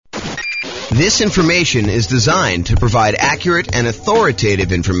This information is designed to provide accurate and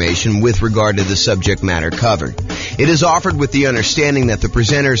authoritative information with regard to the subject matter covered. It is offered with the understanding that the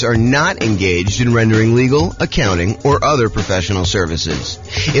presenters are not engaged in rendering legal, accounting, or other professional services.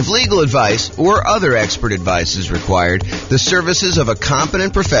 If legal advice or other expert advice is required, the services of a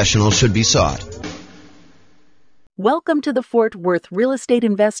competent professional should be sought. Welcome to the Fort Worth Real Estate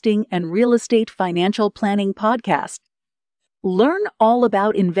Investing and Real Estate Financial Planning Podcast. Learn all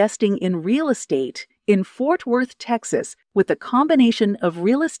about investing in real estate in Fort Worth, Texas, with a combination of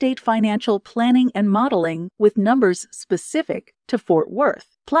real estate financial planning and modeling with numbers specific to Fort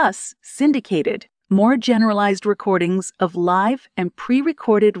Worth, plus syndicated, more generalized recordings of live and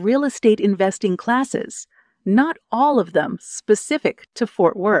pre-recorded real estate investing classes, not all of them specific to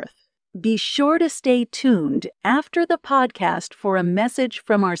Fort Worth. Be sure to stay tuned after the podcast for a message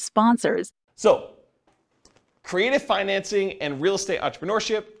from our sponsors. So, creative financing and real estate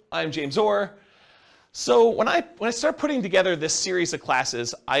entrepreneurship. I'm James Orr. So when I started putting together this series of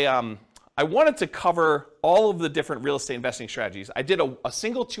classes, I wanted to cover all of the different real estate investing strategies. I did a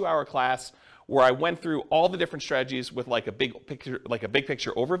single 2-hour class where I went through all the different strategies with like a big picture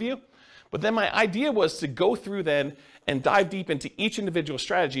overview. But then my idea was to go through then and dive deep into each individual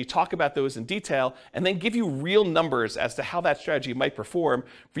strategy, talk about those in detail, and then give you real numbers as to how that strategy might perform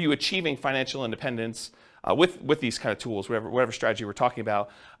for you achieving financial independence with these kind of tools, whatever strategy we're talking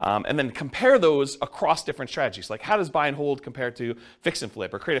about, and then compare those across different strategies. Like how does buy and hold compare to fix and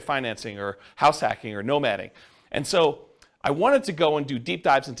flip or creative financing or house hacking or nomading? And so I wanted to go and do deep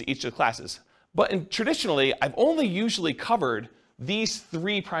dives into each of the classes. But traditionally, I've only usually covered these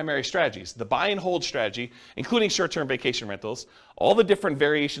 3 primary strategies: the buy and hold strategy, including short-term vacation rentals, all the different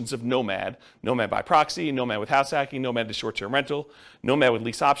variations of nomad by proxy, nomad with house hacking, nomad to short-term rental, nomad with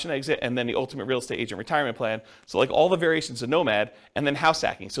lease option exit, and then the ultimate real estate agent retirement plan. So like all the variations of nomad, and then house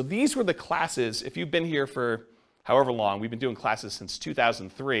hacking. So these were the classes. If you've been here for however long, we've been doing classes since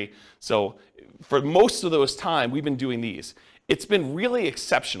 2003. So for most of those time, we've been doing these. It's been really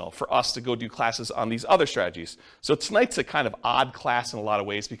exceptional for us to go do classes on these other strategies. So tonight's a kind of odd class in a lot of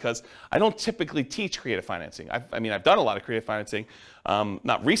ways because I don't typically teach creative financing. I've done a lot of creative financing,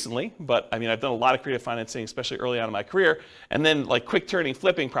 not recently, but I've done a lot of creative financing, especially early on in my career. And then like quick turning,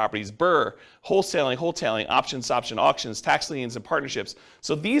 flipping properties, BRRRR, wholesaling, options, option auctions, tax liens, and partnerships.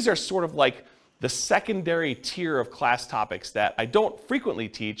 So these are sort of like the secondary tier of class topics that I don't frequently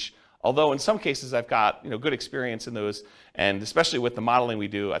teach, although in some cases I've got good experience in those, and especially with the modeling we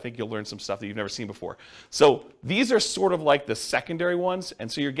do, I think you'll learn some stuff that you've never seen before. So these are sort of like the secondary ones,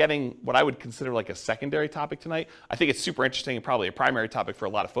 and so you're getting what I would consider like a secondary topic tonight. I think it's super interesting and probably a primary topic for a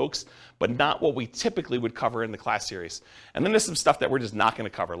lot of folks, but not what we typically would cover in the class series. And then there's some stuff that we're just not going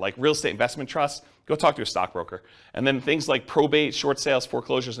to cover, like real estate investment trusts. Go talk to a stockbroker. And then things like probate, short sales,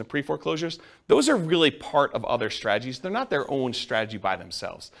 foreclosures, and pre-foreclosures, those are really part of other strategies. They're not their own strategy by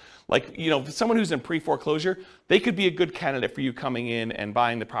themselves. Like, someone who's in pre-foreclosure, they could be a good candidate for you coming in and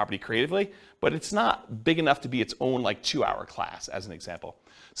buying the property creatively, but it's not big enough to be its own like 2-hour class, as an example.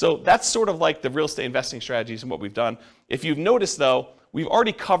 So that's sort of like the real estate investing strategies and what we've done. If you've noticed though, we've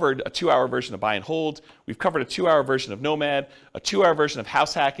already covered a 2-hour version of buy and hold. We've covered a 2-hour version of nomad, a 2-hour version of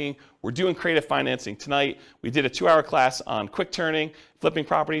house hacking. We're doing creative financing tonight. We did a 2-hour class on quick turning, flipping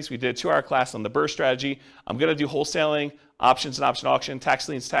properties. We did a 2-hour class on the BRRRR strategy. I'm going to do wholesaling, options and option auction, tax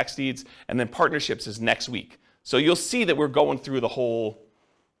liens, tax deeds, and then partnerships is next week. So you'll see that we're going through the whole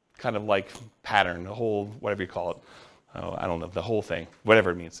kind of like pattern, the whole, whatever you call it. Oh, I don't know, the whole thing, whatever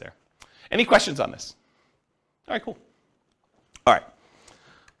it means there. Any questions on this? All right, cool. All right.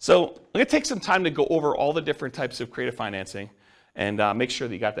 So I'm going to take some time to go over all the different types of creative financing and make sure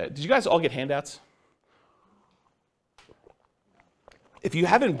that you got that. Did you guys all get handouts? If you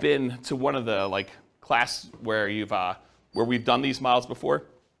haven't been to one of the like class where we've done these models before,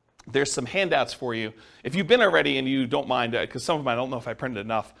 there's some handouts for you. If you've been already and you don't mind, because some of them I don't know if I printed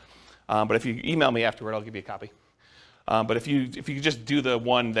enough, but if you email me afterward, I'll give you a copy. But if you just do the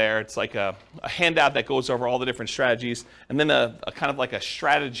one there, it's like a handout that goes over all the different strategies, and then a kind of like a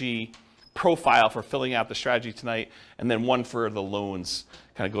strategy profile for filling out the strategy tonight, and then one for the loans,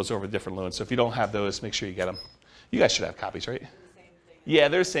 kind of goes over different loans. So if you don't have those, make sure you get them. You guys should have copies, right? Yeah,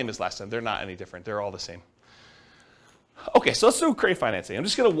 they're the same as last time. They're not any different. They're all the same. Okay, so let's do creative financing. I'm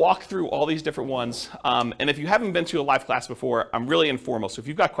just going to walk through all these different ones. And if you haven't been to a live class before, I'm really informal. So if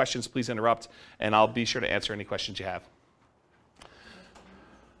you've got questions, please interrupt, and I'll be sure to answer any questions you have.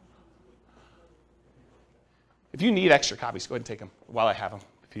 If you need extra copies, go ahead and take them while I have them,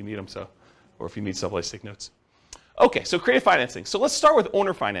 if you need them, or if you need someplace to take notes. Okay, so creative financing. So let's start with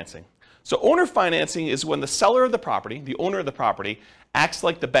owner financing. So owner financing is when the seller of the property, the owner of the property, acts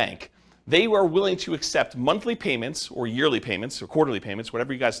like the bank. they are willing to accept monthly payments or yearly payments or quarterly payments,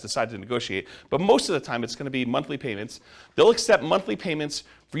 whatever you guys decide to negotiate. But most of the time, it's going to be monthly payments. They'll accept monthly payments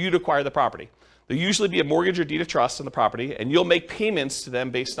for you to acquire the property. There'll usually be a mortgage or deed of trust on the property, and you'll make payments to them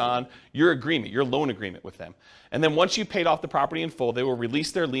based on your agreement, your loan agreement with them. And then once you've paid off the property in full, they will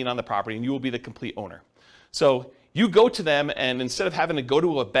release their lien on the property, and you will be the complete owner. So you go to them, and instead of having to go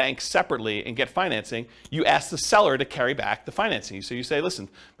to a bank separately and get financing, you ask the seller to carry back the financing. So you say, listen,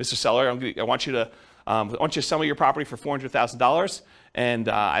 Mr. Seller, I want you to sell me your property for $400,000, and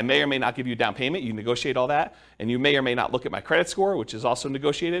I may or may not give you a down payment. You negotiate all that, and you may or may not look at my credit score, which is also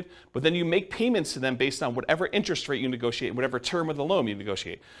negotiated, but then you make payments to them based on whatever interest rate you negotiate, whatever term of the loan you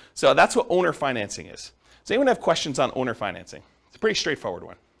negotiate. So that's what owner financing is. Does anyone have questions on owner financing? It's a pretty straightforward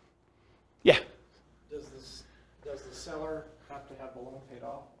one. Yeah? Does the seller have to have the loan paid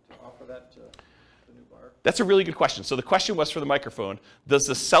off to offer that to the new buyer? That's a really good question. So the question was for the microphone, does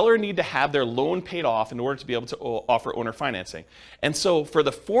the seller need to have their loan paid off in order to be able to offer owner financing? And so for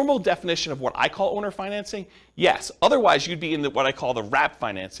the formal definition of what I call owner financing, yes. Otherwise, you'd be in what I call the wrap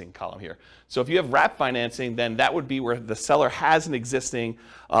financing column here. So if you have wrap financing, then that would be where the seller has an existing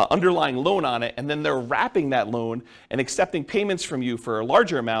underlying loan on it, and then they're wrapping that loan and accepting payments from you for a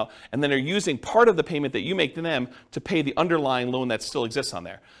larger amount, and then they're using part of the payment that you make to them to pay the underlying loan that still exists on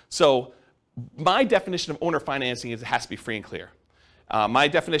there. So my definition of owner financing is it has to be free and clear. My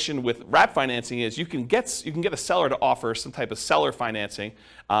definition with wrap financing is you can get a seller to offer some type of seller financing,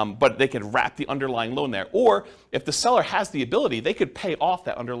 but they can wrap the underlying loan there. Or if the seller has the ability, they could pay off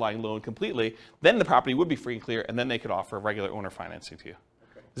that underlying loan completely. Then the property would be free and clear, and then they could offer regular owner financing to you.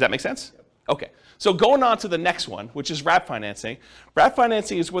 Okay. Does that make sense? Yep. Okay. So going on to the next one, which is wrap financing. Wrap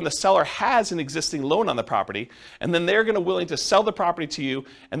financing is when the seller has an existing loan on the property, and then they're willing to sell the property to you,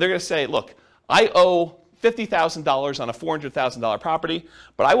 and they're going to say, look, I owe $50,000 on a $400,000 property,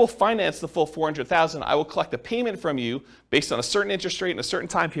 but I will finance the full $400,000. I will collect a payment from you based on a certain interest rate and a certain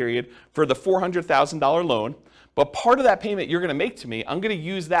time period for the $400,000 loan. But part of that payment you're going to make to me, I'm going to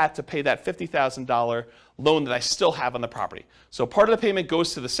use that to pay that $50,000 loan that I still have on the property. So part of the payment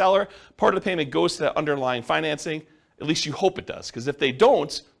goes to the seller, part of the payment goes to the underlying financing. At least you hope it does, because if they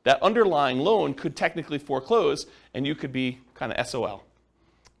don't, that underlying loan could technically foreclose, and you could be kind of SOL.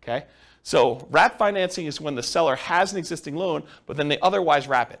 Okay? So wrap financing is when the seller has an existing loan, but then they otherwise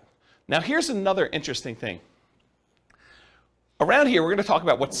wrap it. Now here's another interesting thing. Around here, we're going to talk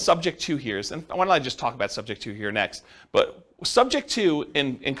about what subject to here is, and why don't I just talk about subject to here next. But subject to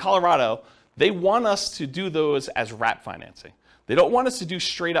in Colorado, they want us to do those as wrap financing. They don't want us to do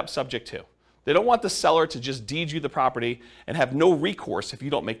straight up subject to. They don't want the seller to just deed you the property and have no recourse if you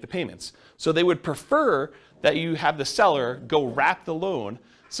don't make the payments. So they would prefer that you have the seller go wrap the loan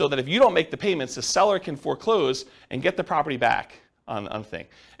so that if you don't make the payments, the seller can foreclose and get the property back on thing.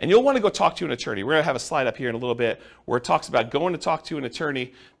 And you'll want to go talk to an attorney. We're going to have a slide up here in a little bit where it talks about going to talk to an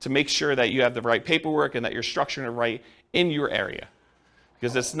attorney to make sure that you have the right paperwork and that you're structuring it right in your area.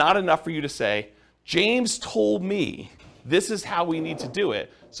 Because it's not enough for you to say, James told me this is how we need to do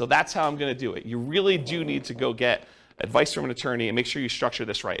it, so that's how I'm going to do it. You really do need to go get advice from an attorney and make sure you structure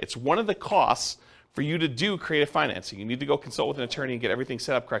this right. It's one of the costs for you to do creative financing. You need to go consult with an attorney and get everything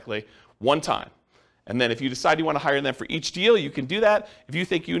set up correctly one time. And then if you decide you want to hire them for each deal, you can do that. If you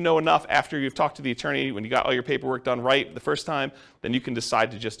think you know enough after you've talked to the attorney, when you got all your paperwork done right the first time, then you can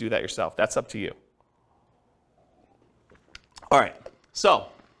decide to just do that yourself. That's up to you. All right, so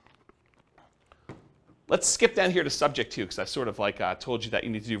let's skip down here to subject to, because I sort of told you that you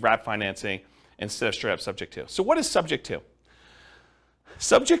need to do wrap financing instead of straight up subject to. So what is subject to?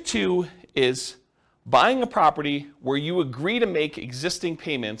 Subject to is buying a property where you agree to make existing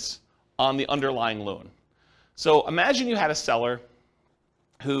payments on the underlying loan. So imagine you had a seller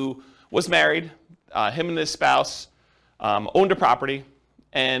who was married, him and his spouse owned a property,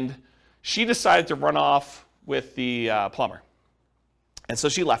 and she decided to run off with the plumber. And so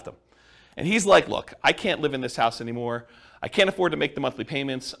she left him. And he's like, look, I can't live in this house anymore. I can't afford to make the monthly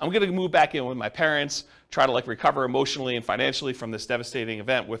payments. I'm going to move back in with my parents, try to recover emotionally and financially from this devastating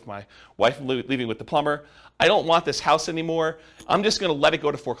event with my wife leaving with the plumber. I don't want this house anymore. I'm just going to let it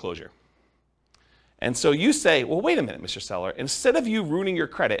go to foreclosure. And so you say, well, wait a minute, Mr. Seller. Instead of you ruining your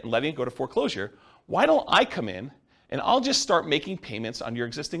credit and letting it go to foreclosure, why don't I come in and I'll just start making payments on your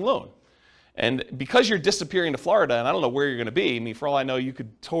existing loan? And because you're disappearing to Florida, and I don't know where you're going to be, I mean, for all I know, you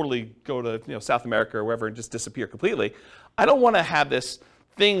could totally go to South America or wherever and just disappear completely. I don't want to have this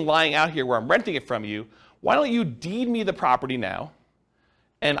thing lying out here where I'm renting it from you. Why don't you deed me the property now,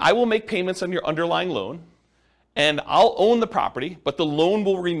 and I will make payments on your underlying loan, and I'll own the property, but the loan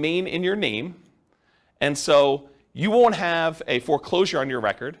will remain in your name. And so you won't have a foreclosure on your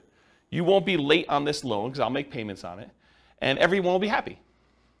record. You won't be late on this loan because I'll make payments on it, and everyone will be happy.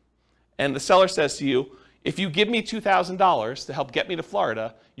 And the seller says to you, if you give me $2,000 to help get me to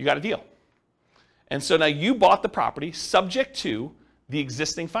Florida, you got a deal. And so now you bought the property subject to the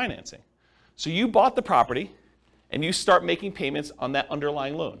existing financing. So you bought the property and you start making payments on that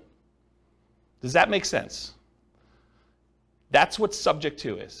underlying loan. Does that make sense? That's what subject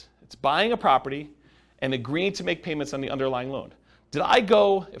to is. It's buying a property and agreeing to make payments on the underlying loan. Did I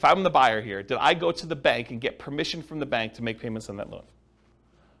go, if I'm the buyer here, did I go to the bank and get permission from the bank to make payments on that loan?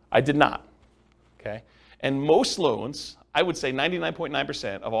 I did not, okay? And most loans, I would say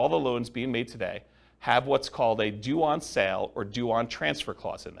 99.9% of all the loans being made today have what's called a due on sale or due on transfer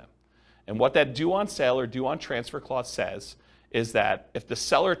clause in them. And what that due on sale or due on transfer clause says is that if the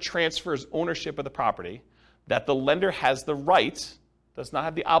seller transfers ownership of the property, that the lender has the right, does not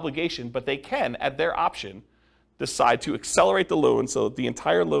have the obligation, but they can, at their option, decide to accelerate the loan so that the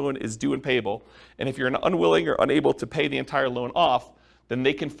entire loan is due and payable. And if you're unwilling or unable to pay the entire loan off, then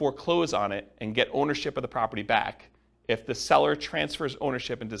they can foreclose on it and get ownership of the property back if the seller transfers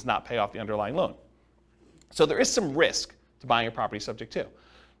ownership and does not pay off the underlying loan. So there is some risk to buying a property subject to.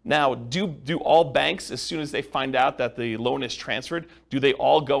 Now, do all banks, as soon as they find out that the loan is transferred, do they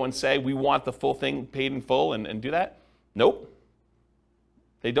all go and say, we want the full thing paid in full and do that? Nope.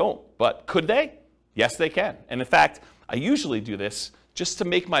 They don't. But could they? Yes, they can. And in fact, I usually do this just to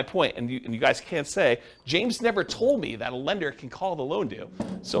make my point, and you guys can't say, James never told me that a lender can call the loan due.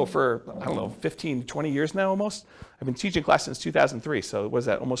 So for, I don't know, 15, 20 years now almost, I've been teaching class since 2003, so what is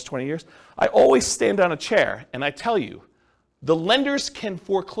that, almost 20 years? I always stand on a chair and I tell you, the lenders can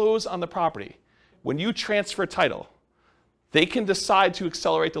foreclose on the property. When you transfer title, they can decide to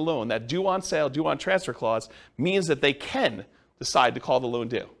accelerate the loan. That due on sale, due on transfer clause means that they can decide to call the loan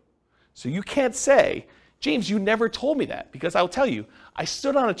due. So you can't say, James, you never told me that, because I'll tell you, I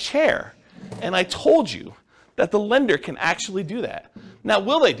stood on a chair and I told you that the lender can actually do that. Now,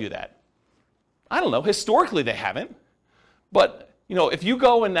 will they do that? I don't know. Historically, they haven't. But, if you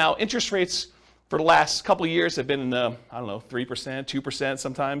go and now interest rates for the last couple of years have been in the, 3%, 2%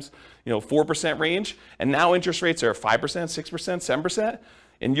 sometimes, 4% range, and now interest rates are 5%, 6%, 7%.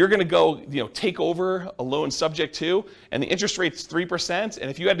 And you're going to go, take over a loan subject to, and the interest rate's 3%, and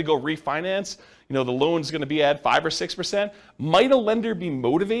if you had to go refinance, the loan's going to be at 5 or 6%. Might a lender be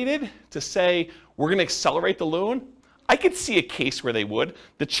motivated to say, we're going to accelerate the loan? I could see a case where they would.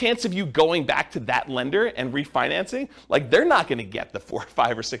 The chance of you going back to that lender and refinancing, they're not going to get the 4,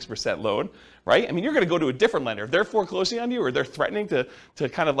 5, or 6% loan, right? I mean, you're going to go to a different lender. If they're foreclosing on you or they're threatening to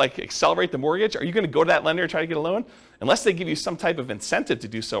kind of accelerate the mortgage, are you going to go to that lender and try to get a loan? Unless they give you some type of incentive to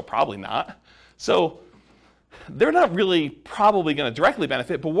do so, probably not. So they're not really probably going to directly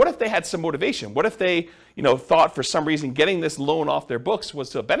benefit, but what if they had some motivation? What if they, thought for some reason getting this loan off their books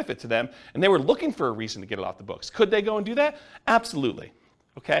was a benefit to them, and they were looking for a reason to get it off the books? Could they go and do that? Absolutely,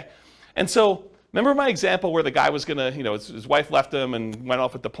 okay? And so, remember my example where the guy was going to, his wife left him and went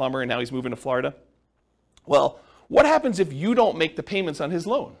off with the plumber, and now he's moving to Florida? Well, what happens if you don't make the payments on his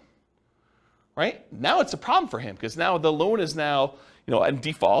loan? Right? Now it's a problem for him, because now the loan is now, in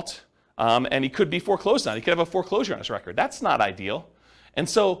default, and he could be foreclosed on. He could have a foreclosure on his record. That's not ideal. And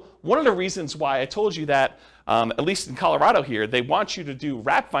so one of the reasons why I told you that, at least in Colorado here, they want you to do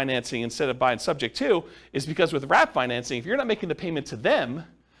wrap financing instead of buying subject to, is because with wrap financing, if you're not making the payment to them,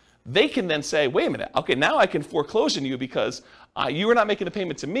 they can then say, wait a minute, okay, now I can foreclose on you because you are not making the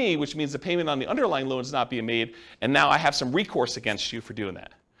payment to me, which means the payment on the underlying loan is not being made, and now I have some recourse against you for doing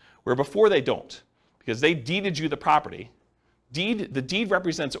that. Where before they don't, because they deeded you the property. The deed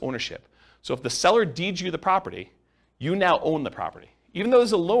represents ownership. So if the seller deeds you the property, you now own the property, even though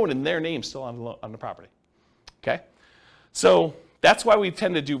there's a loan in their name still on the property, okay? So that's why we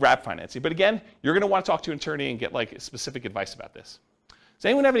tend to do wrap financing. But again, you're going to want to talk to an attorney and get specific advice about this. Does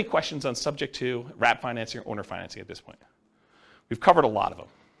anyone have any questions on subject to wrap financing or owner financing at this point? We've covered a lot of them.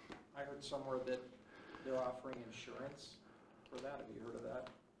 I heard somewhere that they're offering insurance for that. Have you heard of that?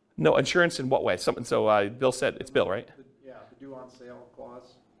 No, insurance in what way? So Bill said, it's Bill, right? The due on sale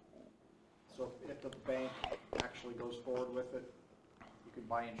clause. So if the bank actually goes forward with it, you can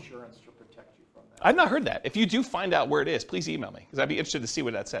buy insurance to protect you from that. I've not heard that. If you do find out where it is, please email me, because I'd be interested to see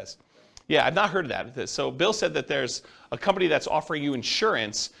what that says. Yeah, I've not heard of that. So Bill said that there's a company that's offering you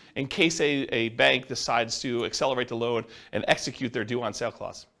insurance in case a bank decides to accelerate the loan and execute their due on sale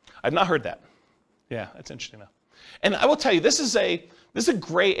clause. I've not heard that. Yeah, that's interesting though. And I will tell you, this is a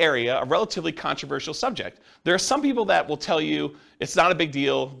gray area, a relatively controversial subject. There are some people that will tell you it's not a big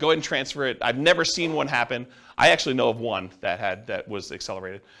deal, go ahead and transfer it. I've never seen one happen. I actually know of one that was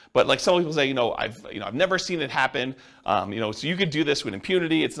accelerated. But like some people say, I've never seen it happen. So you could do this with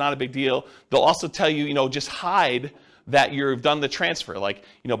impunity. It's not a big deal. They'll also tell you, just hide that you've done the transfer. Like,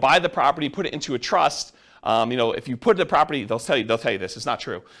 buy the property, put it into a trust. If you put the property, they'll tell you this, it's not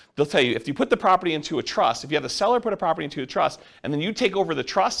true. They'll tell you if you put the property into a trust, if you have the seller put a property into a trust, and then you take over the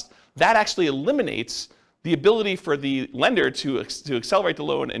trust, that actually eliminates the ability for the lender to accelerate the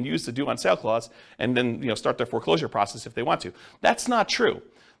loan and use the due on sale clause, and then start their foreclosure process if they want to. That's not true.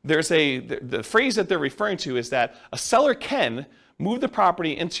 The phrase that they're referring to is that a seller can move the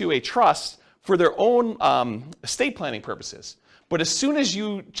property into a trust for their own estate planning purposes. But as soon as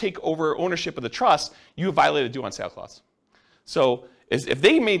you take over ownership of the trust, you have violated due on sale clause. So if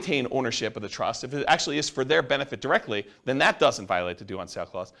they maintain ownership of the trust, if it actually is for their benefit directly, then that doesn't violate the due on sale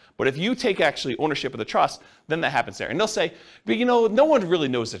clause. But if you take actually ownership of the trust, then that happens there. And they'll say, but no one really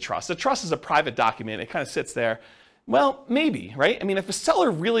knows the trust. The trust is a private document. It kind of sits there. Well, maybe, right? I mean, if a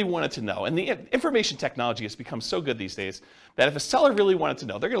seller really wanted to know, and the information technology has become so good these days, that if a seller really wanted to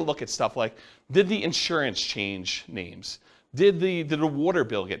know, they're going to look at stuff like, did the insurance change names? Did the water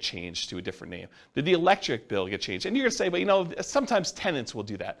bill get changed to a different name? Did the electric bill get changed? And you're going to say, but sometimes tenants will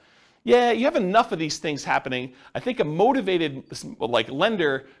do that. Yeah, you have enough of these things happening. I think a motivated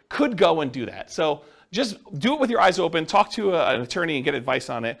lender could go and do that. So just do it with your eyes open, talk to an attorney and get advice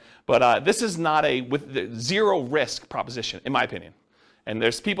on it. But this is not with zero risk proposition, in my opinion. And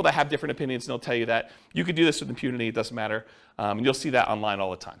there's people that have different opinions, and they'll tell you that you could do this with impunity, it doesn't matter. And you'll see that online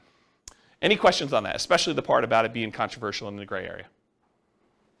all the time. Any questions on that, especially the part about it being controversial in the gray area?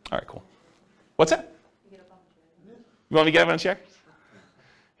 All right, cool. What's that? You want me to get up on a chair?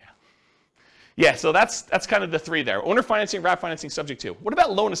 Yeah, so that's kind of the three there. Owner financing, wrap financing, subject to. What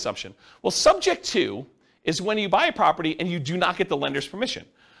about loan assumption? Well, subject to is when you buy a property and you do not get the lender's permission.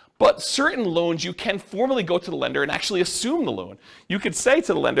 But certain loans, you can formally go to the lender and actually assume the loan. You could say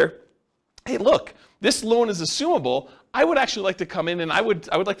to the lender, hey, look, this loan is assumable. I would actually like to come in and I would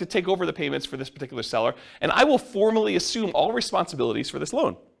like to take over the payments for this particular seller, and I will formally assume all responsibilities for this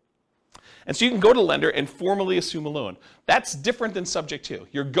loan. And so you can go to the lender and formally assume a loan. That's different than subject to.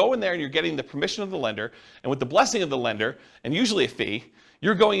 You're going there and you're getting the permission of the lender, and with the blessing of the lender, and usually a fee,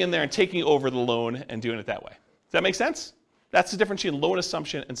 you're going in there and taking over the loan and doing it that way. Does that make sense? That's the difference between loan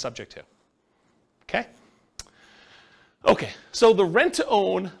assumption and subject to. Okay, so the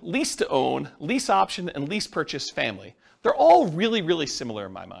rent-to-own, lease-to-own, lease option, and lease purchase family, they're all really, really similar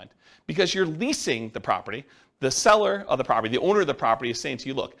in my mind, because you're leasing the property. The seller of the property, the owner of the property, is saying to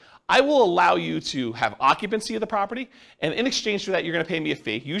you, look, I will allow you to have occupancy of the property, and in exchange for that, you're going to pay me a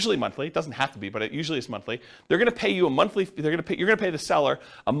fee, usually monthly. It doesn't have to be, but it usually is monthly. They're going to pay you a monthly. You're going to pay the seller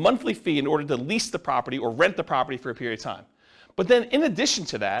a monthly fee in order to lease the property or rent the property for a period of time. But then, in addition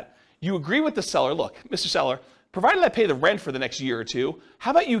to that, you agree with the seller. Look, Mr. Seller, provided I pay the rent for the next year or two,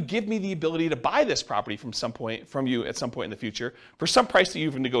 how about you give me the ability to buy this property from you at some point in the future for some price that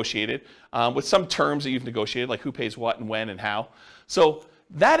you've negotiated, with some terms that you've negotiated, like who pays what and when and how. So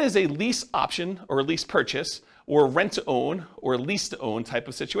that is a lease option or a lease purchase or a rent-to-own or a lease-to-own type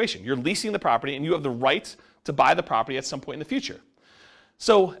of situation. You're leasing the property and you have the right to buy the property at some point in the future.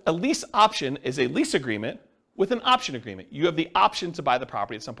 So a lease option is a lease agreement with an option agreement. You have the option to buy the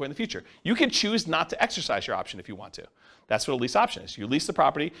property at some point in the future. You can choose not to exercise your option if you want to. That's what a lease option is. You lease the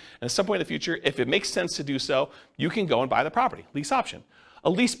property, and at some point in the future, if it makes sense to do so, you can go and buy the property. Lease option. A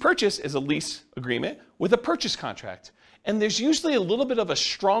lease purchase is a lease agreement with a purchase contract. And there's usually a little bit of a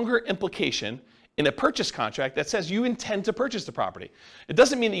stronger implication in a purchase contract that says you intend to purchase the property. It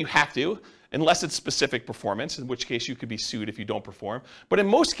doesn't mean that you have to, unless it's specific performance, in which case you could be sued if you don't perform. But in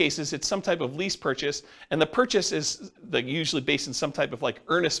most cases, it's some type of lease purchase, and the purchase is usually based in some type of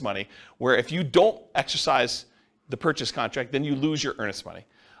earnest money, where if you don't exercise the purchase contract, then you lose your earnest money.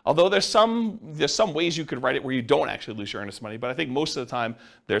 Although there's some ways you could write it where you don't actually lose your earnest money, but I think most of the time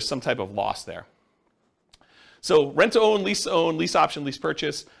there's some type of loss there. So rent-to-own, lease option, lease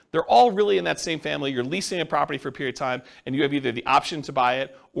purchase, they're all really in that same family. You're leasing a property for a period of time, and you have either the option to buy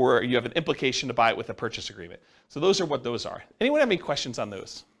it or you have an implication to buy it with a purchase agreement. So those are what those are. Anyone have any questions on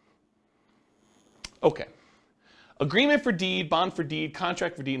those? Okay. Agreement for deed, bond for deed,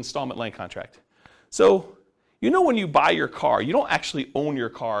 contract for deed, installment land contract. So when you buy your car, you don't actually own your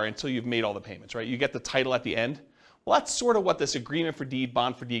car until you've made all the payments, right? You get the title at the end. Well, that's sort of what this agreement for deed,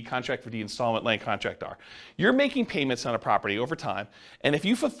 bond for deed, contract for deed, installment land contract are. You're making payments on a property over time, and if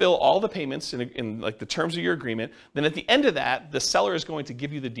you fulfill all the payments in the terms of your agreement, then at the end of that, the seller is going to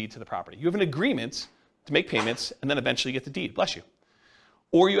give you the deed to the property. You have an agreement to make payments and then eventually get the deed. Bless you.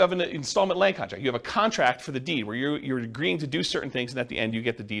 Or you have an installment land contract. You have a contract for the deed where you're agreeing to do certain things, and at the end you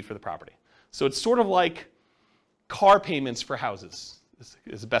get the deed for the property. So it's sort of like car payments for houses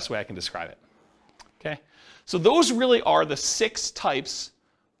is the best way I can describe it. Okay? So those really are the 6 types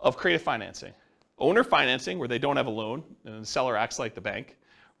of creative financing. Owner financing, where they don't have a loan and the seller acts like the bank.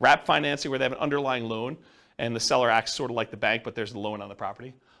 Wrap financing, where they have an underlying loan and the seller acts sort of like the bank, but there's a loan on the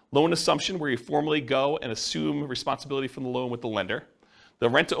property. Loan assumption, where you formally go and assume responsibility from the loan with the lender. The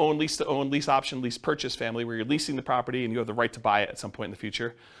rent-to-own, lease-to-own, lease option, lease purchase family, where you're leasing the property and you have the right to buy it at some point in the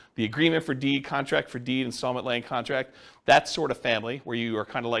future. The agreement for deed, contract for deed, installment land contract, that sort of family, where you are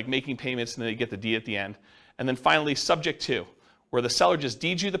kind of like making payments and then you get the deed at the end. And then finally, subject to, where the seller just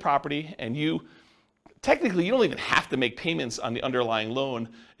deeds you the property and technically, you don't even have to make payments on the underlying loan.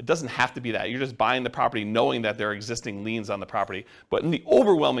 It doesn't have to be that. You're just buying the property knowing that there are existing liens on the property. But in the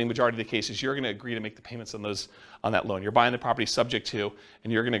overwhelming majority of the cases, you're going to agree to make the payments on that loan. You're buying the property subject to,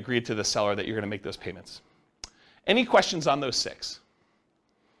 and you're going to agree to the seller that you're going to make those payments. Any questions on those 6?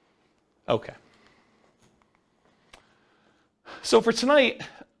 Okay. So for tonight,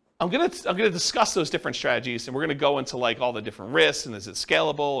 I'm going to discuss those different strategies, and we're going to go into like all the different risks and is it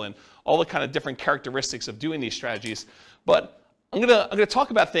scalable and all the kind of different characteristics of doing these strategies. But I'm going to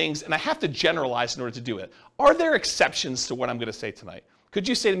talk about things, and I have to generalize in order to do it. Are there exceptions to what I'm going to say tonight? Could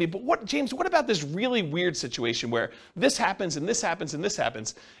you say to me, but James, what about this really weird situation where this happens and this happens and this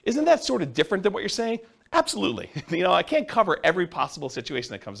happens? Isn't that sort of different than what you're saying? Absolutely. I can't cover every possible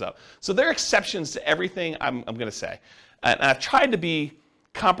situation that comes up. So there are exceptions to everything I'm going to say. And I've tried to be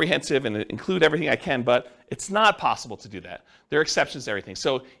comprehensive and include everything I can, but it's not possible to do that. There are exceptions to everything.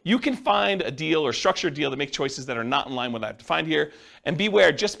 So you can find a deal or structure a deal to make choices that are not in line with what I've defined here. And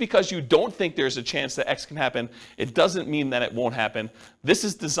beware, just because you don't think there's a chance that X can happen, it doesn't mean that it won't happen. This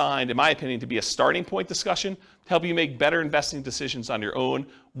is designed, in my opinion, to be a starting point discussion to help you make better investing decisions on your own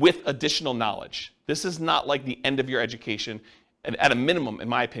with additional knowledge. This is not like the end of your education. And at a minimum, in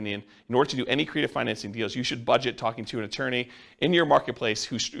my opinion, in order to do any creative financing deals, you should budget talking to an attorney in your marketplace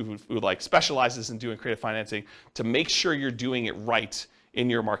who like specializes in doing creative financing to make sure you're doing it right in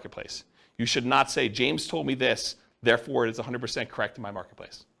your marketplace. You should not say, James told me this, therefore it is 100% correct in my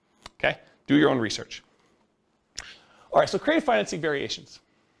marketplace. Okay? Do your own research. All right, so creative financing variations.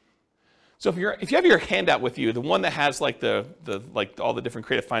 So if you have your handout with you, the one that has like all the different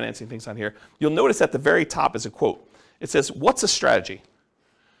creative financing things on here, you'll notice at the very top is a quote. It says, what's a strategy?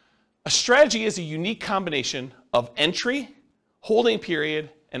 A strategy is a unique combination of entry, holding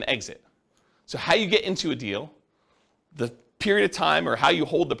period, and exit. So how you get into a deal, the period of time or how you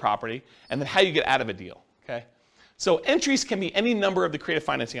hold the property, and then how you get out of a deal. Okay? So entries can be any number of the creative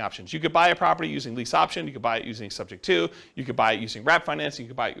financing options. You could buy a property using lease option, you could buy it using subject to, you could buy it using wrap financing, you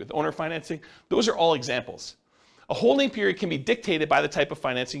could buy it with owner financing. Those are all examples. A holding period can be dictated by the type of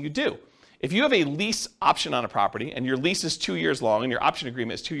financing you do. If you have a lease option on a property and your lease is 2 years long and your option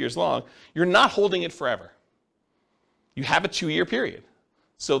agreement is 2 years long, you're not holding it forever. You have a 2-year period.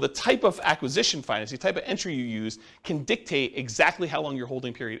 So the type of acquisition financing, the type of entry you use can dictate exactly how long your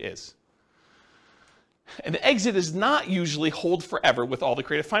holding period is. And the exit is not usually hold forever with all the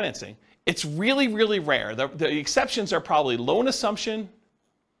creative financing. It's really, really rare. The exceptions are probably loan assumption,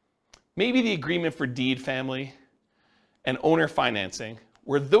 maybe the agreement for deed family, and owner financing,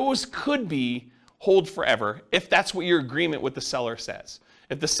 where those could be hold forever if that's what your agreement with the seller says.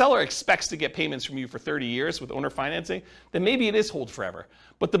 If the seller expects to get payments from you for 30 years with owner financing, then maybe it is hold forever.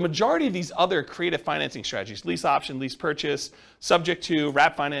 But the majority of these other creative financing strategies, lease option, lease purchase, subject to,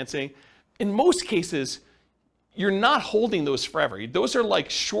 wrap financing, in most cases, you're not holding those forever. Those are like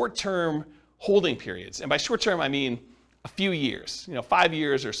short-term holding periods. And by short-term, I mean a few years, 5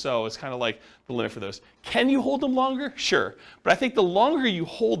 years or so is kind of like the limit for those. Can you hold them longer? Sure. But I think the longer you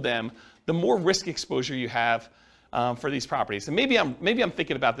hold them, the more risk exposure you have for these properties. And maybe I'm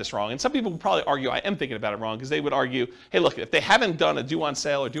thinking about this wrong. And some people would probably argue I am thinking about it wrong because they would argue, hey, look, if they haven't done a due on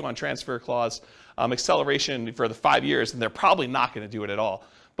sale or due on transfer clause acceleration for the 5 years, then they're probably not going to do it at all.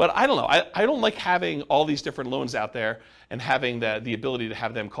 But I don't know. I don't like having all these different loans out there and having the ability to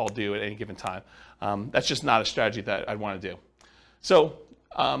have them call due at any given time. That's just not a strategy that I'd want to do. So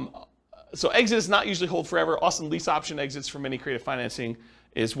exit is not usually hold forever. Often lease option exits for many creative financing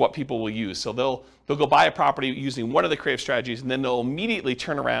is what people will use. So they'll go buy a property using one of the creative strategies, and then they'll immediately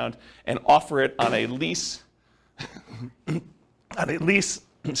turn around and offer it on a lease,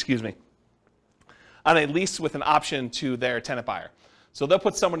 excuse me, on a lease with an option to their tenant buyer. So they'll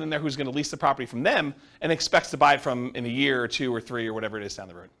put someone in there who's going to lease the property from them and expects to buy it from in a year or 2 or 3 or whatever it is down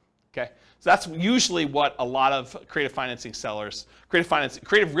the road. Okay, so that's usually what a lot of creative financing sellers,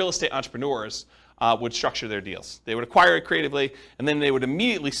 creative real estate entrepreneurs would structure their deals. They would acquire it creatively, and then they would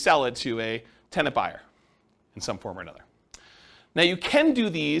immediately sell it to a tenant buyer in some form or another. Now, you can do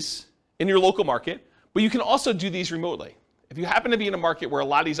these in your local market, but you can also do these remotely. If you happen to be in a market where a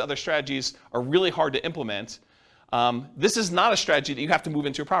lot of these other strategies are really hard to implement, this is not a strategy that you have to move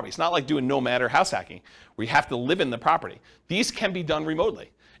into a property. It's not like doing nomad or house hacking, where you have to live in the property. These can be done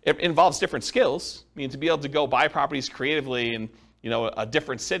remotely. It involves different skills. I mean, to be able to go buy properties creatively in a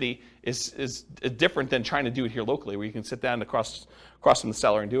different city is different than trying to do it here locally, where you can sit down across from the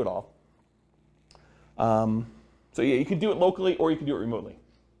seller and do it all. So yeah, you can do it locally or you can do it remotely.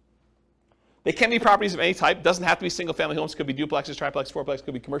 They can be properties of any type. Doesn't have to be single-family homes. Could be duplexes, triplex, fourplex.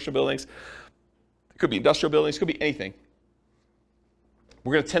 Could be commercial buildings. Could be industrial buildings. Could be anything.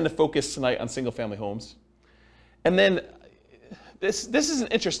 We're going to tend to focus tonight on single-family homes. And then this is an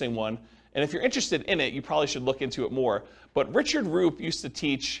interesting one. And if you're interested in it, you probably should look into it more. But Richard Roop used to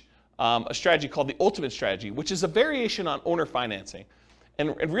teach a strategy called the ultimate strategy, which is a variation on owner financing.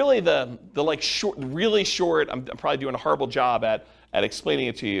 And really really short, I'm probably doing a horrible job at explaining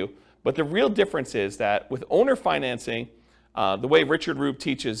it to you. But the real difference is that with owner financing, the way Richard Roop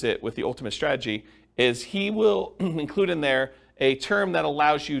teaches it with the ultimate strategy is he will include in there a term that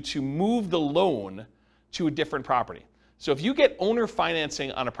allows you to move the loan to a different property. So if you get owner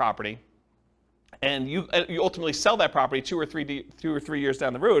financing on a property and you ultimately sell that property 2 or 3 years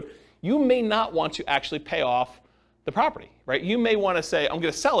down the road, you may not want to actually pay off the property, right? You may want to say, I'm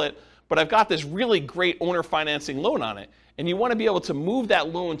going to sell it, but I've got this really great owner financing loan on it. And you want to be able to move that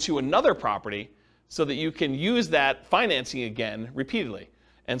loan to another property so that you can use that financing again repeatedly.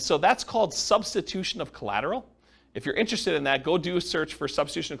 And so that's called substitution of collateral. If you're interested in that, go do a search for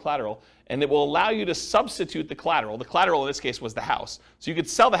substitution of collateral, and it will allow you to substitute the collateral. The collateral in this case was the house. So you could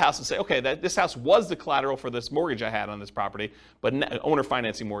sell the house and say, okay, this house was the collateral for this mortgage I had on this property, but owner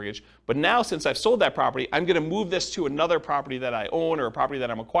financing mortgage. But now, since I've sold that property, I'm going to move this to another property that I own or a property that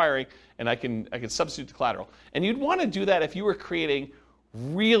I'm acquiring, and I can substitute the collateral. And you'd want to do that if you were creating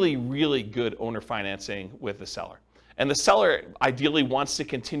really, really good owner financing with the seller. And the seller ideally wants to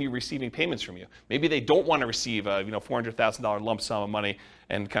continue receiving payments from you. Maybe they don't want to receive a $400,000 lump sum of money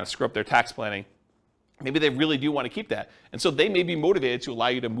and kind of screw up their tax planning. Maybe they really do want to keep that. And so they may be motivated to allow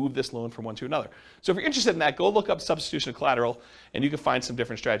you to move this loan from one to another. So if you're interested in that, go look up substitution of collateral, and you can find some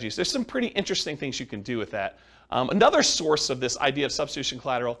different strategies. There's some pretty interesting things you can do with that. Another source of this idea of substitution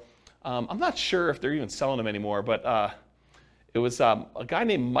collateral, I'm not sure if they're even selling them anymore, but it was a guy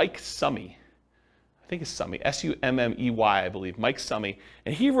named Mike Summey. I think it's Summey, S-U-M-M-E-Y, I believe, Mike Summey.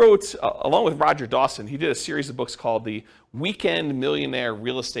 And he wrote, along with Roger Dawson, he did a series of books called The Weekend Millionaire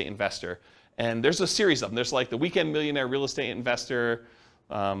Real Estate Investor. And there's a series of them. There's like the Weekend Millionaire Real Estate Investor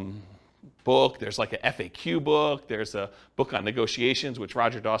book. There's like an FAQ book. There's a book on negotiations, which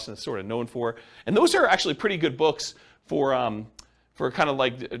Roger Dawson is sort of known for. And those are actually pretty good books for kind of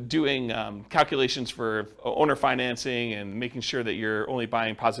like doing calculations for owner financing and making sure that you're only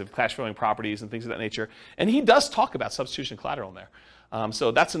buying positive cash flowing properties and things of that nature. And he does talk about substitution collateral in there. So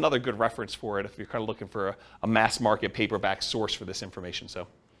that's another good reference for it if you're kind of looking for a mass market paperback source for this information. So,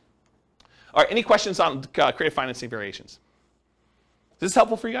 all right, any questions on creative financing variations? Is this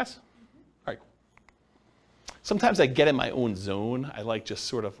helpful for you guys? All right. Sometimes I get in my own zone. I like just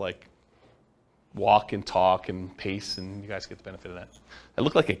sort of like walk and talk and pace, and you guys get the benefit of that. I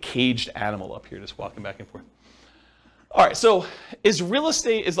look like a caged animal up here just walking back and forth. All right, so is real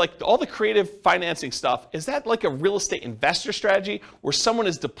estate, is like all the creative financing stuff, is that like a real estate investor strategy where someone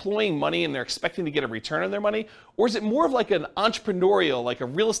is deploying money and they're expecting to get a return on their money? Or is it more of like an entrepreneurial, like a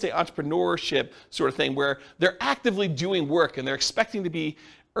real estate entrepreneurship sort of thing where they're actively doing work and they're expecting to be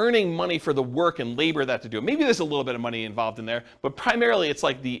earning money for the work and labor that to do? Maybe there's a little bit of money involved in there, but primarily it's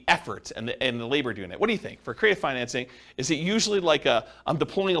like the effort and the labor doing it. What do you think? For creative financing, is it usually like I'm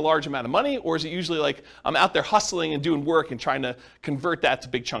deploying a large amount of money, or is it usually like I'm out there hustling and doing work and trying to convert that to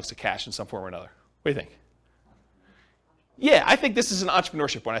big chunks of cash in some form or another? What do you think? Yeah, I think this is an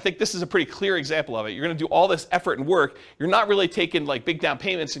entrepreneurship one. I think this is a pretty clear example of it. You're going to do all this effort and work. You're not really taking like big down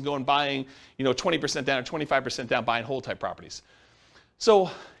payments and going buying 20% down or 25% down buying whole type properties.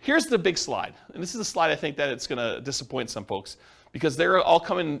 So here's the big slide. And this is a slide I think that it's going to disappoint some folks because they're all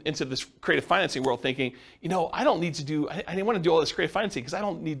coming into this creative financing world thinking, I don't need to do, I didn't want to do all this creative financing because I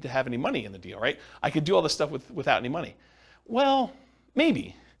don't need to have any money in the deal, right? I could do all this stuff without any money. Well,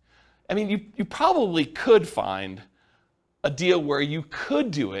 maybe. I mean, you probably could find a deal where you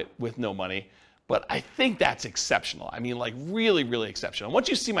could do it with no money, but I think that's exceptional. I mean, like really, really exceptional. Once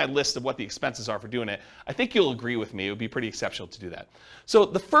you see my list of what the expenses are for doing it, I think you'll agree with me. It would be pretty exceptional to do that. So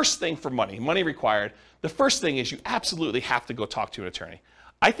the first thing for money required, the first thing is you absolutely have to go talk to an attorney.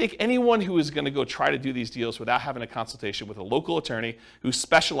 I think anyone who is going to go try to do these deals without having a consultation with a local attorney who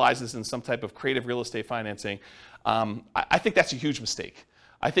specializes in some type of creative real estate financing, I think that's a huge mistake.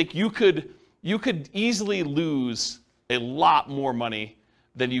 I think you could easily lose a lot more money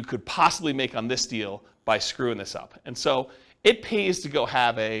than you could possibly make on this deal by screwing this up. And so it pays to go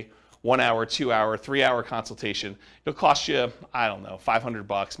have a 1 hour, 2 hour, 3 hour consultation. It'll cost you, I don't know,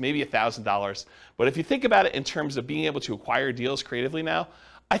 $500, maybe $1,000. But if you think about it in terms of being able to acquire deals creatively now,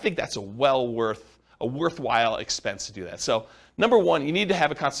 I think that's a worthwhile expense to do that. So number one, you need to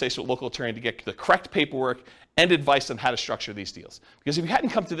have a consultation with a local attorney to get the correct paperwork and advice on how to structure these deals. Because if you hadn't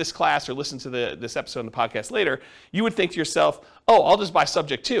come to this class or listened to this episode on the podcast later, you would think to yourself, oh, I'll just buy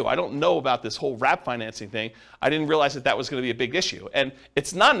subject to. I don't know about this whole wrap financing thing. I didn't realize that was going to be a big issue. And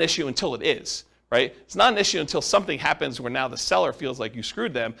it's not an issue until it is, right? It's not an issue until something happens where now the seller feels like you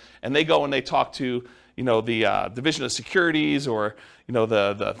screwed them and they go and they talk to the Division of Securities or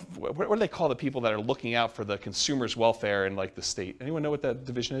what do they call the people that are looking out for the consumer's welfare in like the state? Anyone know what that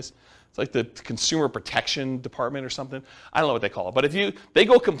division is? It's like the Consumer Protection Department or something. I don't know what they call it. But if they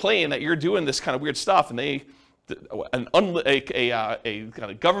go complain that you're doing this kind of weird stuff and a kind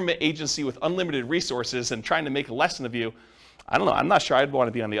of government agency with unlimited resources and trying to make a lesson of you, I don't know. I'm not sure I'd want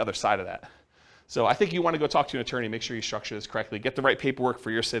to be on the other side of that. So I think you want to go talk to an attorney, make sure you structure this correctly, get the right paperwork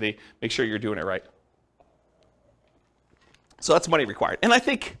for your city, make sure you're doing it right. So that's money required. And I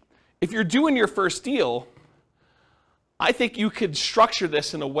think if you're doing your first deal, I think you could structure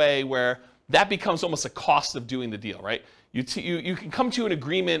this in a way where that becomes almost a cost of doing the deal, right? You can come to an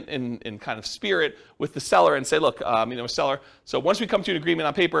agreement in kind of spirit with the seller and say, look, seller, so once we come to an agreement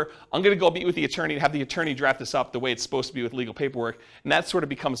on paper, I'm going to go meet with the attorney and have the attorney draft this up the way it's supposed to be with legal paperwork. And that sort of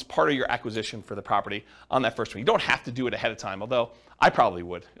becomes part of your acquisition for the property on that first one. You don't have to do it ahead of time, although I probably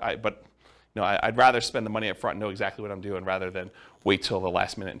would. I'd rather spend the money up front and know exactly what I'm doing rather than wait till the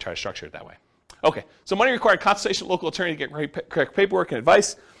last minute and try to structure it that way. Okay, so money required, consultation with local attorney to get correct paperwork and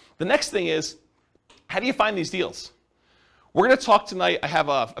advice. The next thing is, how do you find these deals? We're going to talk tonight, I have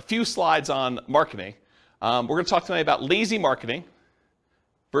a few slides on marketing. We're going to talk tonight about lazy marketing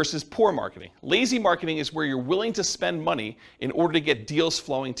versus poor marketing. Lazy marketing is where you're willing to spend money in order to get deals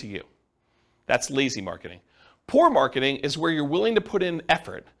flowing to you. That's lazy marketing. Poor marketing is where you're willing to put in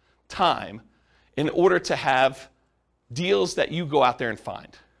effort, time, in order to have deals that you go out there and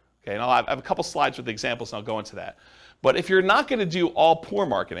find. Okay, and I have a couple slides with examples and I'll go into that. But if you're not going to do all poor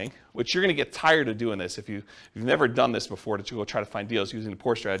marketing, which you're going to get tired of doing this if you've never done this before to go try to find deals using the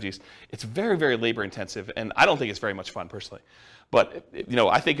poor strategies, it's very, very labor intensive and I don't think it's very much fun personally. But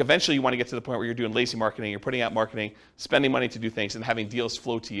I think eventually you want to get to the point where you're doing lazy marketing, you're putting out marketing, spending money to do things and having deals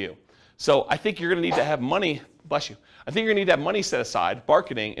flow to you. So I think you're going to need to have money, bless you, I think you're going to need to have money set aside,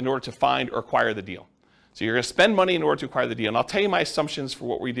 marketing, in order to find or acquire the deal. So you're going to spend money in order to acquire the deal. And I'll tell you my assumptions for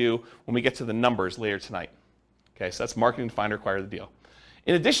what we do when we get to the numbers later tonight. Okay, so that's marketing to find or acquire the deal.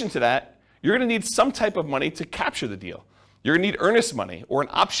 In addition to that, you're going to need some type of money to capture the deal. You're going to need earnest money or an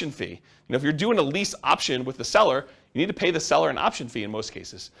option fee. If you're doing a lease option with the seller, you need to pay the seller an option fee in most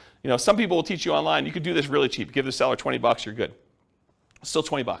cases. Some people will teach you online, you could do this really cheap. Give the seller $20, you're good. Still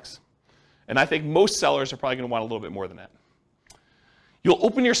 $20. And I think most sellers are probably going to want a little bit more than that. You'll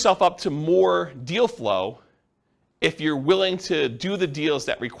open yourself up to more deal flow if you're willing to do the deals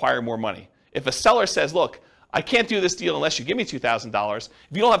that require more money. If a seller says, look, I can't do this deal unless you give me $2,000. If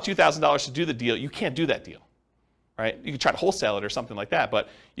you don't have $2,000 to do the deal, you can't do that deal, right? You can try to wholesale it or something like that, but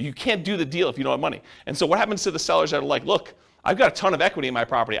you can't do the deal if you don't have money. And so what happens to the sellers that are like, look, I've got a ton of equity in my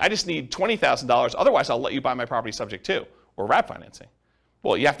property. I just need $20,000. Otherwise, I'll let you buy my property subject to, or wrap financing.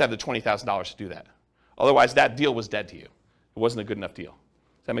 Well, you have to have the $20,000 to do that. Otherwise, that deal was dead to you. It wasn't a good enough deal.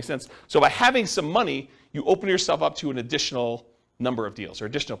 Does that make sense? So by having some money, you open yourself up to an additional number of deals or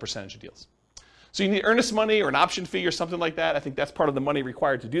additional percentage of deals. So you need earnest money or an option fee or something like that. I think that's part of the money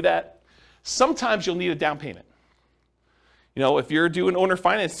required to do that. Sometimes you'll need a down payment. If you're doing owner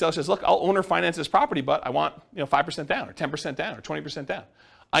finance, the seller says, look, I'll owner finance this property, but I want 5% down or 10% down or 20% down.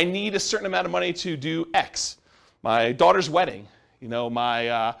 I need a certain amount of money to do X. My daughter's wedding,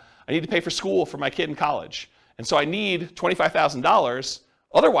 I need to pay for school for my kid in college. And so I need $25,000.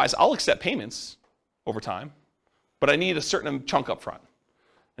 Otherwise, I'll accept payments over time, but I need a certain chunk up front.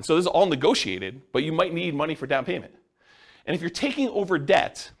 And so this is all negotiated, but you might need money for down payment. And if you're taking over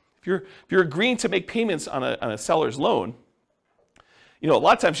debt, if you're agreeing to make payments on a seller's loan, a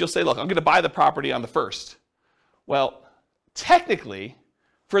lot of times you'll say, look, I'm going to buy the property on the first. Well, technically,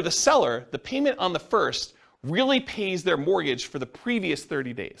 for the seller, the payment on the first really pays their mortgage for the previous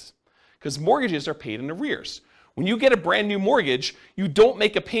 30 days because mortgages are paid in arrears. When you get a brand new mortgage, you don't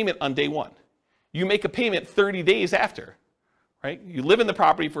make a payment on day one. You make a payment 30 days after, right? You live in the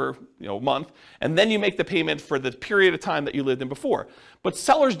property for a month, and then you make the payment for the period of time that you lived in before. But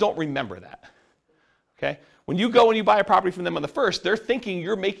sellers don't remember that, okay? When you go and you buy a property from them on the 1st, they're thinking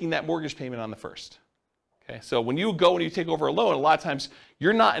you're making that mortgage payment on the 1st. Okay, so when you go and you take over a loan, a lot of times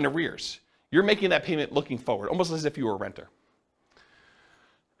you're not in arrears. You're making that payment looking forward, almost as if you were a renter.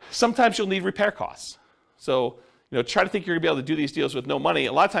 Sometimes you'll need repair costs. So, try to think you're gonna be able to do these deals with no money.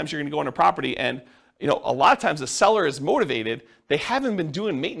 A lot of times you're gonna go on a property and, a lot of times the seller is motivated. They haven't been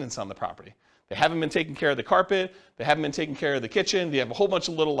doing maintenance on the property. They haven't been taking care of the carpet. They haven't been taking care of the kitchen. They have a whole bunch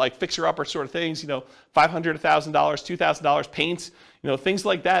of little fixer-upper sort of things, $500, $1,000, $2,000, paint, things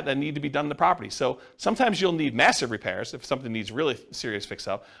like that need to be done in the property. So sometimes you'll need massive repairs if something needs really serious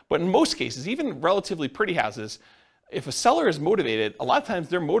fix-up. But in most cases, even relatively pretty houses, if a seller is motivated, a lot of times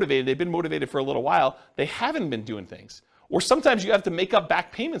they're motivated. They've been motivated for a little while. They haven't been doing things. Or sometimes you have to make up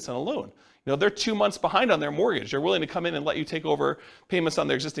back payments on a loan. They're 2 months behind on their mortgage. They're willing to come in and let you take over payments on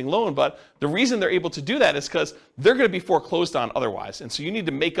their existing loan, but the reason they're able to do that is because they're going to be foreclosed on otherwise, and so you need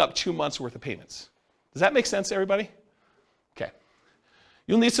to make up 2 months worth of payments. Does that make sense to everybody? Okay.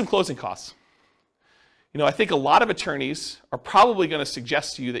 You'll need some closing costs. I think a lot of attorneys are probably going to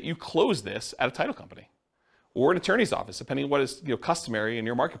suggest to you that you close this at a title company or an attorney's office, depending on what is customary in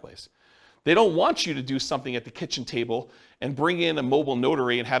your marketplace. They don't want you to do something at the kitchen table and bring in a mobile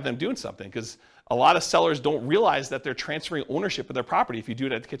notary and have them doing something, because a lot of sellers don't realize that they're transferring ownership of their property if you do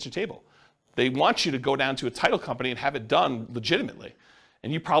it at the kitchen table. They want you to go down to a title company and have it done legitimately.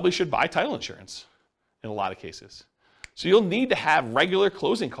 And you probably should buy title insurance in a lot of cases. So you'll need to have regular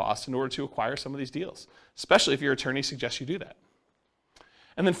closing costs in order to acquire some of these deals, especially if your attorney suggests you do that.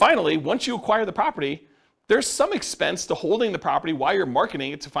 And then finally, once you acquire the property, there's some expense to holding the property while you're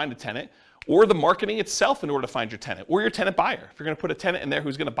marketing it to find a tenant, or the marketing itself in order to find your tenant, or your tenant buyer. If you're going to put a tenant in there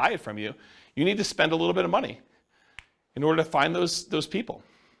who's going to buy it from you, you need to spend a little bit of money in order to find those people.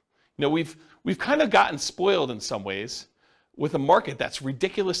 We've kind of gotten spoiled in some ways with a market that's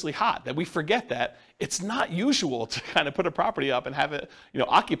ridiculously hot, that we forget that it's not usual to kind of put a property up and have it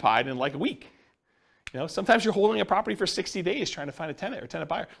occupied in like a week. Sometimes you're holding a property for 60 days trying to find a tenant or tenant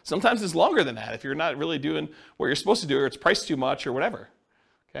buyer. Sometimes it's longer than that if you're not really doing what you're supposed to do, or it's priced too much or whatever.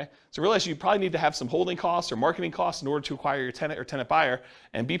 Okay? So realize you probably need to have some holding costs or marketing costs in order to acquire your tenant or tenant buyer,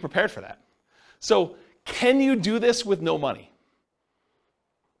 and be prepared for that. So can you do this with no money?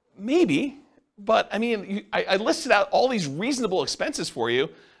 Maybe, but I listed out all these reasonable expenses for you.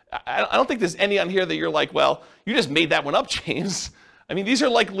 I don't think there's any on here that you're like, well, you just made that one up, James. These are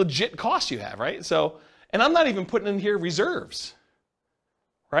like legit costs you have, right? So, and I'm not even putting in here reserves,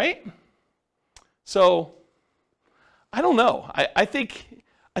 right? So, I don't know. I think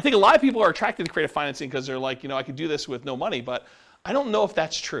a lot of people are attracted to creative financing because they're like, I could do this with no money, but I don't know if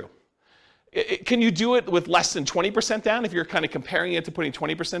that's true. Can you do it with less than 20% down if you're kind of comparing it to putting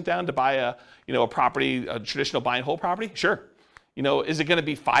 20% down to buy a property, a traditional buy and hold property? Sure. Is it going to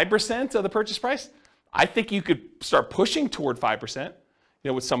be 5% of the purchase price? I think you could start pushing toward 5%,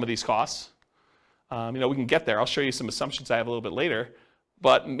 with some of these costs. We can get there. I'll show you some assumptions I have a little bit later,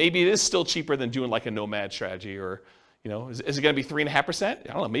 but maybe it is still cheaper than doing like a nomad strategy, or, is it going to be 3.5%?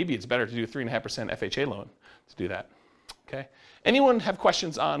 I don't know. Maybe it's better to do a 3.5% FHA loan to do that. Okay. Anyone have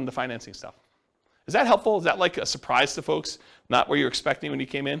questions on the financing stuff? Is that helpful? Is that like a surprise to folks? Not what you're expecting when you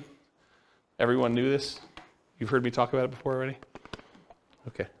came in? Everyone knew this? You've heard me talk about it before already?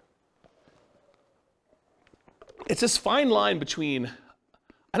 Okay. It's this fine line between,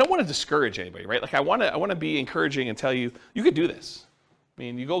 I don't want to discourage anybody, right? Like I want to be encouraging and tell you, you could do this.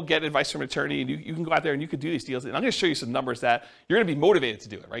 You go get advice from an attorney, and you can go out there and you could do these deals. And I'm going to show you some numbers that you're going to be motivated to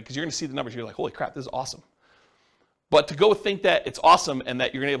do it, right? Because you're going to see the numbers, you're like, holy crap, this is awesome. But to go think that it's awesome and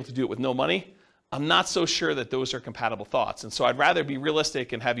that you're going to be able to do it with no money, I'm not so sure that those are compatible thoughts. And so I'd rather be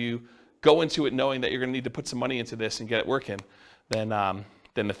realistic and have you go into it knowing that you're going to need to put some money into this and get it working than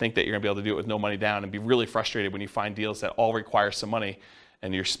to think that you're going to be able to do it with no money down and be really frustrated when you find deals that all require some money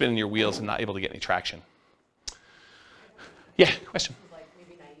and you're spinning your wheels and not able to get any traction. Yeah, question? Like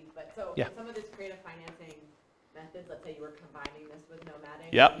maybe naive, but so yeah. Some of these creative financing methods, let's say you were combining this with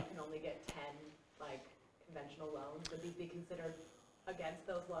nomading, yep. You can only get 10 like conventional loans. Would these be considered against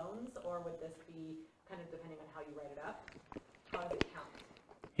those loans, or would this be kind of depending on how you write it up? How does it count?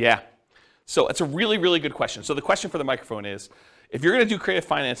 Yeah. So it's a really, really good question. So the question for the microphone is, if you're going to do creative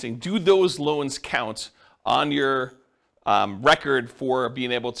financing, do those loans count on your record for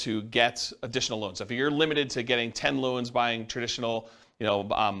being able to get additional loans? So if you're limited to getting 10 loans buying traditional,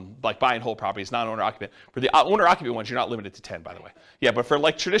 like buy and hold properties, non-owner occupant. For the owner occupant ones, you're not limited to 10, by the way. Yeah, but for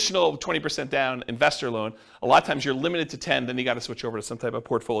like traditional 20% down investor loan, a lot of times you're limited to 10, then you got to switch over to some type of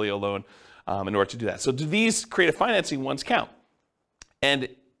portfolio loan in order to do that. So do these creative financing ones count? And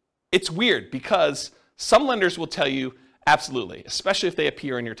it's weird because some lenders will tell you absolutely, especially if they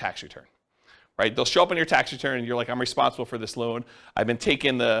appear in your tax return, right? They'll show up in your tax return and you're like, I'm responsible for this loan. I've been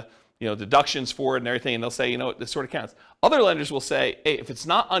taking the deductions for it and everything, and they'll say, this sort of counts. Other lenders will say, hey, if it's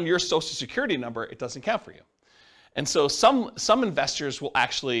not on your social security number, it doesn't count for you. And so some investors will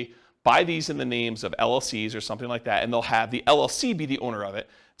actually buy these in the names of LLCs or something like that, and they'll have the LLC be the owner of it.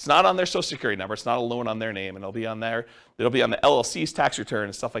 It's not on their social security number, it's not a loan on their name, and it'll be on the LLC's tax return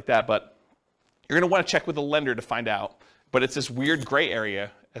and stuff like that. But you're gonna wanna check with the lender to find out. But it's this weird gray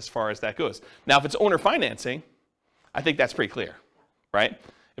area as far as that goes. Now, if it's owner financing, I think that's pretty clear, right?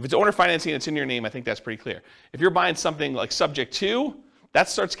 If it's owner financing and it's in your name, I think that's pretty clear. If you're buying something like subject to, that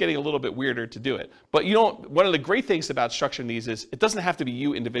starts getting a little bit weirder to do it. But one of the great things about structuring these is it doesn't have to be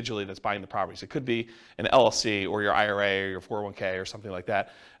you individually that's buying the properties. It could be an LLC or your IRA or your 401k or something like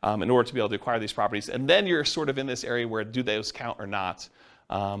that in order to be able to acquire these properties. And then you're sort of in this area where do those count or not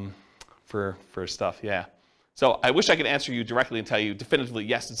for stuff, yeah. So I wish I could answer you directly and tell you definitively,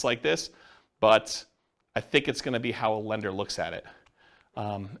 yes, it's like this, but I think it's gonna be how a lender looks at it.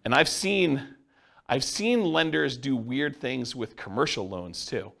 And I've seen lenders do weird things with commercial loans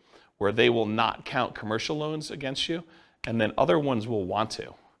too, where they will not count commercial loans against you, and then other ones will want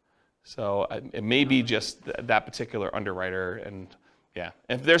to. So it may be just that particular underwriter, and yeah.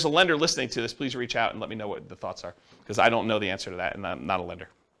 If there's a lender listening to this, please reach out and let me know what the thoughts are, because I don't know the answer to that, and I'm not a lender.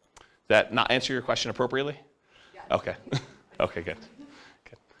 Does that not answer your question appropriately? Yeah. Okay. Okay, good.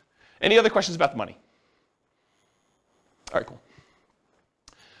 Any other questions about the money? All right, cool.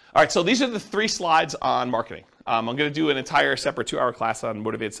 All right, so these are the 3 slides on marketing. I'm going to do an entire separate 2-hour class on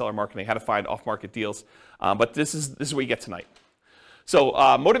motivated seller marketing, how to find off-market deals. But this is what you get tonight. So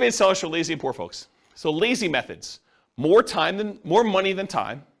motivated sellers for lazy and poor folks. So lazy methods: more money than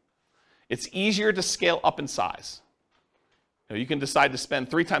time. It's easier to scale up in size. You can decide to spend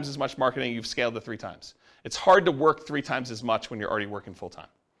 3 times as much marketing. You've scaled to 3 times. It's hard to work 3 times as much when you're already working full time.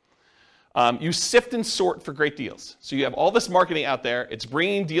 You sift and sort for great deals. So you have all this marketing out there. It's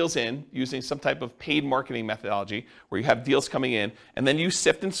bringing deals in using some type of paid marketing methodology where you have deals coming in, and then you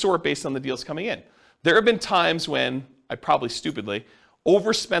sift and sort based on the deals coming in. There have been times when I probably stupidly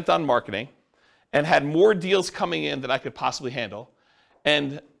overspent on marketing and had more deals coming in than I could possibly handle.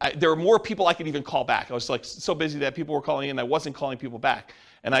 And there were more people I could even call back. I was like so busy that people were calling in, I wasn't calling people back.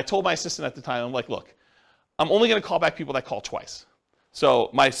 And I told my assistant at the time, I'm like, look, I'm only going to call back people that call twice. So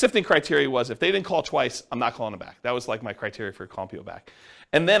my sifting criteria was if they didn't call twice, I'm not calling them back. That was like my criteria for calling people back.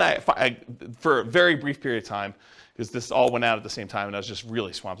 And then I for a very brief period of time, because this all went out at the same time and I was just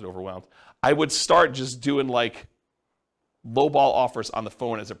really swamped and overwhelmed, I would start just doing like lowball offers on the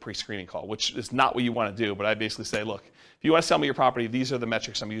phone as a pre-screening call, which is not what you want to do. But I basically say, look, if you want to sell me your property, these are the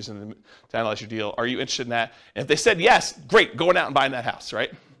metrics I'm using to analyze your deal. Are you interested in that? And if they said yes, great, going out and buying that house,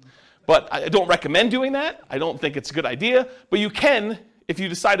 right? But I don't recommend doing that. I don't think it's a good idea. But you can if you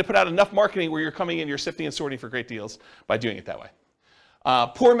decide to put out enough marketing where you're coming in, you're sifting and sorting for great deals by doing it that way.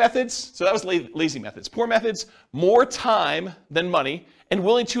 Poor methods, so that was lazy methods. Poor methods: more time than money and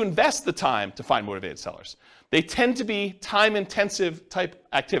willing to invest the time to find motivated sellers. They tend to be time-intensive type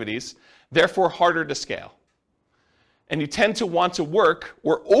activities, therefore harder to scale. And you tend to want to work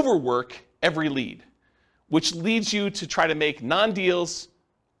or overwork every lead, which leads you to try to make non-deals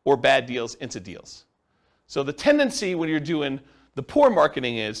or bad deals into deals. So the tendency when you're doing the poor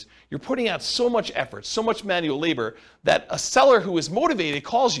marketing is you're putting out so much effort, so much manual labor, that a seller who is motivated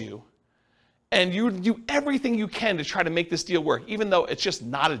calls you and you do everything you can to try to make this deal work, even though it's just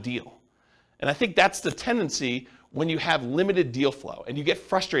not a deal. And I think that's the tendency when you have limited deal flow and you get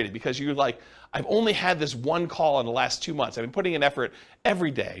frustrated because you're like, I've only had this one call in the last 2 months. I've been putting in effort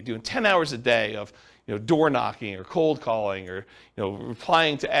every day, doing 10 hours a day of door knocking or cold calling or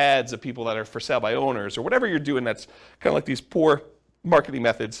replying to ads of people that are for sale by owners or whatever you're doing that's kind of like these poor marketing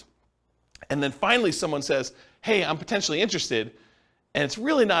methods. And then finally someone says, hey, I'm potentially interested, and it's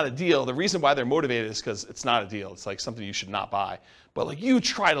really not a deal. The reason why they're motivated is because it's not a deal. It's like something you should not buy. But like you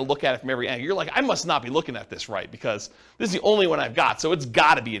try to look at it from every angle. You're like, I must not be looking at this right because this is the only one I've got, so it's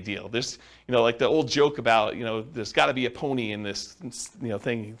got to be a deal. There's, like the old joke about, there's got to be a pony in this,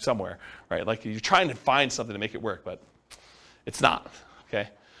 thing somewhere, right? Like you're trying to find something to make it work, but it's not, okay?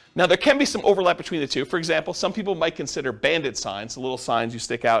 Now there can be some overlap between the two. For example, some people might consider bandit signs, the little signs you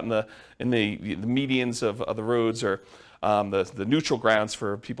stick out in the medians of the roads, or the neutral grounds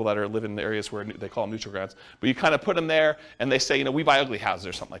for people that are living in areas where they call them neutral grounds. But you kind of put them there and they say, we buy ugly houses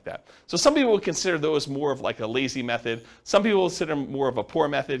or something like that. So some people would consider those more of like a lazy method. Some people would consider them more of a poor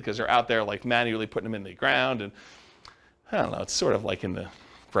method because they're out there like manually putting them in the ground. And I don't know, it's sort of like in the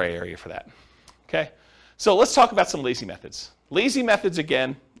gray area for that. Okay? So let's talk about some lazy methods. Lazy methods,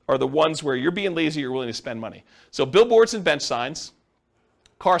 again, are the ones where you're being lazy, you're willing to spend money. So billboards and bench signs,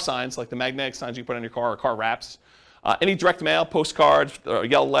 car signs, like the magnetic signs you put on your car or car wraps, any direct mail, postcards,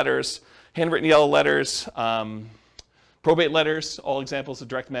 yellow letters, handwritten yellow letters, probate letters, all examples of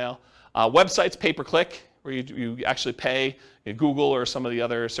direct mail. Websites, pay-per-click, where you actually pay Google or some of the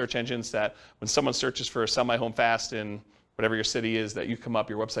other search engines that when someone searches for sell my home fast in whatever your city is, that you come up,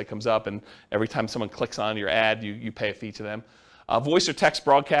 your website comes up, and every time someone clicks on your ad, you pay a fee to them. Voice or text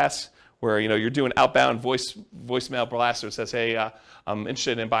broadcasts, where you're doing outbound voicemail blast that says, hey, I'm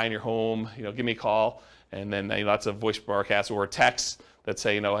interested in buying your home, give me a call. And then lots of voice broadcasts or texts that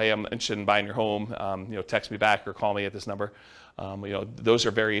say, hey, I'm interested in buying your home, text me back or call me at this number. Those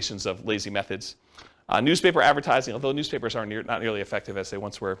are variations of lazy methods. Newspaper advertising, although newspapers are not nearly effective as they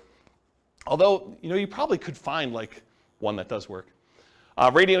once were. Although, you probably could find like one that does work.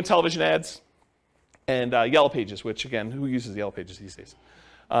 Radio and television ads, and Yellow Pages, which again, who uses Yellow Pages these days?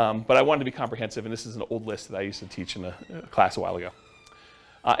 But I wanted to be comprehensive, and this is an old list that I used to teach in a class a while ago.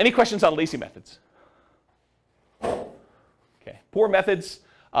 Any questions on lazy methods? Okay, poor methods,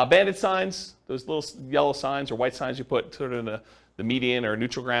 bandit signs, those little yellow signs or white signs you put sort of in the median or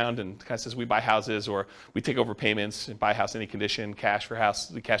neutral ground, and kind of says we buy houses or we take over payments and buy a house any condition, cash for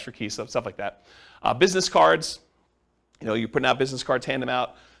house, cash for keys, stuff like that. Business cards, you're putting out business cards, hand them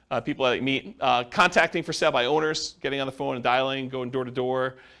out. People that you meet, contacting for sale by owners, getting on the phone and dialing, going door to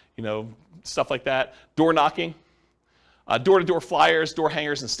door, stuff like that. Door knocking, door-to-door flyers, door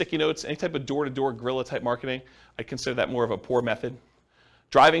hangers, and sticky notes, any type of door-to-door guerrilla type marketing. I consider that more of a poor method.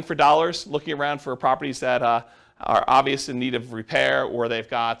 Driving for dollars, looking around for properties that are obvious in need of repair, or they've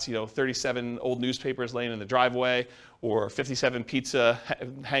got 37 old newspapers laying in the driveway, or 57 pizza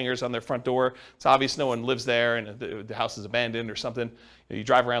hangers on their front door. It's obvious no one lives there and the house is abandoned or something. You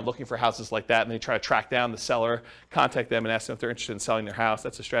drive around looking for houses like that, and then you try to track down the seller, contact them, and ask them if they're interested in selling their house.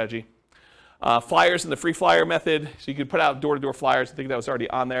 That's a strategy. Flyers and the free flyer method. So you could put out door-to-door flyers. I think that was already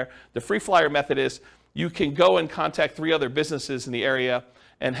on there. The free flyer method is you can go and contact 3 other businesses in the area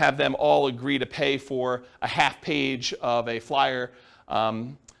and have them all agree to pay for a half page of a flyer.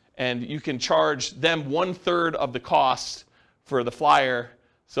 And you can charge them 1/3 of the cost for the flyer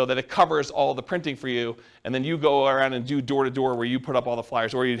so that it covers all the printing for you. And then you go around and do door-to-door where you put up all the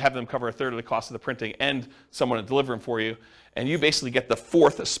flyers, or you have them cover 1/3 of the cost of the printing and someone to deliver them for you. And you basically get the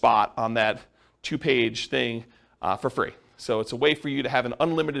 4th spot on that 2-page thing for free. So it's a way for you to have an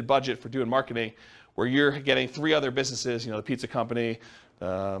unlimited budget for doing marketing where you're getting 3 other businesses, the pizza company,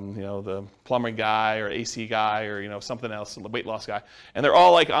 the plumbing guy or AC guy or something else, the weight loss guy. And they're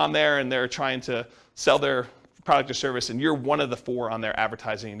all like on there and they're trying to sell their product or service, and you're one of the 4 on their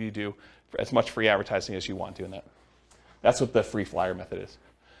advertising, and you do as much free advertising as you want doing that. That's what the free flyer method is.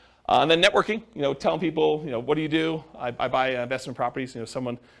 And then networking, telling people, what do you do? I buy investment properties.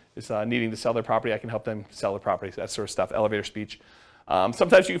 Someone is needing to sell their property, I can help them sell their properties, that sort of stuff, elevator speech.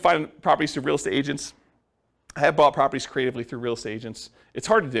 Sometimes you can find properties through real estate agents. I have bought properties creatively through real estate agents. It's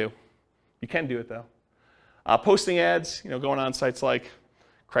hard to do. You can do it though. Posting ads, going on sites like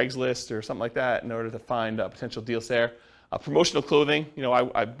Craigslist or something like that in order to find potential deals there. Promotional clothing,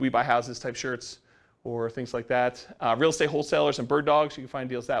 we buy houses type shirts or things like that. Real estate wholesalers and bird dogs, you can find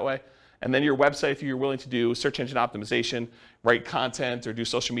deals that way. And then your website, if you're willing to do search engine optimization, write content, or do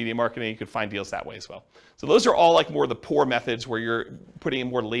social media marketing, you can find deals that way as well. So those are all like more the poor methods where you're putting in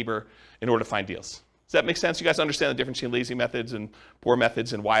more labor in order to find deals. Does that make sense? You guys understand the difference between lazy methods and poor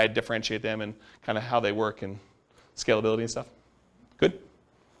methods and why I differentiate them and kind of how they work and scalability and stuff? Good?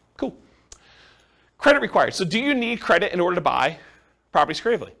 Cool. Credit required. So do you need credit in order to buy properties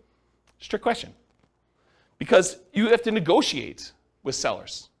creatively? Strict question. Because you have to negotiate with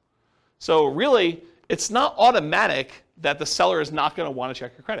sellers. So really, it's not automatic that the seller is not going to want to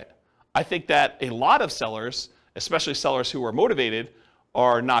check your credit. I think that a lot of sellers, especially sellers who are motivated,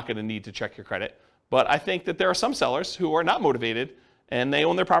 are not going to need to check your credit. But I think that there are some sellers who are not motivated and they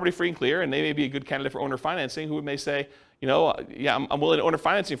own their property free and clear, and they may be a good candidate for owner financing, who may say, yeah, I'm willing to owner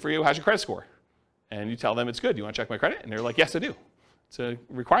financing for you. How's your credit score? And you tell them it's good. You want to check my credit? And they're like, yes, I do. It's a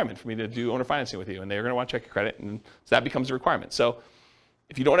requirement for me to do owner financing with you, and they're going to want to check your credit, and so that becomes a requirement. So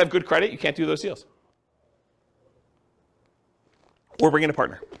if you don't have good credit, you can't do those deals. Or bring in a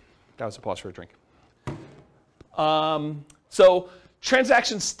partner. That was a pause for a drink. So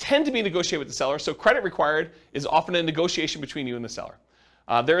transactions tend to be negotiated with the seller, so credit required is often a negotiation between you and the seller.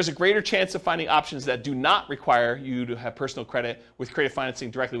 There is a greater chance of finding options that do not require you to have personal credit with creative financing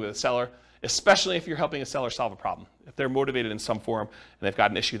directly with a seller, especially if you're helping a seller solve a problem, if they're motivated in some form and they've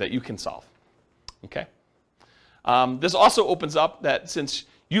got an issue that you can solve. Okay? This also opens up that since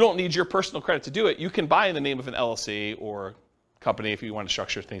you don't need your personal credit to do it, you can buy in the name of an LLC or company if you want to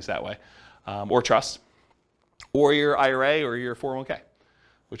structure things that way, or trust, or your IRA or your 401k,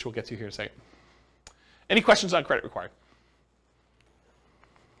 which we'll get to here in a second. Any questions on credit required?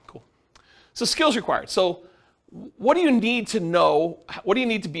 Cool. So skills required. So what do you need to know? What do you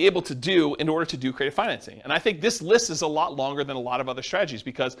need to be able to do in order to do creative financing? And I think this list is a lot longer than a lot of other strategies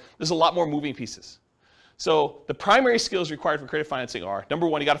because there's a lot more moving pieces. So the primary skills required for creative financing are, number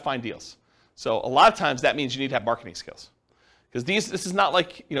one, you got to find deals. So a lot of times that means you need to have marketing skills. Because this is not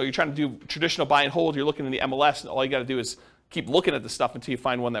like, you're trying to do traditional buy and hold, you're looking in the MLS, and all you got to do is keep looking at the stuff until you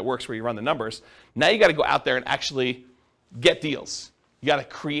find one that works where you run the numbers. Now you got to go out there and actually get deals. You got to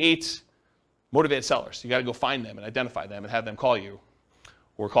create motivated sellers. You got to go find them and identify them and have them call you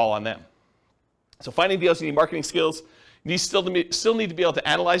or call on them. So finding deals, you need marketing skills. You still need to be able to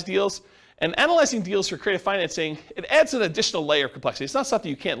analyze deals. And analyzing deals for creative financing, it adds an additional layer of complexity. It's not something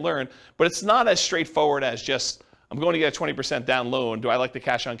you can't learn, but it's not as straightforward as just, I'm going to get a 20% down loan. Do I like the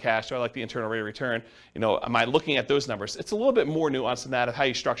cash on cash? Do I like the internal rate of return? Am I looking at those numbers? It's a little bit more nuanced than that of how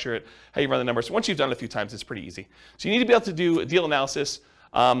you structure it, how you run the numbers. Once you've done it a few times, it's pretty easy. So you need to be able to do a deal analysis.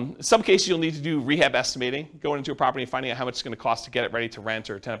 In some cases, you'll need to do rehab estimating, going into a property and finding out how much it's going to cost to get it ready to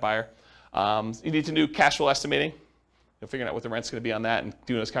rent or tenant buyer. You need to do cash flow estimating, figuring out what the rent's going to be on that and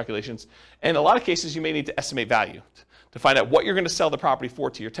doing those calculations. And in a lot of cases, you may need to estimate value to find out what you're going to sell the property for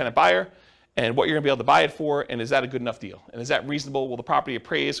to your tenant buyer and what you're going to be able to buy it for, and is that a good enough deal? And is that reasonable? Will the property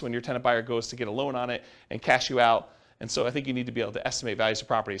appraise when your tenant buyer goes to get a loan on it and cash you out? And so I think you need to be able to estimate values of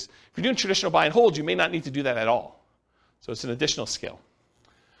properties. If you're doing traditional buy and hold, you may not need to do that at all. So it's an additional skill.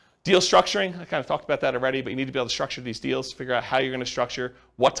 Deal structuring, I kind of talked about that already, but you need to be able to structure these deals, figure out how you're going to structure,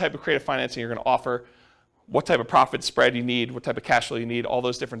 what type of creative financing you're going to offer, what type of profit spread you need, what type of cash flow you need, all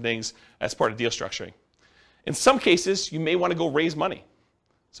those different things as part of deal structuring. In some cases, you may want to go raise money.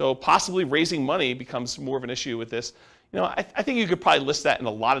 So possibly raising money becomes more of an issue with this. I think you could probably list that in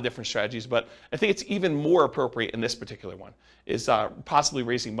a lot of different strategies, but I think it's even more appropriate in this particular one, is possibly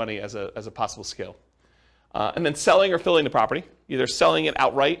raising money as a possible skill. And then selling or filling the property, either selling it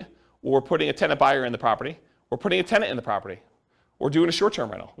outright or putting a tenant buyer in the property or putting a tenant in the property or doing a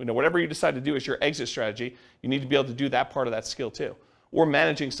short-term rental. Whatever you decide to do as your exit strategy, you need to be able to do that part of that skill too, or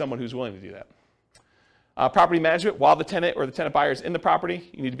managing someone who's willing to do that. Property management, while the tenant or the tenant buyer is in the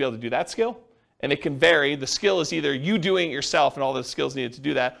property, you need to be able to do that skill. And it can vary. The skill is either you doing it yourself and all the skills needed to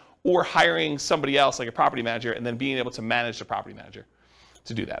do that, or hiring somebody else like a property manager and then being able to manage the property manager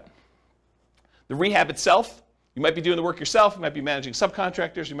to do that. The rehab itself, you might be doing the work yourself, you might be managing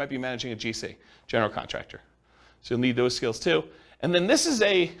subcontractors, you might be managing a GC, general contractor. So you'll need those skills too. And then this is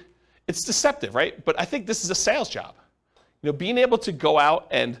it's deceptive, right? But I think this is a sales job. Being able to go out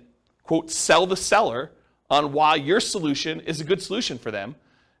and, quote, sell the seller on why your solution is a good solution for them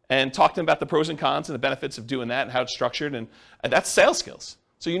and talk to them about the pros and cons and the benefits of doing that and how it's structured, and that's sales skills.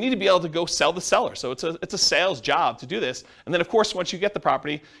 So you need to be able to go sell the seller. So it's a sales job to do this. And then of course, once you get the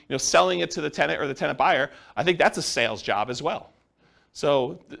property, selling it to the tenant or the tenant buyer, I think that's a sales job as well.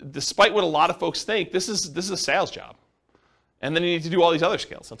 So despite what a lot of folks think, this is a sales job. And then you need to do all these other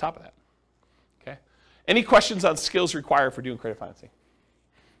skills on top of that. Okay. Any questions on skills required for doing creative financing?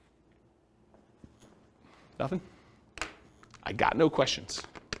 Nothing? I got no questions.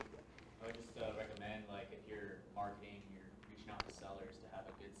 I would just recommend, if you're marketing, you're reaching out to sellers to have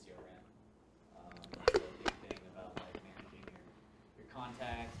a good CRM. That's a big thing about managing your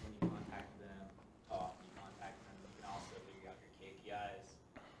contacts when you contact them, when you contact them. You can also figure out your KPIs.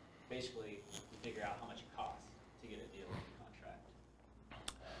 Basically, you figure out how much it costs to get a deal in the contract.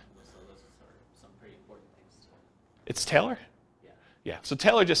 So those are some pretty important things. It's Taylor? Yeah. So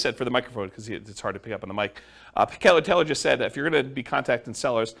Taylor just said, for the microphone, because it's hard to pick up on the mic, Taylor just said that if you're going to be contacting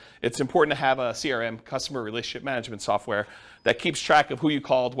sellers, it's important to have a CRM, customer relationship management software, that keeps track of who you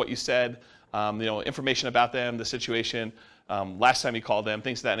called, what you said, information about them, the situation, last time you called them,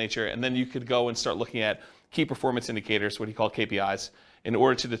 things of that nature. And then you could go and start looking at key performance indicators, what you call KPIs, in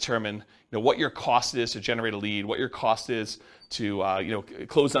order to determine what your cost is to generate a lead, what your cost is to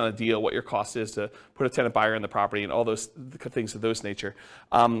close on a deal, what your cost is to put a tenant buyer in the property, and all those things of those nature.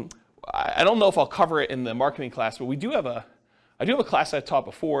 I don't know if I'll cover it in the marketing class, but I do have a class I taught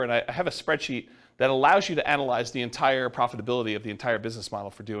before, and I have a spreadsheet that allows you to analyze the entire profitability of the entire business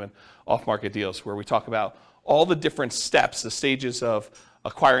model for doing off-market deals, where we talk about all the different steps, the stages of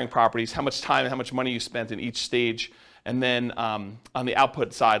acquiring properties, how much time and how much money you spent in each stage, and then on the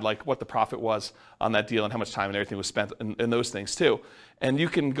output side, like what the profit was on that deal and how much time and everything was spent in those things too. And you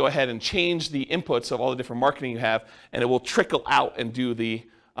can go ahead and change the inputs of all the different marketing you have, and it will trickle out and do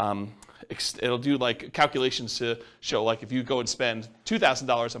it'll do calculations to show, if you go and spend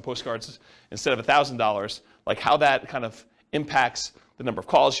 $2,000 on postcards instead of $1,000, how that kind of impacts the number of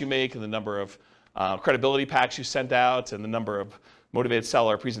calls you make and the number of credibility packs you send out and the number of motivated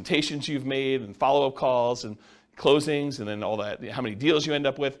seller presentations you've made and follow-up calls and closings and then all that, how many deals you end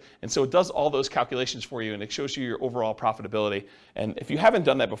up with. And so it does all those calculations for you and it shows you your overall profitability. And if you haven't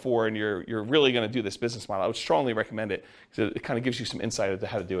done that before and you're really going to do this business model, I would strongly recommend it because it kind of gives you some insight into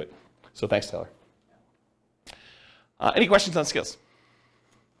how to do it. So thanks, Taylor. Any questions on skills?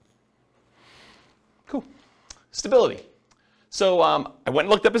 Cool. Stability. So I went and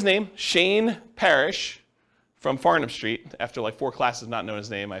looked up his name, Shane Parrish from Farnham Street. After like 4 classes not knowing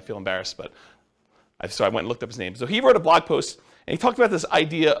his name, I feel embarrassed, but so I went and looked up his name. So he wrote a blog post, and he talked about this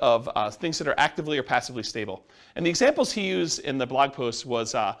idea of things that are actively or passively stable. And the examples he used in the blog post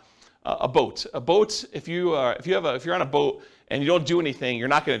was a boat. A boat, if you're on a boat and you don't do anything, you're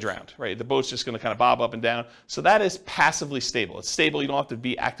not going to drown, right? The boat's just going to kind of bob up and down. So that is passively stable. It's stable. You don't have to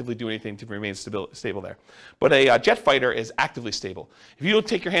be actively doing anything to remain stable there. But a jet fighter is actively stable. If you don't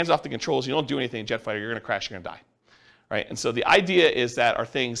take your hands off the controls, you don't do anything in jet fighter, you're going to crash, you're going to die. Right? And so the idea is that are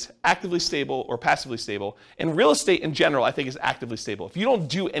things actively stable or passively stable? And real estate in general, I think, is actively stable. If you don't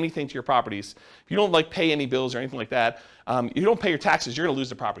do anything to your properties, if you don't like pay any bills or anything like that, you don't pay your taxes, you're going to lose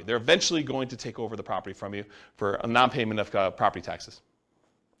the property. They're eventually going to take over the property from you for a non-payment of property taxes.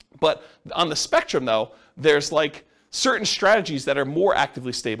 But on the spectrum, though, there's like certain strategies that are more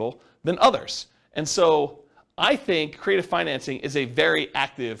actively stable than others. And so I think creative financing is a very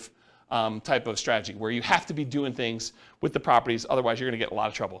active type of strategy where you have to be doing things with the properties, otherwise you're going to get a lot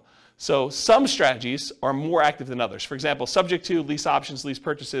of trouble. So some strategies are more active than others. For example, subject to, lease options, lease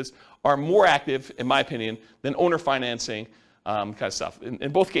purchases are more active, in my opinion, than owner financing kind of stuff.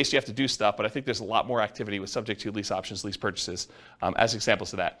 In both cases, you have to do stuff, but I think there's a lot more activity with subject to, lease options, lease purchases as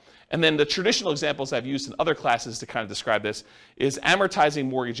examples of that. And then the traditional examples I've used in other classes to kind of describe this is amortizing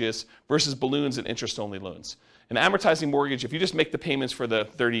mortgages versus balloons and interest-only loans. An amortizing mortgage, if you just make the payments for the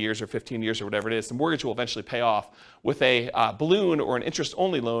 30 years or 15 years or whatever it is, the mortgage will eventually pay off. With a balloon or an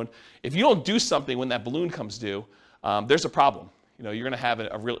interest-only loan, if you don't do something when that balloon comes due, there's a problem. You're going to have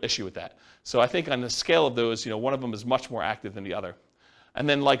a real issue with that. So I think on the scale of those, one of them is much more active than the other. And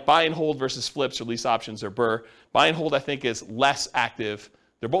then like buy and hold versus flips or lease options or BRRRR, buy and hold I think is less active.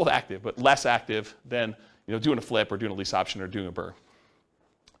 They're both active, but less active than doing a flip or doing a lease option or doing a BRRRR.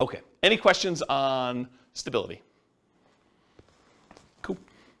 Okay, any questions on stability? Cool.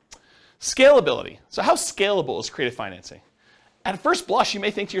 Scalability. So how scalable is creative financing? At first blush, you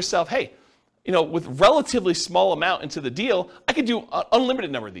may think to yourself, hey, with relatively small amount into the deal, I could do an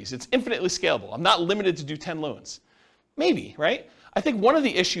unlimited number of these. It's infinitely scalable. I'm not limited to do 10 loans. Maybe, right? I think one of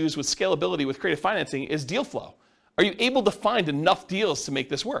the issues with scalability with creative financing is deal flow. Are you able to find enough deals to make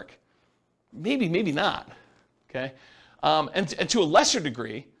this work? Maybe, maybe not. Okay? And to a lesser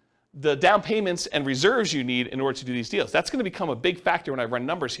degree, the down payments and reserves you need in order to do these deals. That's going to become a big factor when I run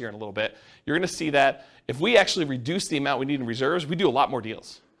numbers here in a little bit. You're going to see that if we actually reduce the amount we need in reserves, we do a lot more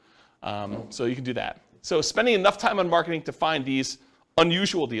deals. So you can do that. So spending enough time on marketing to find these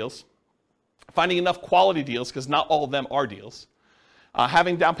unusual deals, finding enough quality deals, because not all of them are deals,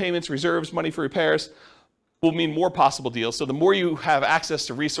 having down payments, reserves, money for repairs will mean more possible deals. So the more you have access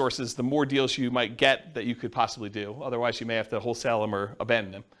to resources, the more deals you might get that you could possibly do. Otherwise, you may have to wholesale them or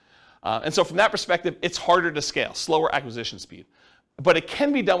abandon them. And so from that perspective, it's harder to scale, slower acquisition speed. But it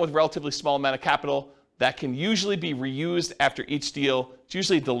can be done with relatively small amount of capital that can usually be reused after each deal. It's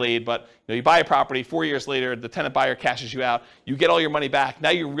usually delayed, but you buy a property, 4 years later, the tenant buyer cashes you out, you get all your money back,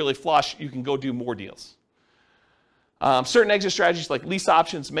 now you're really flush, you can go do more deals. Certain exit strategies like lease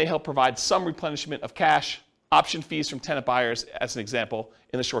options may help provide some replenishment of cash, option fees from tenant buyers as an example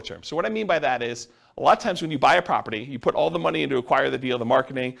in the short term. So what I mean by that is, a lot of times when you buy a property, you put all the money in to acquire the deal, the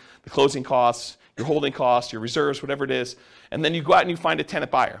marketing, the closing costs, your holding costs, your reserves, whatever it is, and then you go out and you find a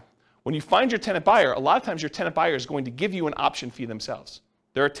tenant buyer. When you find your tenant buyer, a lot of times your tenant buyer is going to give you an option fee themselves.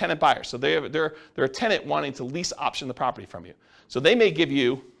 They're a tenant buyer, so they're a tenant wanting to lease option the property from you. So they may give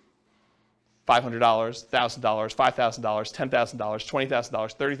you $500, $1,000, $5,000, $10,000,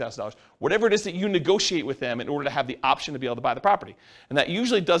 $20,000, $30,000, whatever it is that you negotiate with them in order to have the option to be able to buy the property. And that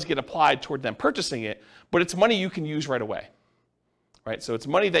usually does get applied toward them purchasing it, but it's money you can use right away. Right? So it's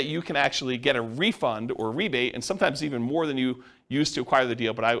money that you can actually get a refund or rebate, and sometimes even more than you used to acquire the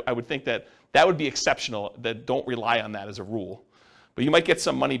deal, but I would think that that would be exceptional, that don't rely on that as a rule. But you might get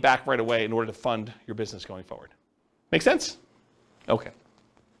some money back right away in order to fund your business going forward. Make sense? Okay.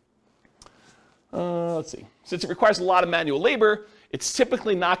 Let's see. Since it requires a lot of manual labor, it's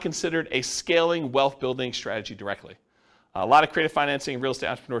typically not considered a scaling wealth building strategy directly. A lot of creative financing and real estate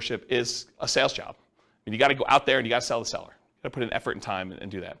entrepreneurship is a sales job. I mean, you got to go out there and you got to sell the seller. You got to put in effort and time and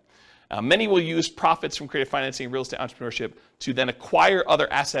do that. Many will use profits from creative financing and real estate entrepreneurship to then acquire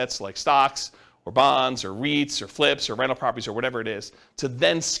other assets like stocks or bonds or REITs or flips or rental properties or whatever it is to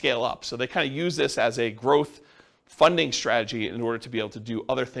then scale up. So they kind of use this as a growth funding strategy in order to be able to do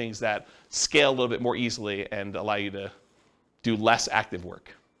other things that scale a little bit more easily and allow you to do less active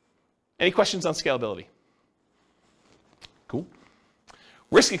work. Any questions on scalability? Cool.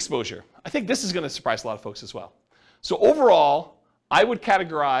 Risk exposure. I think this is going to surprise a lot of folks as well. So overall, I would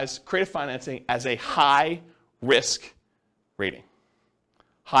categorize creative financing as a high risk rating.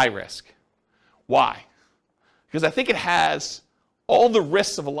 High risk. Why? Because I think it has all the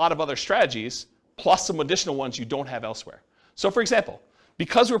risks of a lot of other strategies, plus some additional ones you don't have elsewhere. So for example,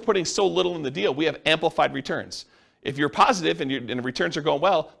 because we're putting so little in the deal, we have amplified returns. If you're positive and the returns are going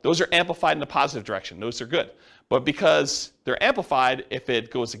well, those are amplified in a positive direction. Those are good. But because they're amplified, if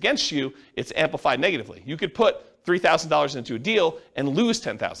it goes against you, it's amplified negatively. You could put $3,000 into a deal and lose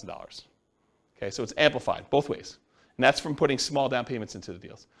 $10,000. Okay, so it's amplified both ways. And that's from putting small down payments into the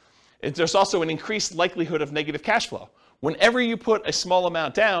deals. There's also an increased likelihood of negative cash flow. Whenever you put a small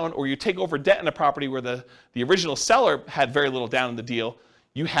amount down or you take over debt in a property where the original seller had very little down in the deal,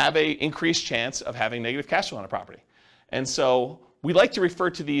 you have an increased chance of having negative cash flow on a property. And so we like to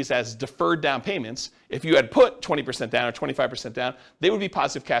refer to these as deferred down payments. If you had put 20% down or 25% down, they would be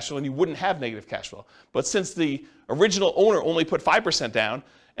positive cash flow and you wouldn't have negative cash flow. But since the original owner only put 5% down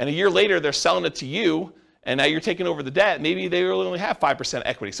and a year later they're selling it to you and now you're taking over the debt, maybe they really only have 5%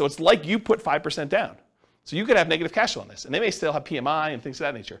 equity. So it's like you put 5% down. So you could have negative cash flow on this. And they may still have PMI and things of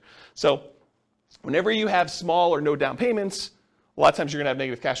that nature. So whenever you have small or no down payments, a lot of times you're going to have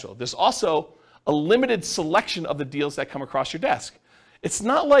negative cash flow. There's also a limited selection of the deals that come across your desk. It's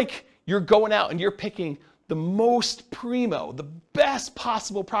not like you're going out and you're picking the most primo, the best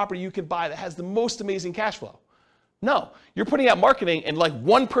possible property you can buy that has the most amazing cash flow. No, you're putting out marketing and like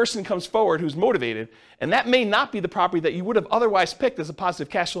one person comes forward who's motivated, and that may not be the property that you would have otherwise picked as a positive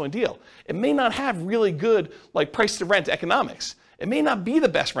cash flowing deal. It may not have really good like price to rent economics. It may not be the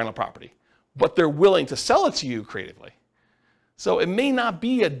best rental property, but they're willing to sell it to you creatively. So it may not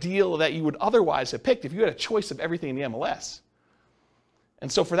be a deal that you would otherwise have picked if you had a choice of everything in the MLS.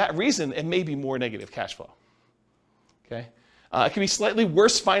 And so for that reason, it may be more negative cash flow. Okay? It can be slightly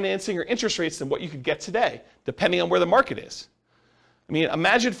worse financing or interest rates than what you could get today, depending on where the market is. I mean,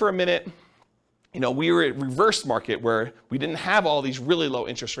 imagine for a minute, we were at reverse market where we didn't have all these really low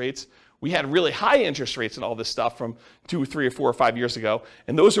interest rates. We had really high interest rates and all this stuff from 2, 3, or 4, or 5 years ago.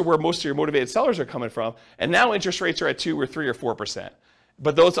 And those are where most of your motivated sellers are coming from. And now interest rates are at 2 or 3 or 4%.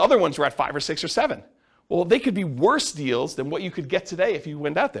 But those other ones were at 5 or 6 or 7. Well, they could be worse deals than what you could get today if you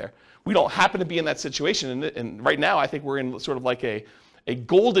went out there. We don't happen to be in that situation. And right now, I think we're in sort of like a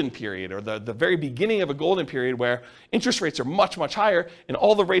golden period or the very beginning of a golden period where interest rates are much, much higher. And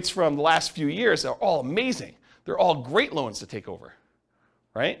all the rates from the last few years are all amazing. They're all great loans to take over,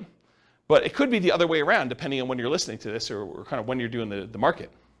 right? But it could be the other way around, depending on when you're listening to this or kind of when you're doing the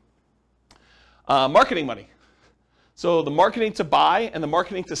market. Marketing money. So the marketing to buy and the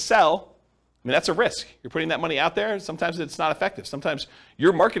marketing to sell, I mean, that's a risk. You're putting that money out there. Sometimes it's not effective. Sometimes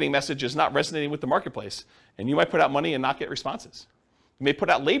your marketing message is not resonating with the marketplace, and you might put out money and not get responses. You may put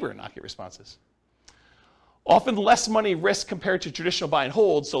out labor and not get responses. Often less money risk compared to traditional buy and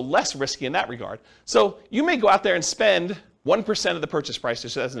hold, so less risky in that regard. So you may go out there and spend 1% of the purchase price,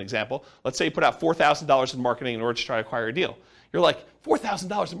 just as an example. Let's say you put out $4,000 in marketing in order to try to acquire a deal. You're like,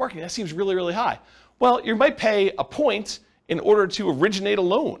 $4,000 in marketing, that seems really, really high. Well, you might pay a point in order to originate a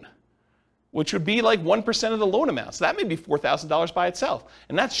loan, which would be like 1% of the loan amount. So that may be $4,000 by itself.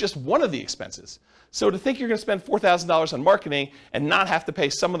 And that's just one of the expenses. So to think you're going to spend $4,000 on marketing and not have to pay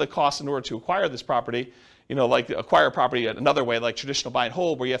some of the costs in order to acquire this property, like acquire a property another way, like traditional buy and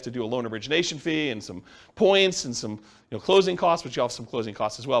hold, where you have to do a loan origination fee and some points and some closing costs, which you have some closing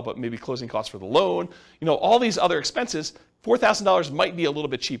costs as well, but maybe closing costs for the loan. All these other expenses, $4,000 might be a little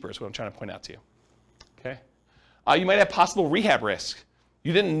bit cheaper is what I'm trying to point out to you. Okay? You might have possible rehab risk.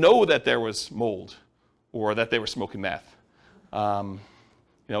 You didn't know that there was mold or that they were smoking meth.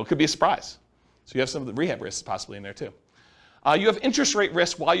 It could be a surprise. So you have some of the rehab risks possibly in there too. You have interest rate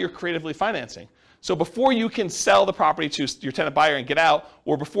risk while you're creatively financing. So before you can sell the property to your tenant buyer and get out,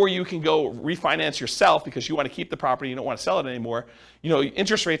 or before you can go refinance yourself because you want to keep the property, you don't want to sell it anymore,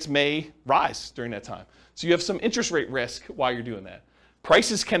 interest rates may rise during that time. So you have some interest rate risk while you're doing that.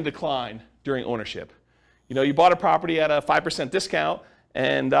 Prices can decline during ownership. You bought a property at a 5% discount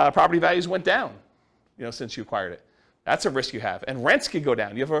and property values went down, since you acquired it. That's a risk you have. And rents could go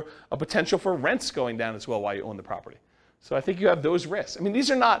down. You have a potential for rents going down as well while you own the property. So I think you have those risks. I mean,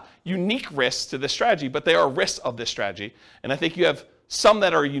 these are not unique risks to this strategy, but they are risks of this strategy. And I think you have some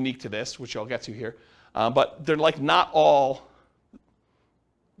that are unique to this, which I'll get to here, but they're like not all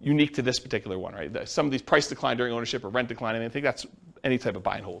unique to this particular one, right? Some of these price decline during ownership or rent decline, and I think that's any type of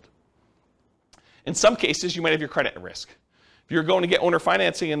buy and hold. In some cases, you might have your credit at risk. If you're going to get owner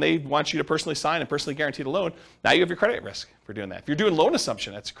financing and they want you to personally sign and personally guarantee the loan, now you have your credit at risk for doing that. If you're doing loan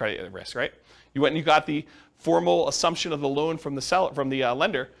assumption, that's credit at risk, right? You went and you got the formal assumption of the loan from the seller, from the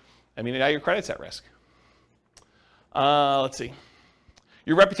lender. I mean, now your credit's at risk. Let's see.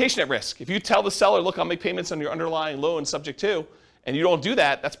 Your reputation at risk. If you tell the seller, look, I'll make payments on your underlying loan subject to, and you don't do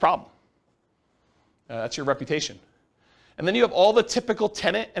that, that's a problem. That's your reputation. And then you have all the typical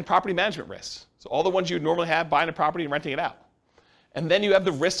tenant and property management risks. So all the ones you would normally have buying a property and renting it out. And then you have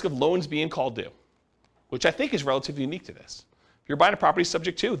the risk of loans being called due, which I think is relatively unique to this. If you're buying a property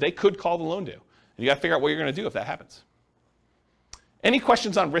subject to, they could call the loan due. And you got to figure out what you're going to do if that happens. Any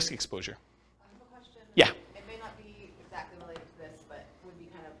questions on risk exposure? I have a question. Yeah. It may not be exactly related to this, but would be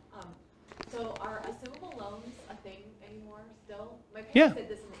kind of, so are assumable loans a thing anymore still? My parents did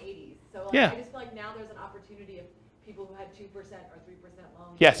this in the 80s. So like, I just feel like now there's an opportunity of people who had 2% or 3%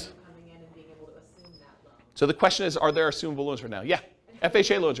 loans coming in and being able to assume that loan. So the question is, are there assumable loans right now? Yeah.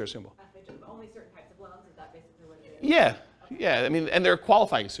 FHA loans are assumable. FHA, but only certain types of loans? Is that basically what it is? Yeah. Okay. Yeah. I mean, and they're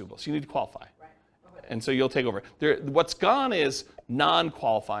qualifying assumable, so you need to qualify. Right. Okay. And so you'll take over. What's gone is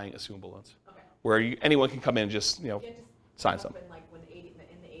non-qualifying assumable loans, where anyone can come in and just, sign something. Like when in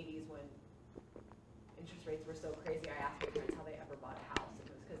the 80s when interest rates were so crazy, I asked my parents how they ever bought a house. It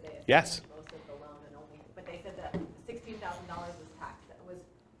was because they assumed most of the loan and only, but they said that $16,000 was taxed.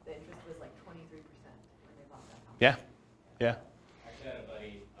 The interest was like 23% when they bought that house. Yeah. Yeah. Actually, I had a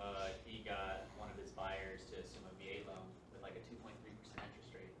buddy, he got one of his buyers to assume a VA loan with like a 2.3%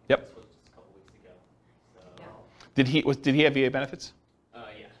 interest rate. Yep. This was just a couple weeks ago. So, Did he have VA benefits?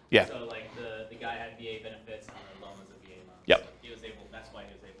 yeah. Yeah. So like the guy had VA benefits and the loan was a VA loan. Yep. So he was able, that's why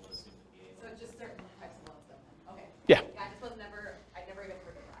he was able to assume the VA So loan. it's just certain types of loans then. Okay. Yeah. I just was never, I never even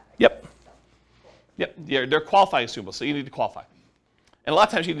heard of that. Yep. So, cool. Yep. They're qualifying assumable, so you need to qualify. And a lot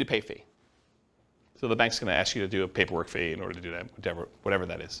of times you need to pay a fee. So the bank's going to ask you to do a paperwork fee in order to do that, whatever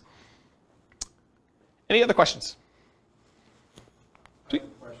that is. Any other questions? I have a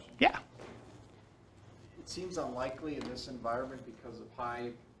question. Yeah. It seems unlikely in this environment because of high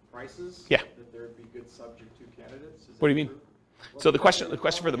prices Yeah. that there would be good subject to candidates. Is What do that you mean? true? So Well, the question they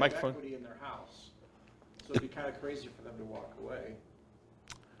for the have microphone. Equity in their house, so it'd be kind of crazy for them to walk away.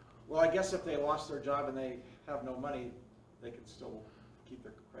 Well, I guess if they lost their job and they have no money, they can still keep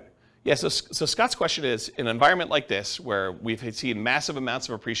their credit. Yeah, so Scott's question is, in an environment like this, where we've seen massive amounts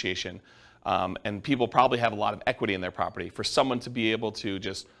of appreciation, and people probably have a lot of equity in their property, for someone to be able to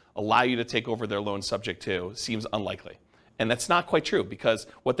just allow you to take over their loan subject to seems unlikely. And that's not quite true, because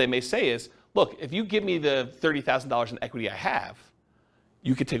what they may say is, look, if you give me the $30,000 in equity I have,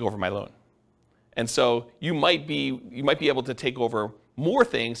 you could take over my loan. And so you might be able to take over more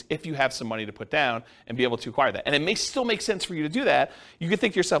things if you have some money to put down and be able to acquire that. And it may still make sense for you to do that. You can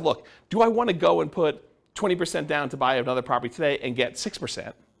think to yourself, look, do I want to go and put 20% down to buy another property today and get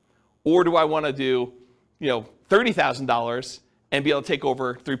 6%? Or do I want to do, $30,000 and be able to take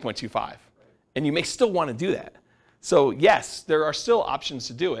over 3.25? And you may still want to do that. So yes, there are still options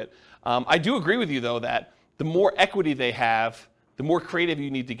to do it. I do agree with you, though, that the more equity they have, the more creative you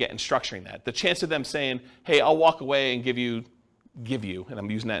need to get in structuring that. The chance of them saying, hey, I'll walk away and give you, and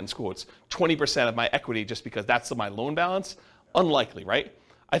I'm using that in quotes, 20% of my equity just because that's my loan balance, unlikely, right?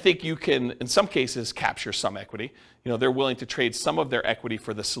 I think you can, in some cases, capture some equity. They're willing to trade some of their equity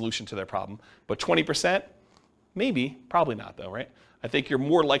for the solution to their problem. But 20%, maybe, probably not, though, right? I think you're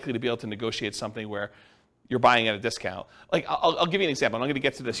more likely to be able to negotiate something where you're buying at a discount. Like, I'll give you an example, and I'm going to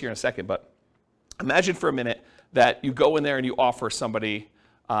get to this here in a second, but imagine for a minute that you go in there and you offer somebody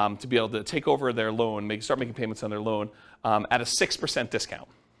to be able to take over their loan, start making payments on their loan at a 6% discount.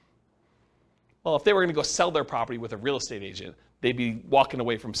 Well, if they were going to go sell their property with a real estate agent, they'd be walking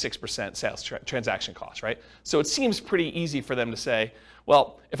away from 6% sales transaction costs, right? So it seems pretty easy for them to say,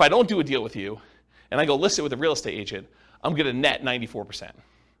 well, if I don't do a deal with you and I go list it with a real estate agent, I'm going to net 94%.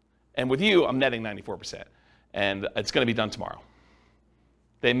 And with you, I'm netting 94%. And it's going to be done tomorrow.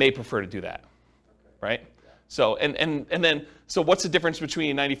 They may prefer to do that, right? So so what's the difference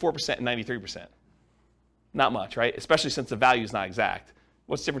between 94% and 93%? Not much, right? Especially since the value is not exact.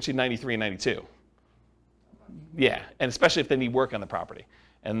 What's the difference between 93 and 92? Yeah, and especially if they need work on the property.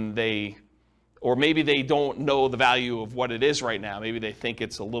 Or maybe they don't know the value of what it is right now. Maybe they think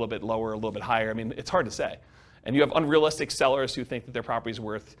it's a little bit lower, a little bit higher. I mean, it's hard to say. And you have unrealistic sellers who think that their property is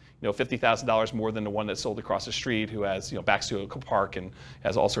worth, $50,000 more than the one that's sold across the street, who has, backs to a park and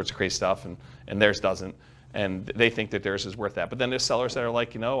has all sorts of crazy stuff, and theirs doesn't. and they think that theirs is worth that. But then there's sellers that are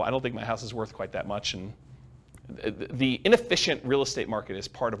like, I don't think my house is worth quite that much. And the inefficient real estate market is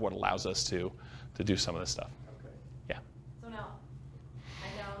part of what allows us to do some of this stuff. Okay. Yeah. So now, I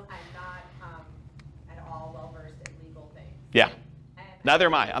know I'm not at all well-versed in legal things. Yeah. And Neither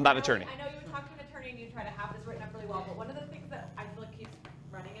am I. I'm not an know- attorney. I know you would talk to an attorney and you try to have this written up really well, but one of the things that I feel like keeps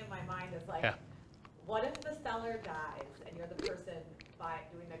running in my mind is like, Yeah. what if the seller dies and you're the person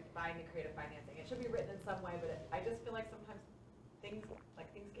buying the creative financing? It should be written in some way, but I just feel like sometimes things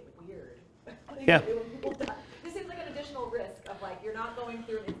get weird. Yeah. When people die. This seems like an additional risk of like, you're not going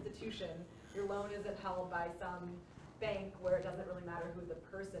through an institution, your loan isn't held by some bank where it doesn't really matter who the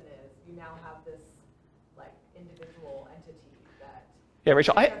person is. You now have this like individual entity that Yeah,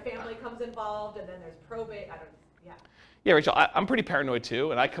 Rachel, their family comes involved, and then there's probate. Yeah, Rachel, I'm pretty paranoid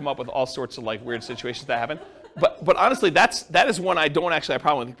too, and I come up with all sorts of like weird situations that happen. But honestly, that is one I don't actually have a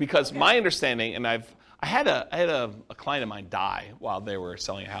problem with, because my understanding, and I had a client of mine die while they were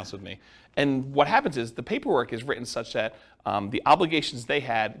selling a house with me, and what happens is the paperwork is written such that the obligations they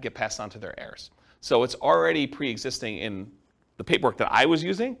had get passed on to their heirs. So it's already pre-existing in the paperwork that I was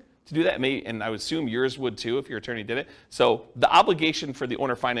using to do that, and I would assume yours would too if your attorney did it. So the obligation for the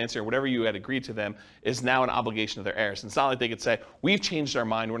owner financier, or whatever you had agreed to them, is now an obligation of their heirs. And it's not like they could say, we've changed our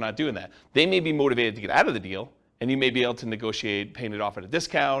mind, we're not doing that. They may be motivated to get out of the deal, and you may be able to negotiate paying it off at a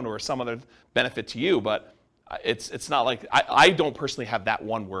discount or some other benefit to you, but it's not like, I don't personally have that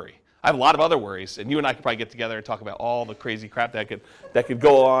one worry. I have a lot of other worries, and you and I could probably get together and talk about all the crazy crap that could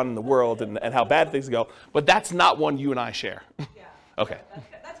go on in the world and how bad things go, but that's not one you and I share. Yeah. Okay.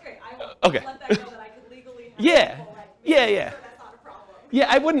 That's great. I will Okay. let that go that I could legally have Yeah. people, like, Yeah, make yeah. sure that's not a problem. Yeah,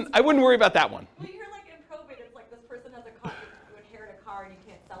 I wouldn't worry about that one. Well, you hear like in probate, it's like this person has a car, you inherit a car and you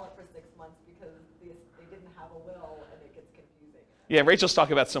can't sell it for 6 months because they didn't have a will, and it gets confusing. Yeah, Rachel's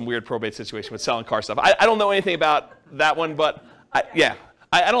talking about some weird probate situation with selling car stuff. I don't know anything about that one, but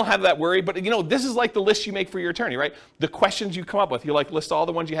I don't have that worry. But this is like the list you make for your attorney, right? The questions you come up with, you like list all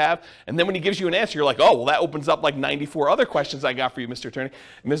the ones you have, and then when he gives you an answer, you're like, oh, well, that opens up like 94 other questions I got for you, Mr. Attorney,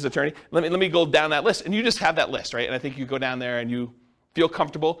 Mrs. Attorney. Let me go down that list, and you just have that list, right? And I think you go down there and you feel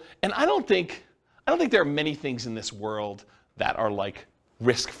comfortable. And I don't think there are many things in this world that are like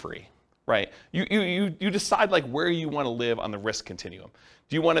risk-free. Right? You decide like where you want to live on the risk continuum.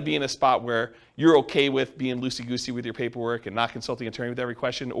 Do you want to be in a spot where you're okay with being loosey-goosey with your paperwork and not consulting an attorney with every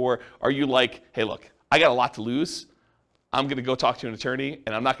question? Or are you like, hey, look, I got a lot to lose. I'm going to go talk to an attorney,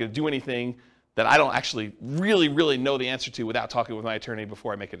 and I'm not going to do anything that I don't actually really, really know the answer to without talking with my attorney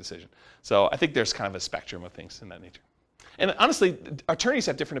before I make a decision. So I think there's kind of a spectrum of things in that nature. And honestly, attorneys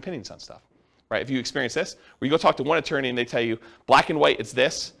have different opinions on stuff. Right? If you experience this, where you go talk to one attorney and they tell you black and white, it's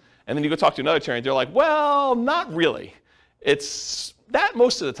this. And then you go talk to another attorney, they're like, well, not really. It's that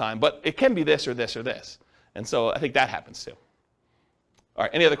most of the time, but it can be this or this or this. And so I think that happens too. All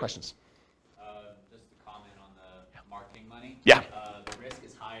right, any other questions? Just a comment on the marketing money. Yeah. The risk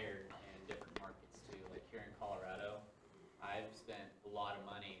is higher in different markets too. Like here in Colorado, I've spent a lot of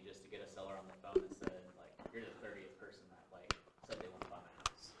money just to get a seller on the phone that said, like, you're the 30th person that like said they want to buy my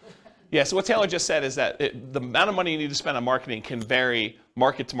house. Yeah, so what Taylor just said is that the amount of money you need to spend on marketing can vary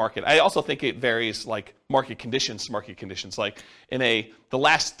market to market. I also think it varies like market conditions to market conditions. Like in the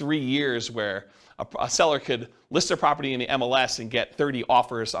last 3 years where a seller could list their property in the MLS and get 30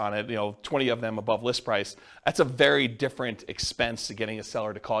 offers on it, 20 of them above list price, that's a very different expense to getting a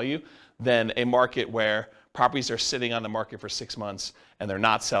seller to call you than a market where properties are sitting on the market for 6 months and they're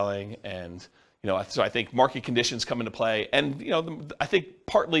not selling. And so I think market conditions come into play, and I think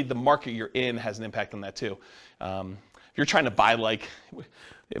partly the market you're in has an impact on that too. If you're trying to buy, like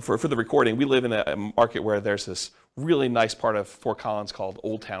for the recording, we live in a market where there's this really nice part of Fort Collins called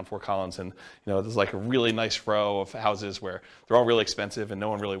Old Town Fort Collins, and there's like a really nice row of houses where they're all really expensive and no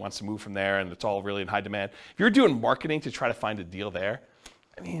one really wants to move from there, and it's all really in high demand. If you're doing marketing to try to find a deal there,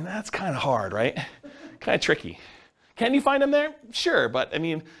 I mean, that's kind of hard, right? Kind of tricky. Can you find them there? Sure, but I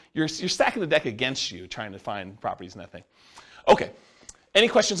mean, you're stacking the deck against you trying to find properties in that thing. Okay, any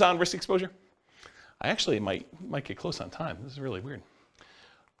questions on risk exposure? I actually might get close on time. This is really weird.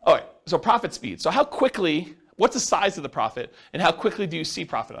 All right, so profit speed. So what's the size of the profit, and how quickly do you see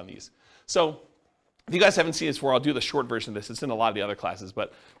profit on these? So if you guys haven't seen this before, I'll do the short version of this. It's in a lot of the other classes,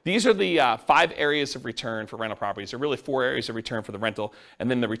 but these are the 5 areas of return for rental properties. There are really 4 areas of return for the rental, and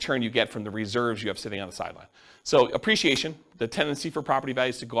then the return you get from the reserves you have sitting on the sideline. So appreciation, the tendency for property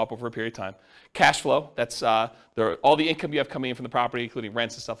values to go up over a period of time. Cash flow, that's all the income you have coming in from the property, including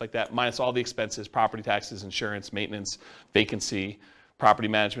rents and stuff like that, minus all the expenses, property taxes, insurance, maintenance, vacancy, property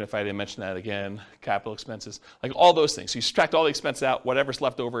management, if I didn't mention that again, capital expenses, like all those things. So you subtract all the expenses out, whatever's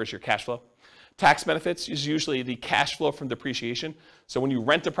left over is your cash flow. Tax benefits is usually the cash flow from depreciation. So when you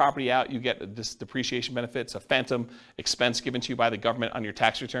rent the property out, you get this depreciation benefit. It's a phantom expense given to you by the government on your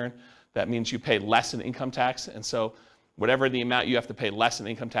tax return. That means you pay less in income tax. And so whatever the amount you have to pay less in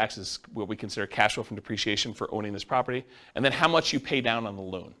income tax is what we consider cash flow from depreciation for owning this property. And then how much you pay down on the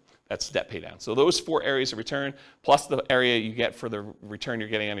loan. That's debt pay down. So those 4 areas of return, plus the area you get for the return you're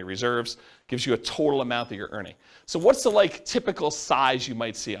getting on your reserves, gives you a total amount that you're earning. So what's the typical size you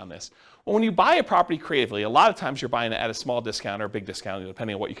might see on this? Well, when you buy a property creatively, a lot of times you're buying it at a small discount or a big discount,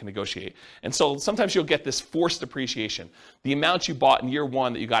 depending on what you can negotiate. And so sometimes you'll get this forced depreciation. The amount you bought in year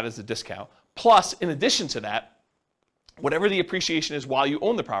 1 that you got as a discount, plus in addition to that, whatever the appreciation is while you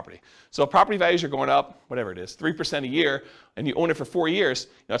own the property. So if property values are going up, whatever it is, 3% a year, and you own it for 4 years,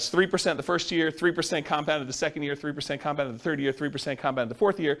 it's 3% the first year, 3% compounded the second year, 3% compounded the third year, 3% compounded the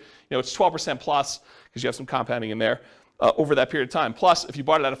fourth year. It's 12% plus, because you have some compounding in there over that period of time. Plus, if you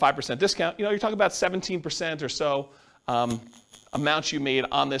bought it at a 5% discount, you're talking about 17% or so amounts you made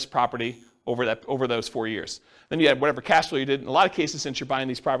on this property over those 4 years. Then you had whatever cash flow you did. In a lot of cases, since you're buying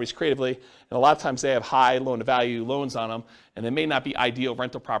these properties creatively, and a lot of times they have high loan-to-value loans on them, and they may not be ideal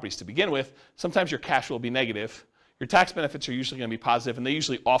rental properties to begin with, sometimes your cash flow will be negative. Your tax benefits are usually going to be positive, and they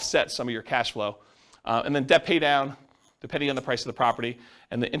usually offset some of your cash flow. And then debt pay down, depending on the price of the property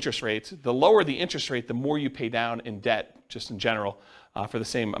and the interest rate. The lower the interest rate, the more you pay down in debt, just in general, for the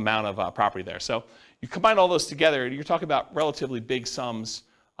same amount of property there. So you combine all those together, you're talking about relatively big sums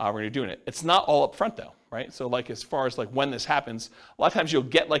when you're doing it. It's not all up front though, right? So as far as when this happens, a lot of times you'll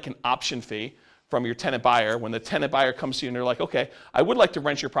get an option fee from your tenant buyer. When the tenant buyer comes to you and they're like, okay, I would like to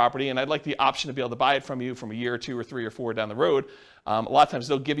rent your property and I'd like the option to be able to buy it from you from a year or 2 or 3 or 4 down the road. A lot of times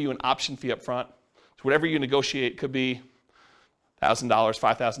they'll give you an option fee up front. So whatever you negotiate could be $1,000,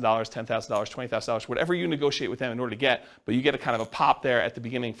 $5,000, $10,000, $20,000, whatever you negotiate with them in order to get, but you get a kind of a pop there at the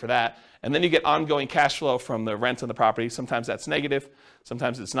beginning for that. And then you get ongoing cash flow from the rent on the property. Sometimes that's negative,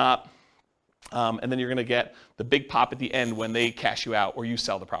 sometimes it's not. And then you're going to get the big pop at the end when they cash you out or you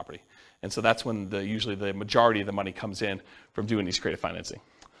sell the property. And so that's when usually the majority of the money comes in from doing these creative financing.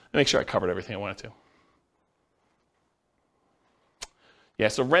 Let me make sure I covered everything I wanted to. Yeah,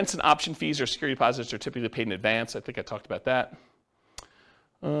 so rents and option fees or security deposits are typically paid in advance. I think I talked about that.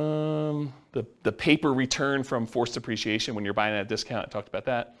 The paper return from forced depreciation when you're buying at a discount, I talked about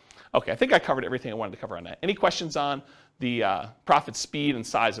that. Okay, I think I covered everything I wanted to cover on that. Any questions on the profit speed and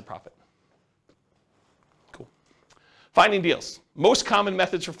size of profit? Cool. Finding deals. Most common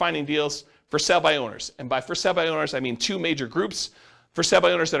methods for finding deals: for sale by owners. And by for sale by owners, I mean 2 major groups. For sale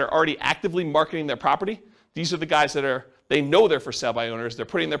by owners that are already actively marketing their property. These are the guys that they know they're for sale by owners, they're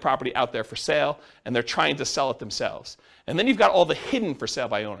putting their property out there for sale, and they're trying to sell it themselves. And then you've got all the hidden for sale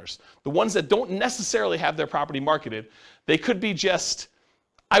by owners, the ones that don't necessarily have their property marketed. They could be just,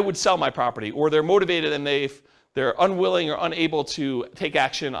 I would sell my property, or they're motivated and they're unwilling or unable to take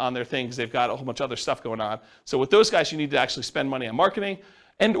action on their things. They've got a whole bunch of other stuff going on. So with those guys, you need to actually spend money on marketing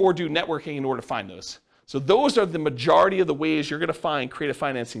and or do networking in order to find those. So those are the majority of the ways you're going to find creative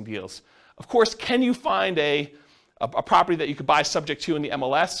financing deals. Of course, can you find a property that you could buy subject to in the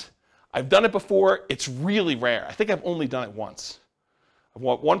MLS? I've done it before. It's really rare. I think I've only done it once. I've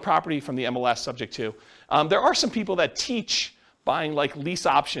bought one property from the MLS subject to. There are some people that teach buying lease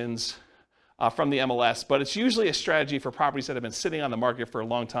options from the MLS, but it's usually a strategy for properties that have been sitting on the market for a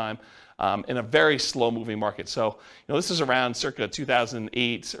long time in a very slow-moving market. So, this is around circa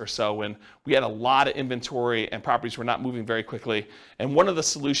 2008 or so when we had a lot of inventory and properties were not moving very quickly. And one of the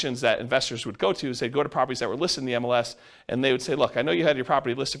solutions that investors would go to is they'd go to properties that were listed in the MLS, and they would say, look, I know you had your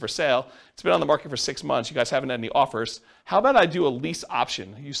property listed for sale. It's been on the market for 6 months. You guys haven't had any offers. How about I do a lease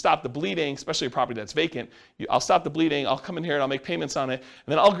option? You stop the bleeding, especially a property that's vacant. I'll stop the bleeding. I'll come in here and I'll make payments on it,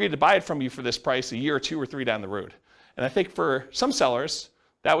 and then I'll agree to buy it from you for this price a year or 2 or 3 down the road. And I think for some sellers,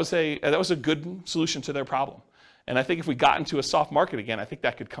 that was a good solution to their problem. And I think if we got into a soft market again, I think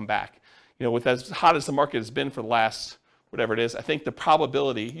that could come back. With as hot as the market has been for the last, whatever it is, I think the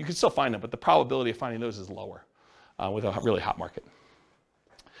probability, you can still find them, but the probability of finding those is lower with a really hot market.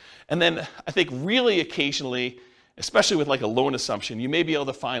 And then I think really occasionally, especially with a loan assumption, you may be able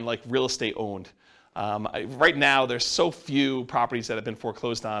to find real estate owned. Right now, there's so few properties that have been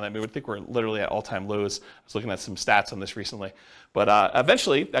foreclosed on. I mean, I think we're literally at all-time lows. I was looking at some stats on this recently. But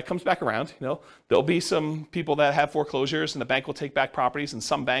eventually, that comes back around. There'll be some people that have foreclosures, and the bank will take back properties, and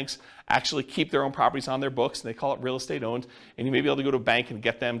some banks actually keep their own properties on their books, and they call it real estate owned. And you may be able to go to a bank and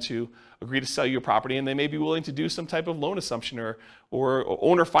get them to agree to sell you a property, and they may be willing to do some type of loan assumption or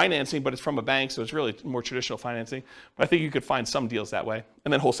owner financing, but it's from a bank, so it's really more traditional financing. But I think you could find some deals that way.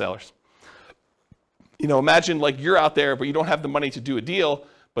 And then wholesalers. Imagine you're out there, but you don't have the money to do a deal,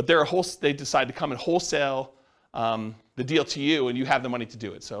 but they decide to come and wholesale the deal to you, and you have the money to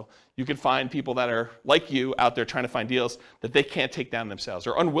do it. So you can find people that are like you out there trying to find deals that they can't take down themselves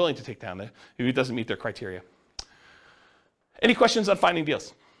or unwilling to take down if it doesn't meet their criteria. Any questions on finding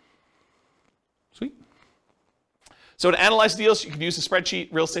deals? Sweet. So to analyze deals, you can use the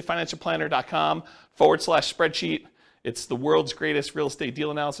spreadsheet, realestatefinancialplanner.com/spreadsheet. It's the world's greatest real estate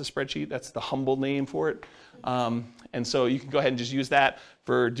deal analysis spreadsheet. That's the humble name for it. And so you can go ahead and just use that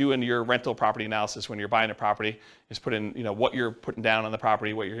for doing your rental property analysis when you're buying a property. Just put in, what you're putting down on the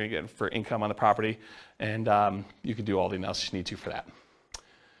property, what you're going to get for income on the property, and you can do all the analysis you need to for that.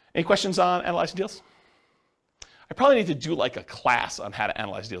 Any questions on analyzing deals? I probably need to do like a class on how to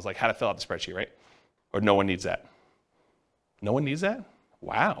analyze deals, like how to fill out the spreadsheet, right? Or no one needs that? No one needs that?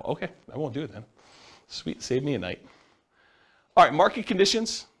 Wow, okay, I won't do it then. Sweet, save me a night. All right, market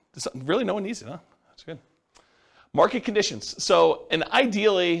conditions. Really, no one needs it, huh? That's good. Market conditions. So, and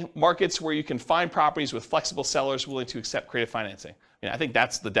ideally, markets where you can find properties with flexible sellers willing to accept creative financing. I think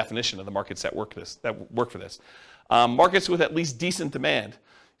that's the definition of the markets that work for this. Markets with at least decent demand.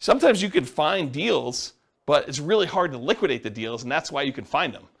 Sometimes you can find deals, but it's really hard to liquidate the deals, and that's why you can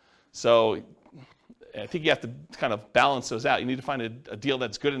find them. So I think you have to kind of balance those out. You need to find a deal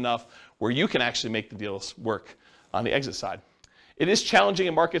that's good enough where you can actually make the deals work on the exit side. It is challenging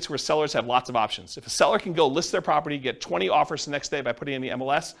in markets where sellers have lots of options. If a seller can go list their property, get 20 offers the next day by putting in the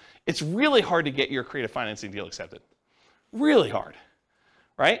MLS, it's really hard to get your creative financing deal accepted. Really hard,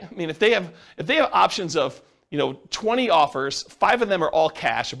 right? I mean, if they have options of 20 offers, 5 of them are all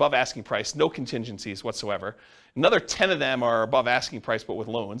cash, above asking price, no contingencies whatsoever. Another 10 of them are above asking price but with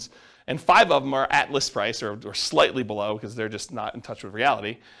loans, and 5 of them are at list price or slightly below because they're just not in touch with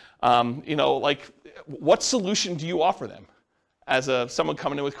reality. What solution do you offer them as someone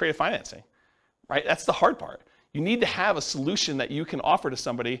coming in with creative financing, right? That's the hard part. You need to have a solution that you can offer to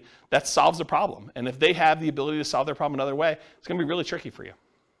somebody that solves the problem. And if they have the ability to solve their problem another way, it's going to be really tricky for you.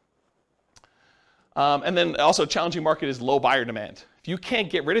 And then also a challenging market is low buyer demand. If you can't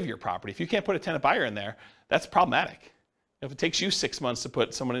get rid of your property, if you can't put a tenant buyer in there, that's problematic. If it takes you 6 months to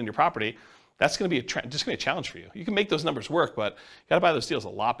put someone in your property, that's going to be just going to be a challenge for you. You can make those numbers work, but you got to buy those deals a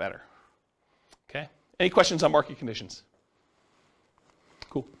lot better. Okay? Any questions on market conditions?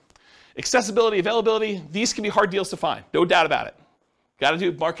 Cool. Accessibility, availability, these can be hard deals to find, no doubt about it. Got to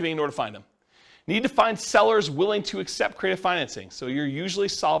do marketing in order to find them. Need to find sellers willing to accept creative financing, so you're usually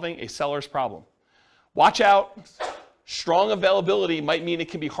solving a seller's problem. Watch out, strong availability might mean it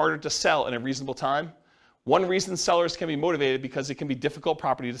can be harder to sell in a reasonable time. One reason sellers can be motivated because it can be difficult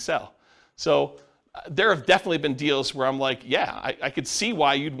property to sell. So there have definitely been deals where I'm like, yeah, I could see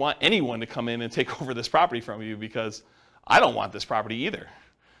why you'd want anyone to come in and take over this property from you because I don't want this property either.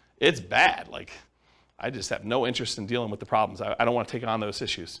 It's bad. I just have no interest in dealing with the problems. I don't want to take on those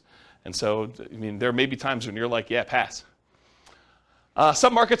issues. And so, there may be times when you're like, yeah, pass.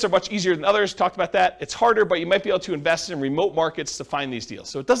 Some markets are much easier than others. Talked about that. It's harder, but you might be able to invest in remote markets to find these deals.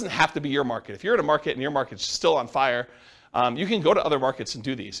 So it doesn't have to be your market. If you're in a market and your market's still on fire, you can go to other markets and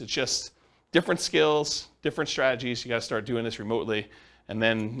do these. It's just different skills, different strategies. You got to start doing this remotely. And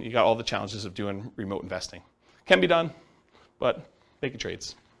then you got all the challenges of doing remote investing. Can be done, but make it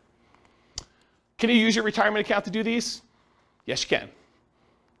trades. Can you use your retirement account to do these? Yes, you can.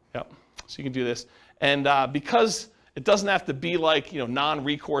 Yep. So you can do this. And because it doesn't have to be like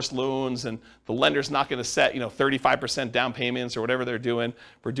non-recourse loans, and the lender's not going to set 35% down payments or whatever they're doing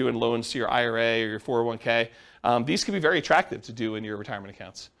for doing loans to your IRA or your 401k. These can be very attractive to do in your retirement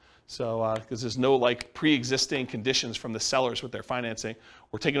accounts. So because there's no pre-existing conditions from the sellers with their financing.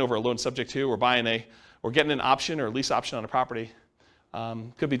 We're taking over a loan subject to, we're getting an option or a lease option on a property.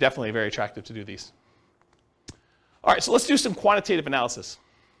 Could be definitely very attractive to do these. All right, so let's do some quantitative analysis.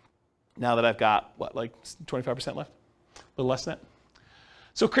 Now that I've got, 25% left? A little less than that.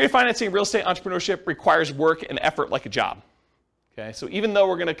 So creative financing in real estate entrepreneurship requires work and effort like a job. Okay, so even though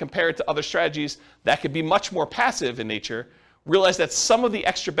we're going to compare it to other strategies that could be much more passive in nature, realize that some of the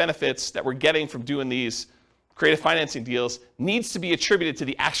extra benefits that we're getting from doing these creative financing deals needs to be attributed to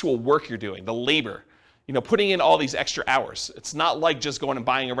the actual work you're doing, the labor. Putting in all these extra hours. It's not like just going and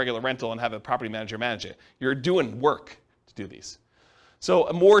buying a regular rental and have a property manager manage it. You're doing work to do these. So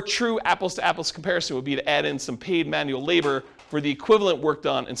a more true apples-to-apples comparison would be to add in some paid manual labor for the equivalent work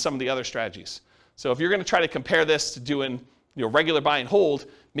done in some of the other strategies. So if you're going to try to compare this to doing regular buy and hold,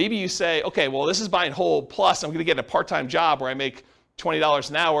 maybe you say, okay, well, this is buy and hold, plus I'm going to get a part-time job where I make $20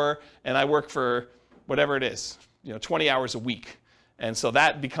 an hour and I work for whatever it is, 20 hours a week. And so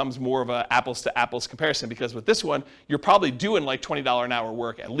that becomes more of an apples-to-apples comparison, because with this one, you're probably doing like $20 an hour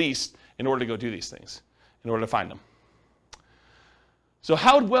work at least in order to go do these things, in order to find them. So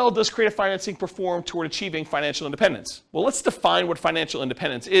how well does creative financing perform toward achieving financial independence? Well, let's define what financial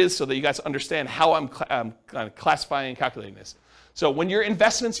independence is so that you guys understand how I'm classifying and calculating this. So when your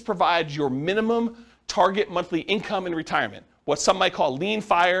investments provide your minimum target monthly income in retirement, what some might call lean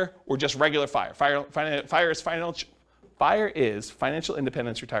FIRE or just regular FIRE. FIRE is financial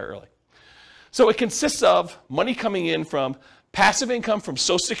independence, retire early. So it consists of money coming in from passive income from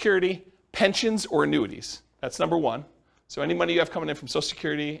Social Security, pensions, or annuities. That's number one. So any money you have coming in from Social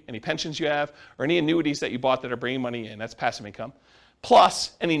Security, any pensions you have, or any annuities that you bought that are bringing money in, that's passive income.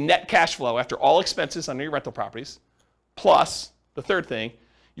 Plus any net cash flow after all expenses on your rental properties. Plus, the third thing,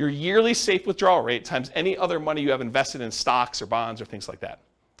 your yearly safe withdrawal rate times any other money you have invested in stocks or bonds or things like that.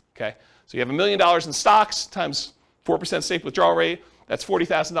 Okay? So you have $1 million in stocks times 4% safe withdrawal rate. That's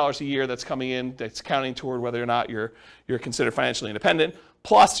 $40,000 a year that's coming in, that's counting toward whether or not you're considered financially independent.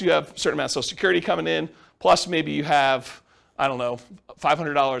 Plus you have a certain amount of Social Security coming in. Plus maybe you have, I don't know,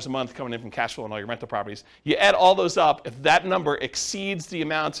 $500 a month coming in from cash flow on all your rental properties. You add all those up. If that number exceeds the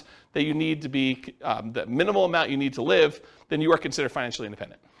amount that you need to be, the minimal amount you need to live, then you are considered financially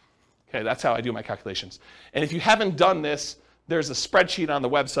independent. Okay, that's how I do my calculations. And if you haven't done this, there's a spreadsheet on the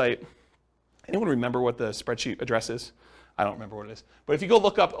website. Anyone remember what the spreadsheet address is? I don't remember what it is. But if you go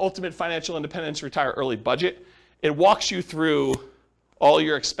look up Ultimate Financial Independence Retire Early Budget, it walks you through all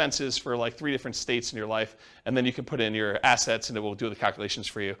your expenses for like 3 different states in your life, and then you can put in your assets and it will do the calculations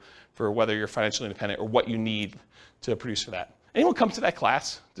for you for whether you're financially independent or what you need to produce for that. Anyone come to that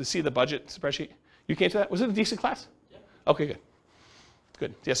class to see the budget spreadsheet? You came to that? Was it a decent class? Yeah. Okay, good.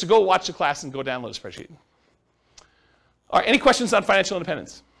 Good. Yeah, so go watch the class and go download the spreadsheet. All right, any questions on financial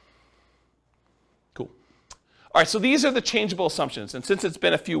independence? Cool. All right, so these are the changeable assumptions, and since it's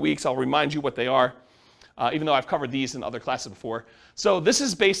been a few weeks, I'll remind you what they are. Even though I've covered these in other classes before. So this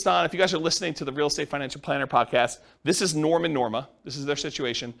is based on, if you guys are listening to the Real Estate Financial Planner podcast, this is Norm and Norma. This is their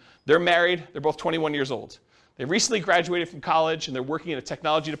situation. They're married. They're both 21 years old. They recently graduated from college, and they're working in a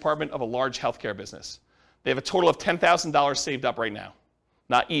technology department of a large healthcare business. They have a total of $10,000 saved up right now,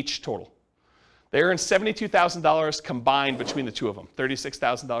 not each total. They earn $72,000 combined between the two of them,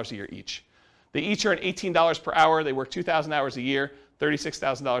 $36,000 a year each. They each earn $18 per hour. They work 2,000 hours a year,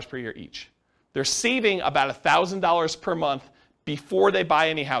 $36,000 per year each. They're saving about $1,000 per month before they buy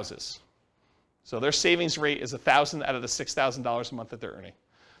any houses. So their savings rate is $1,000 out of the $6,000 a month that they're earning.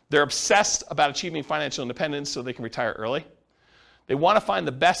 They're obsessed about achieving financial independence so they can retire early. They want to find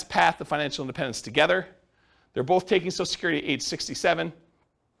the best path to financial independence together. They're both taking Social Security at age 67.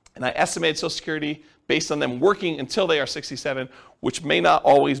 And I estimated Social Security based on them working until they are 67, which may not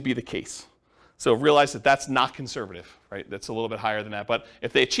always be the case. So realize that that's not conservative, right? That's a little bit higher than that. But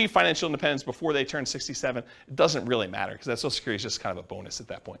if they achieve financial independence before they turn 67, it doesn't really matter because that Social Security is just kind of a bonus at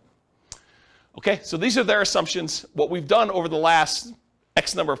that point. Okay, so these are their assumptions. What we've done over the last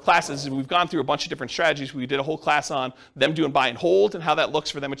X number of classes is we've gone through a bunch of different strategies. We did a whole class on them doing buy and hold and how that looks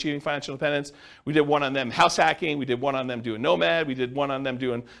for them achieving financial independence. We did one on them house hacking. We did one on them doing nomad. We did one on them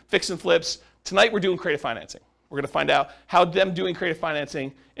doing fix and flips. Tonight we're doing creative financing. We're going to find out how them doing creative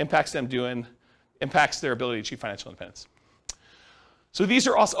financing impacts their ability to achieve financial independence. So these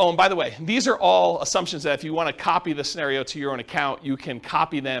are also, oh, and by the way, these are all assumptions that if you want to copy the scenario to your own account, you can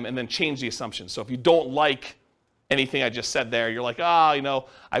copy them and then change the assumptions. So if you don't like anything I just said there, you're like,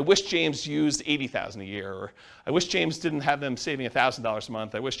 I wish James used $80,000 a year, or I wish James didn't have them saving $1,000 a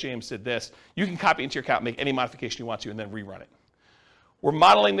month. I wish James did this. You can copy into your account, make any modification you want to, and then rerun it. We're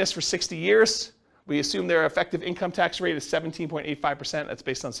modeling this for 60 years. We assume their effective income tax rate is 17.85%. That's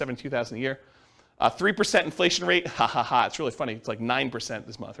based on $72,000 a year. 3% inflation rate, it's really funny. It's like 9%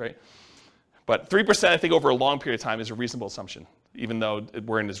 this month, right? But 3%, I think, over a long period of time is a reasonable assumption, even though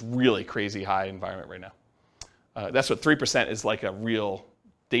we're in this really crazy high environment right now. That's what 3% is, like a real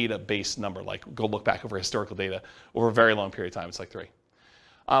data-based number. Like, go look back over historical data. Over a very long period of time, it's like 3.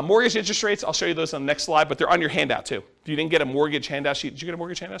 Mortgage interest rates, I'll show you those on the next slide, but they're on your handout too. If you didn't get a mortgage handout sheet, did you get a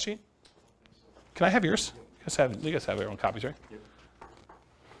mortgage handout sheet? Can I have yours? You guys have your own copies, right? Yep.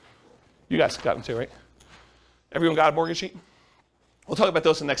 You guys got them too, right? Everyone got a mortgage sheet? We'll talk about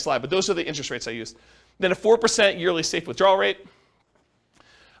those in the next slide, but those are the interest rates I used. Then a 4% yearly safe withdrawal rate.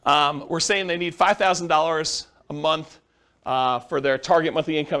 We're saying they need $5,000 a month for their target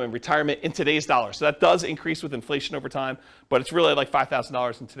monthly income in retirement in today's dollars. So that does increase with inflation over time, but it's really like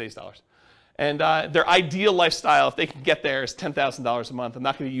 $5,000 in today's dollars. And their ideal lifestyle, if they can get there, is $10,000 a month. I'm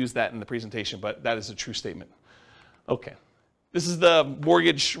not going to use that in the presentation, but that is a true statement. Okay. This is the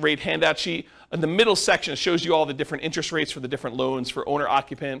mortgage rate handout sheet. In the middle section, it shows you all the different interest rates for the different loans for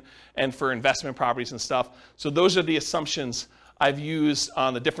owner-occupant and for investment properties and stuff. So those are the assumptions I've used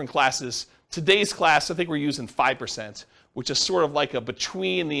on the different classes. Today's class, I think we're using 5%. which is sort of like a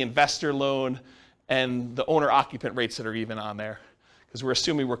between the investor loan and the owner-occupant rates that are even on there. Because we're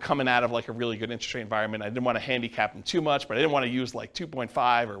assuming we're coming out of like a really good interest rate environment. I didn't want to handicap them too much, but I didn't want to use like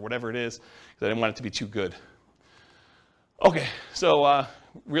 2.5 or whatever it is, because I didn't want it to be too good. Okay, so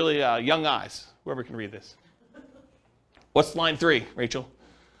really young eyes, whoever can read this. What's line 3, Rachel?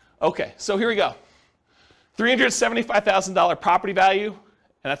 Okay, so here we go. $375,000 property value,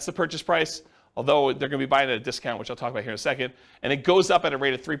 and that's the purchase price, although they're going to be buying at a discount, which I'll talk about here in a second, and it goes up at a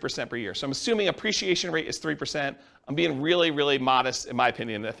rate of 3% per year. So I'm assuming appreciation rate is 3%. I'm being really, really modest, in my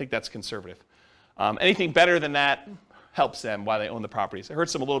opinion. I think that's conservative. Anything better than that helps them while they own the properties. It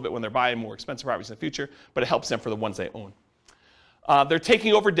hurts them a little bit when they're buying more expensive properties in the future, but it helps them for the ones they own. They're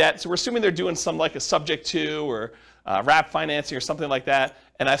taking over debt, so we're assuming they're doing some like a subject to or wrap financing or something like that.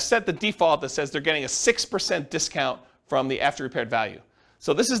 And I've set the default that says they're getting a 6% discount from the after repaired value.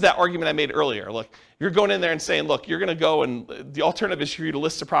 So this is that argument I made earlier. Look, you're going in there and saying, look, you're going to go and the alternative is for you to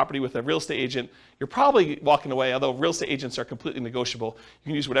list a property with a real estate agent. You're probably walking away, although real estate agents are completely negotiable. You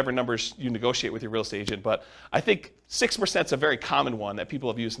can use whatever numbers you negotiate with your real estate agent. But I think 6% is a very common one that people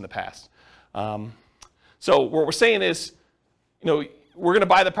have used in the past. So what we're saying is, we're going to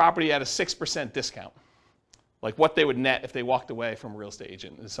buy the property at a 6% discount. Like what they would net if they walked away from a real estate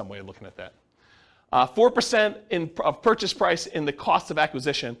agent is some way of looking at that. 4% of purchase price in the cost of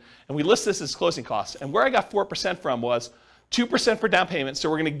acquisition, and we list this as closing costs. And where I got 4% from was 2% for down payment. So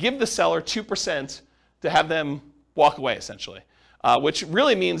we're going to give the seller 2% to have them walk away, essentially, which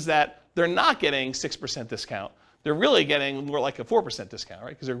really means that they're not getting 6% discount. They're really getting more like a 4% discount, right?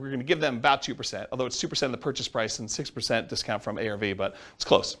 Because we're going to give them about 2%, although it's 2% of the purchase price and 6% discount from ARV, but it's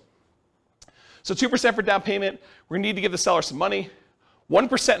close. So 2% for down payment. We're going to need to give the seller some money.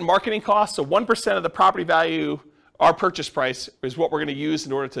 1% in marketing costs, so 1% of the property value, our purchase price, is what we're going to use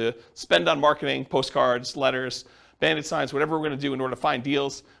in order to spend on marketing, postcards, letters, bandit signs, whatever we're going to do in order to find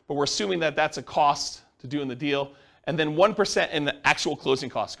deals. But we're assuming that that's a cost to doing the deal. And then 1% in the actual closing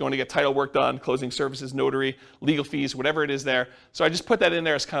costs, going to get title work done, closing services, notary, legal fees, whatever it is there. So I just put that in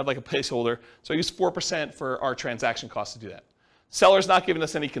there as kind of like a placeholder. So I use 4% for our transaction costs to do that. Seller's not giving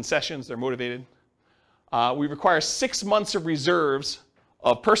us any concessions. They're motivated. We require 6 months of reserves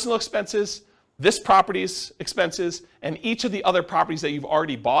of personal expenses, this property's expenses, and each of the other properties that you've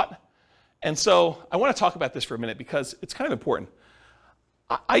already bought. And so I want to talk about this for a minute because it's kind of important.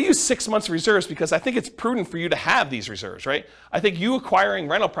 I use 6 months of reserves because I think it's prudent for you to have these reserves, right? I think you acquiring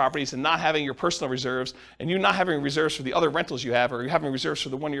rental properties and not having your personal reserves and you not having reserves for the other rentals you have or you having reserves for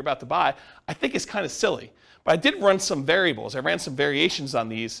the one you're about to buy, I think is kind of silly. But I did run some variables. I ran some variations on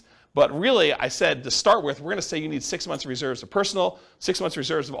these. But really, I said to start with, we're going to say you need 6 months of reserves of personal, 6 months of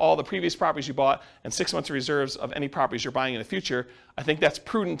reserves of all the previous properties you bought, and 6 months of reserves of any properties you're buying in the future. I think that's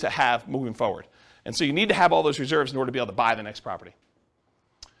prudent to have moving forward. And so you need to have all those reserves in order to be able to buy the next property.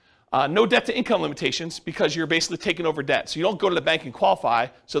 No debt to income limitations because you're basically taking over debt. So you don't go to the bank and qualify,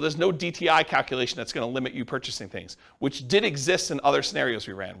 so there's no DTI calculation that's going to limit you purchasing things, which did exist in other scenarios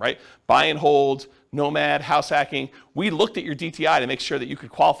we ran, right? Buy and hold, nomad, house hacking. We looked at your DTI to make sure that you could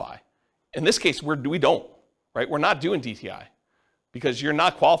qualify. In this case, we don't, right? We're not doing DTI because you're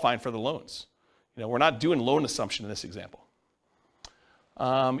not qualifying for the loans. We're not doing loan assumption in this example.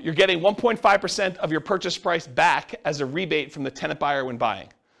 You're getting 1.5% of your purchase price back as a rebate from the tenant buyer when buying.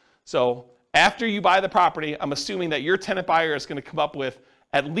 So after you buy the property, I'm assuming that your tenant buyer is going to come up with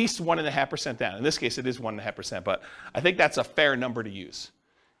at least 1.5% down. In this case, it is 1.5%, but I think that's a fair number to use.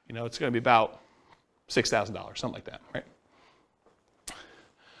 It's going to be about $6,000, something like that,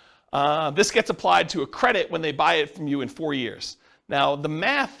 right? This gets applied to a credit when they buy it from you in 4 years. Now,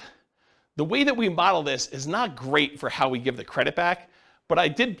 the way that we model this is not great for how we give the credit back, but I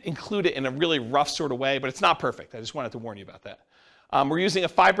did include it in a really rough sort of way, but it's not perfect. I just wanted to warn you about that. We're using a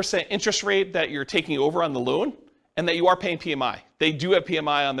 5% interest rate that you're taking over on the loan and that you are paying PMI. They do have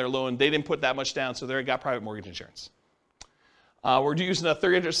PMI on their loan. They didn't put that much down, so they got private mortgage insurance. We're using a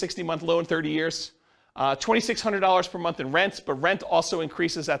 360-month loan, 30 years. $2,600 per month in rent, but rent also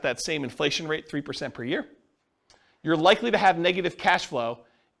increases at that same inflation rate, 3% per year. You're likely to have negative cash flow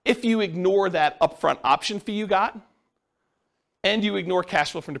if you ignore that upfront option fee you got and you ignore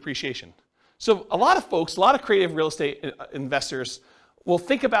cash flow from depreciation. So a lot of folks, a lot of creative real estate investors will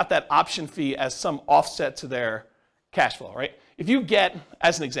think about that option fee as some offset to their cash flow, right? If you get,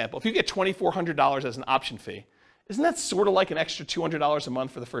 as an example, if you get $2,400 as an option fee, isn't that sort of like an extra $200 a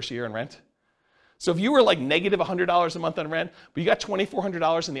month for the first year in rent? So if you were like negative $100 a month on rent, but you got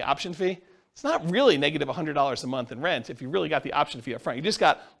 $2,400 in the option fee, it's not really negative $100 a month in rent if you really got the option fee up front. You just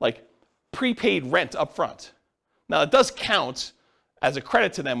got like prepaid rent up front. Now it does count as a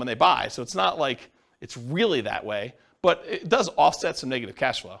credit to them when they buy, so it's not like it's really that way, but it does offset some negative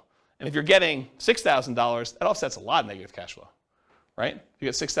cash flow. And if you're getting $6,000, that offsets a lot of negative cash flow, right? If you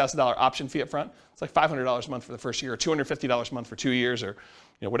get $6,000 option fee up front, it's like $500 a month for the first year, or $250 a month for 2 years, or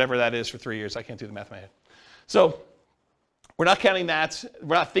whatever that is for 3 years. I can't do the math in my head. So we're not counting that.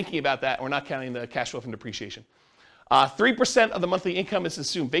 We're not thinking about that. We're not counting the cash flow from depreciation. 3% of the monthly income is the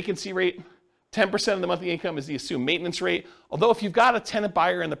assumed vacancy rate. 10% of the monthly income is the assumed maintenance rate. Although if you've got a tenant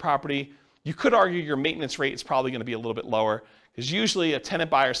buyer in the property, you could argue your maintenance rate is probably going to be a little bit lower, because usually a tenant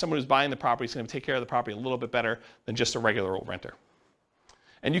buyer, someone who's buying the property, is going to take care of the property a little bit better than just a regular old renter.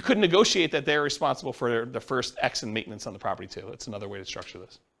 And you could negotiate that they're responsible for the first X in maintenance on the property too. That's another way to structure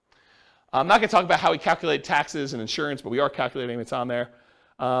this. I'm not going to talk about how we calculate taxes and insurance, but we are calculating, it's on there.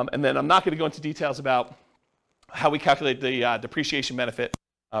 And then I'm not going to go into details about how we calculate the depreciation benefit,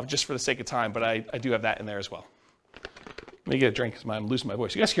 just for the sake of time, but I do have that in there as well. Let me get a drink because I'm losing my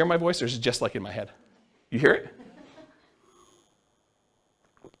voice. You guys hear my voice, or is it just like in my head? You hear it?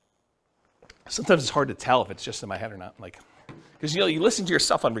 Sometimes it's hard to tell if it's just in my head or not. Because you listen to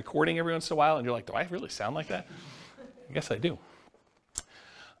yourself on recording every once in a while, and you're like, do I really sound like that? I guess I do.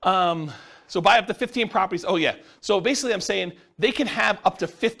 So buy up to 15 properties. Oh yeah. So basically I'm saying they can have up to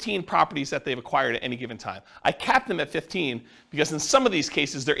 15 properties that they've acquired at any given time. I cap them at 15 because in some of these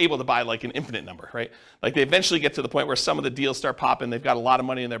cases they're able to buy like an infinite number, right? Like they eventually get to the point where some of the deals start popping, they've got a lot of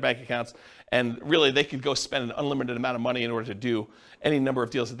money in their bank accounts, and really they could go spend an unlimited amount of money in order to do any number of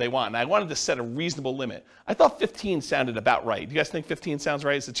deals that they want. And I wanted to set a reasonable limit. I thought 15 sounded about right. Do you guys think 15 sounds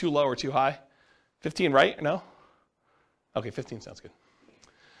right? Is it too low or too high? 15 right or no? Okay, 15 sounds good.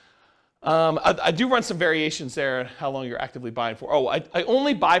 I do run some variations there, how long you're actively buying for. Oh, I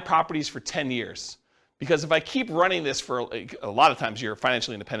only buy properties for 10 years. Because if I keep running this for, a lot of times you're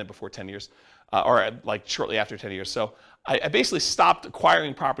financially independent before 10 years, or like shortly after 10 years. So I basically stopped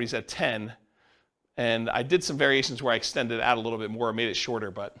acquiring properties at 10, and I did some variations where I extended it out a little bit more, made it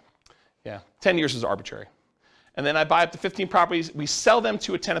shorter, but yeah, 10 years is arbitrary. And then I buy up to 15 properties. We sell them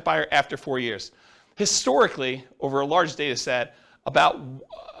to a tenant buyer after 4 years. Historically, over a large data set,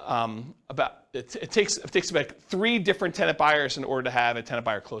 it takes about 3 different tenant buyers in order to have a tenant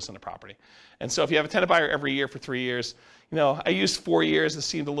buyer close on the property. And so if you have a tenant buyer every year for 3 years, I used 4 years. This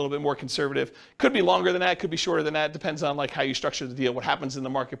seemed a little bit more conservative. Could be longer than that, could be shorter than that. Depends on how you structure the deal, what happens in the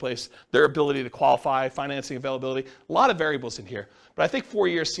marketplace, their ability to qualify, financing availability. A lot of variables in here. But I think 4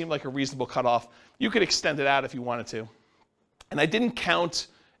 years seemed like a reasonable cutoff. You could extend it out if you wanted to. And I didn't count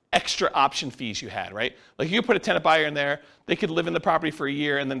extra option fees you had, right? Like you put a tenant buyer in there, they could live in the property for a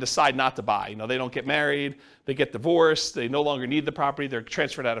year and then decide not to buy. They don't get married, they get divorced, they no longer need the property, they're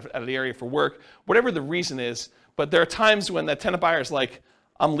transferred out of the area for work, whatever the reason is. But there are times when that tenant buyer is like,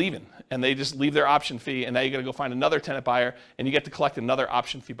 I'm leaving, and they just leave their option fee, and now you got to go find another tenant buyer, and you get to collect another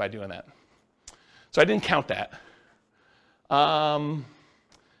option fee by doing that. So I didn't count that. And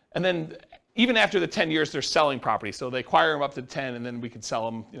then even after the 10 years, they're selling property. So they acquire them up to 10, and then we can sell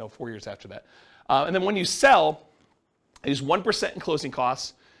them 4 years after that. And then when you sell, use 1% in closing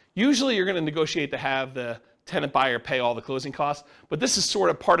costs. Usually you're going to negotiate to have the tenant buyer pay all the closing costs, but this is sort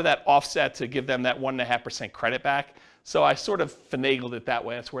of part of that offset to give them that 1.5% credit back. So I sort of finagled it that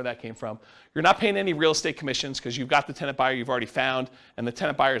way. That's where that came from. You're not paying any real estate commissions because you've got the tenant buyer you've already found, and the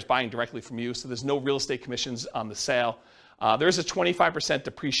tenant buyer is buying directly from you, so there's no real estate commissions on the sale. There's a 25%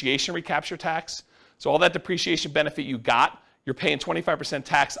 depreciation recapture tax. So all that depreciation benefit you got, you're paying 25%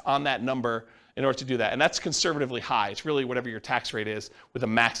 tax on that number in order to do that. And that's conservatively high. It's really whatever your tax rate is with a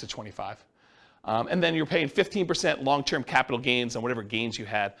max of 25. And then you're paying 15% long-term capital gains on whatever gains you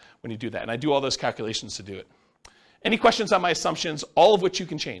had when you do that. And I do all those calculations to do it. Any questions on my assumptions, all of which you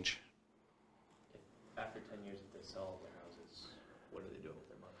can change? After 10 years, if they sell their houses, what do they do with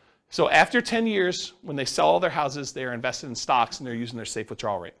their money? So after 10 years, when they sell all their houses, they are invested in stocks and they're using their safe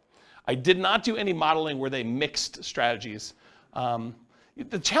withdrawal rate. I did not do any modeling where they mixed strategies.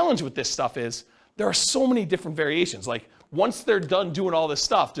 The challenge with this stuff is there are so many different variations. Like once they're done doing all this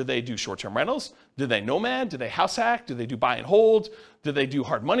stuff, do they do short-term rentals? Do they nomad? Do they house hack? Do they do buy and hold? Do they do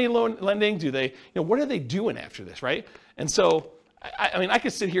hard money loan lending? Do they, what are they doing after this, right? And so, I mean, I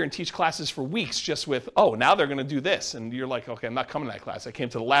could sit here and teach classes for weeks just with, oh, now they're going to do this. And you're like, okay, I'm not coming to that class. I came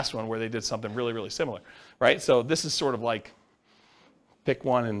to the last one where they did something really, really similar, right? So this is sort of like pick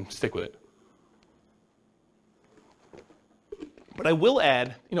one and stick with it. But I will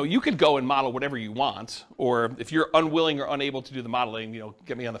add, you could go and model whatever you want, or if you're unwilling or unable to do the modeling,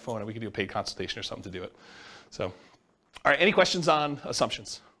 get me on the phone and we can do a paid consultation or something to do it. So, all right, any questions on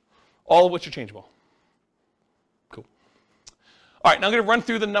assumptions? All of which are changeable. Cool. All right, now I'm going to run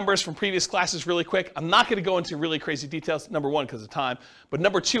through the numbers from previous classes really quick. I'm not going to go into really crazy details, number one, because of time, but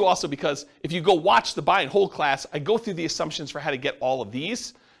number two, also because if you go watch the buy and hold class, I go through the assumptions for how to get all of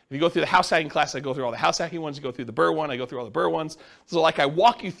these. If you go through the house hacking class, I go through all the house hacking ones. You go through the Burr one, I go through all the Burr ones. So like I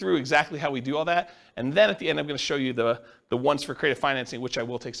walk you through exactly how we do all that, and then at the end I'm going to show you the ones for creative financing, which I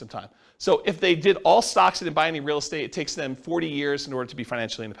will take some time. So if they did all stocks and didn't buy any real estate, it takes them 40 years in order to be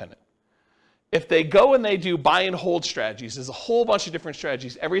financially independent. If they go and they do buy and hold strategies, there's a whole bunch of different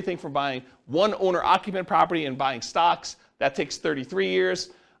strategies, everything from buying one owner-occupant property and buying stocks, that takes 33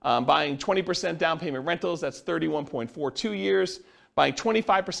 years. Buying 20% down payment rentals, that's 31.42 years. Buying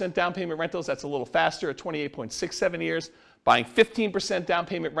 25% down payment rentals, that's a little faster at 28.67 years. Buying 15% down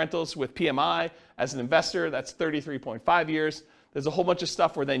payment rentals with PMI as an investor, that's 33.5 years. There's a whole bunch of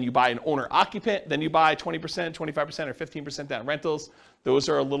stuff where then you buy an owner-occupant, then you buy 20%, 25%, or 15% down rentals. Those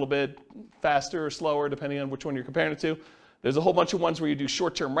are a little bit faster or slower, depending on which one you're comparing it to. There's a whole bunch of ones where you do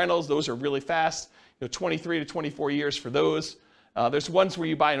short-term rentals. Those are really fast, 23 to 24 years for those. There's ones where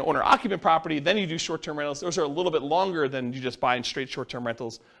you buy an owner-occupant property, then you do short-term rentals. Those are a little bit longer than you just buying straight short-term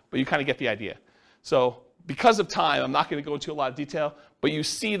rentals, but you kind of get the idea. So because of time, I'm not going to go into a lot of detail, but you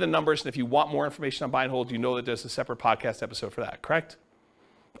see the numbers, and if you want more information on buy and hold, you know that there's a separate podcast episode for that, correct?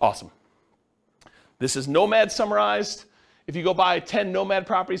 Awesome. This is Nomad summarized. If you go buy 10 Nomad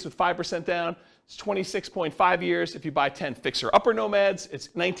properties with 5% down, it's 26.5 years. If you buy 10 fixer-upper Nomads, it's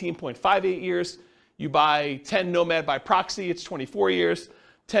 19.58 years. You buy 10 Nomad by proxy, it's 24 years.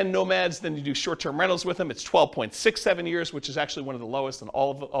 10 Nomads, then you do short-term rentals with them, it's 12.67 years, which is actually one of the lowest in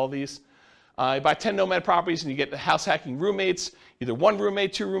all these. You buy 10 Nomad properties and you get the house hacking roommates, either one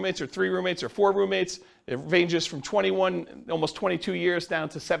roommate, two roommates, or three roommates, or four roommates. It ranges from 21, almost 22 years down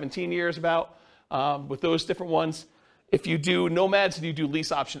to 17 years about with those different ones. If you do Nomads and you do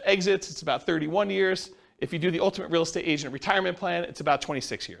lease option exits, it's about 31 years. If you do the ultimate real estate agent retirement plan, it's about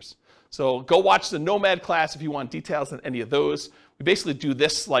 26 years. So go watch the Nomad class if you want details on any of those. We basically do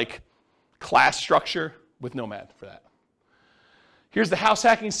this like class structure with Nomad for that. Here's the house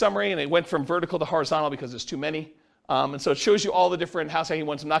hacking summary, and it went from vertical to horizontal because there's too many. And so it shows you all the different house hacking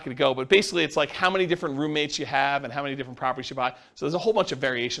ones. I'm not going to go, but basically it's like how many different roommates you have and how many different properties you buy. So there's a whole bunch of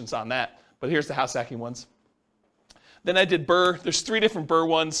variations on that, but here's the house hacking ones. Then I did Burr. There's 3 different Burr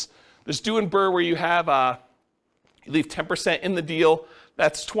ones. There's doing Burr where you have, you leave 10% in the deal.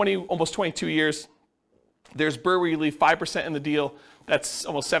 That's almost 22 years. There's Burr where you leave 5% in the deal. That's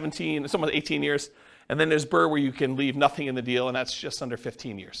almost 17, it's almost 18 years. And then there's Burr where you can leave nothing in the deal, and that's just under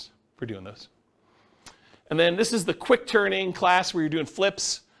 15 years for doing those. And then this is the quick turning class where you're doing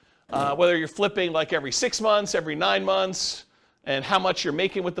flips, whether you're flipping like every 6 months, every 9 months, and how much you're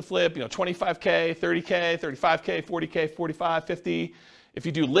making with the flip, 25K, 30K, 35K, 40K, 45, 50. If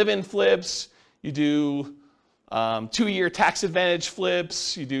you do live-in flips, you do 2-year tax advantage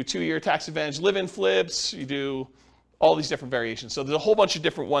flips, you do 2-year tax advantage live-in flips, you do all these different variations. So there's a whole bunch of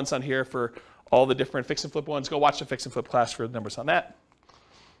different ones on here for all the different fix and flip ones. Go watch the fix and flip class for the numbers on that.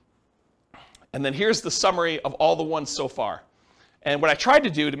 And then here's the summary of all the ones so far. And what I tried to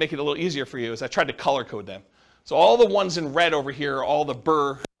do to make it a little easier for you is I tried to color code them. So all the ones in red over here are all the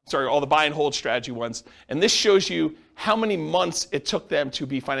all the buy and hold strategy ones. And this shows you how many months it took them to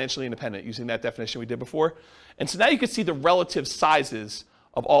be financially independent using that definition we did before. And so now you can see the relative sizes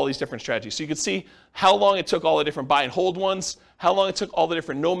of all these different strategies. So you can see how long it took all the different buy and hold ones, how long it took all the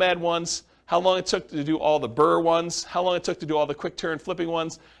different Nomad ones, how long it took to do all the Burr ones, how long it took to do all the quick turn flipping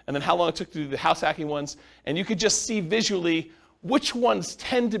ones, and then how long it took to do the house hacking ones. And you could just see visually which ones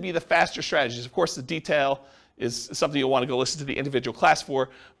tend to be the faster strategies. Of course, the detail is something you'll want to go listen to the individual class for.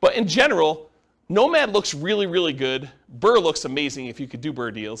 But in general, Nomad looks really, really good. Burr looks amazing if you could do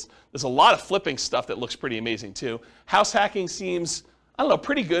Burr deals. There's a lot of flipping stuff that looks pretty amazing too. House hacking seems, I don't know,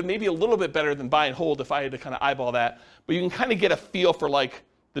 pretty good, maybe a little bit better than buy and hold if I had to kind of eyeball that. But you can kind of get a feel for like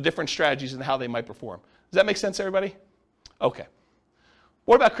the different strategies and how they might perform. Does that make sense, everybody? Okay.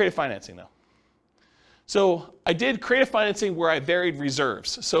 What about creative financing though? So I did creative financing where I varied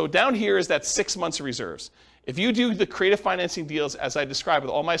reserves. So down here is that 6 months of reserves. If you do the creative financing deals as I described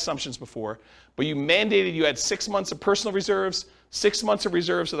with all my assumptions before, but you mandated you had 6 months of personal reserves, 6 months of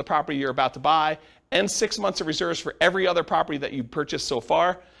reserves of the property you're about to buy, and 6 months of reserves for every other property that you've purchased so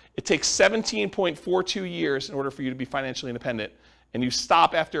far, it takes 17.42 years in order for you to be financially independent. And you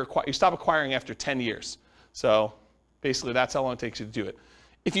stop acquiring after 10 years. So basically that's how long it takes you to do it.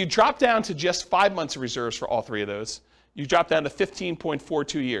 If you drop down to just 5 months of reserves for all 3 of those, you drop down to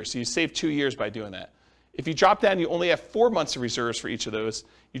 15.42 years. So you save 2 years by doing that. If you drop down, you only have 4 months of reserves for each of those.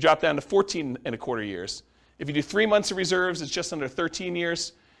 You drop down to 14.25 years. If you do 3 months of reserves, it's just under 13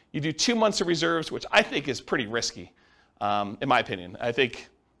 years. You do 2 months of reserves, which I think is pretty risky. in my opinion. I think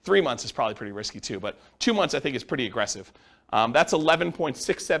 3 months is probably pretty risky too, but 2 months I think is pretty aggressive. That's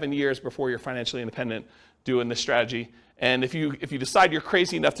 11.67 years before you're financially independent doing this strategy. And if you decide you're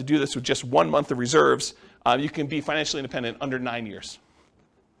crazy enough to do this with just 1 month of reserves, you can be financially independent under 9 years.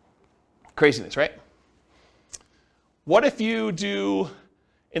 Craziness, right? What if you do,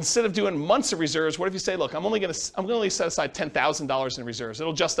 instead of doing months of reserves, what if you say, look, I'm only set aside $10,000 in reserves.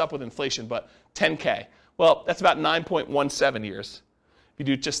 It'll adjust up with inflation, but 10K. Well, that's about 9.17 years. If you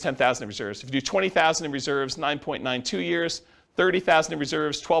do just 10,000 in reserves. If you do 20,000 in reserves, 9.92 years. 30,000 in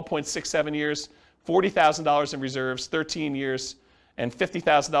reserves, 12.67 years. $40,000 in reserves, 13 years. And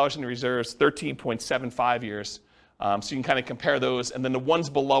 $50,000 in reserves, 13.75 years. So you can kind of compare those. And then the ones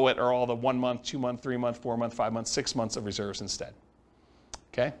below it are all the 1 month, 2 month, 3 month, 4 month, 5 month, 6 months of reserves instead.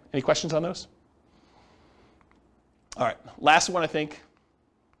 Okay, any questions on those? All right, last one I think.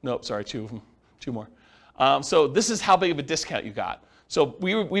 Nope, sorry, two more. So this is how big of a discount you got. So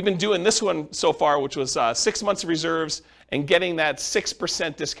we've been doing this one so far, which was 6 months of reserves and getting that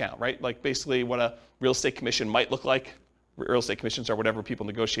 6% discount, right? Like basically what a real estate commission might look like. Real estate commissions are whatever people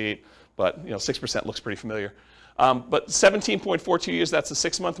negotiate, but 6% looks pretty familiar. But 17.42 years, that's the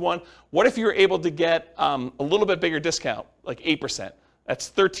 6 month one. What if you were able to get a little bit bigger discount, like 8%?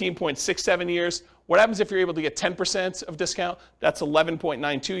 That's 13.67 years. What happens if you're able to get 10% of discount? That's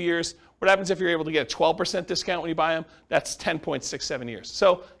 11.92 years. What happens if you're able to get a 12% discount when you buy them? That's 10.67 years.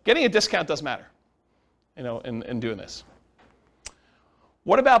 So getting a discount does matter, in doing this.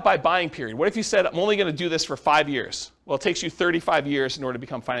 What about by buying period? What if you said, I'm only going to do this for 5 years? Well, it takes you 35 years in order to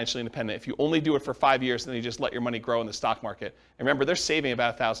become financially independent. If you only do it for 5 years, then you just let your money grow in the stock market. And remember, they're saving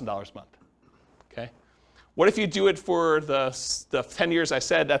about $1,000 a month. Okay? What if you do it for the 10 years I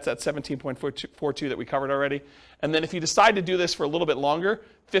said? That's at 17.42 that we covered already. And then if you decide to do this for a little bit longer,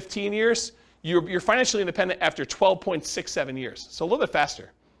 15 years, you're financially independent after 12.67 years. So a little bit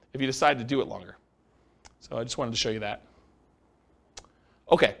faster if you decide to do it longer. So I just wanted to show you that.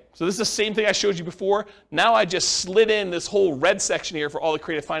 Okay, so this is the same thing I showed you before. Now I just slid in this whole red section here for all the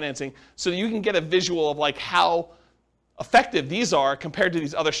creative financing so that you can get a visual of like how effective these are compared to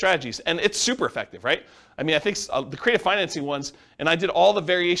these other strategies. And it's super effective, right? I mean, I think the creative financing ones, and I did all the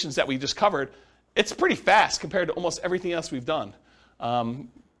variations that we just covered, it's pretty fast compared to almost everything else we've done.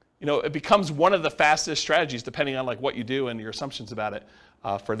 It becomes one of the fastest strategies depending on like what you do and your assumptions about it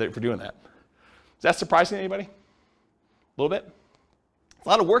for doing that. Is that surprising to anybody? A little bit? It's a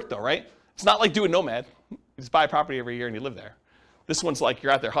lot of work though, right? It's not like doing Nomad. You just buy a property every year and you live there. This one's like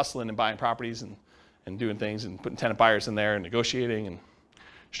you're out there hustling and buying properties and doing things and putting tenant buyers in there and negotiating and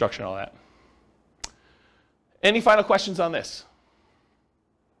structuring all that. Any final questions on this?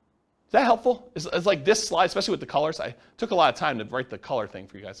 Is that helpful? It's like this slide, especially with the colors. I took a lot of time to write the color thing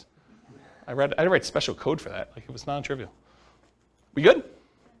for you guys. I had to write special code for that. Like it was non-trivial. We good?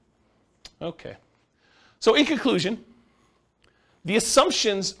 Okay. So in conclusion, the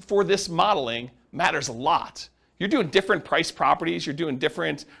assumptions for this modeling matters a lot. You're doing different price properties, you're doing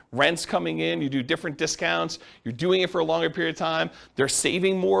different rents coming in, you do different discounts, you're doing it for a longer period of time, they're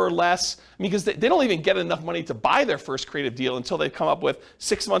saving more or less. I mean, because they don't even get enough money to buy their first creative deal until they come up with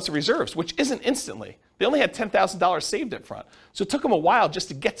 6 months of reserves, which isn't instantly. They only had $10,000 saved up front. So it took them a while just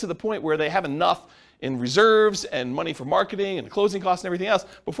to get to the point where they have enough in reserves and money for marketing and closing costs and everything else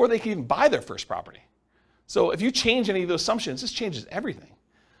before they can even buy their first property. So if you change any of those assumptions, this changes everything.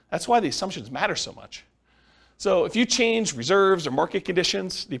 That's why the assumptions matter so much. So if you change reserves or market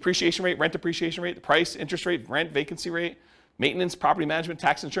conditions, the appreciation rate, rent appreciation rate, the price, interest rate, rent, vacancy rate, maintenance, property management,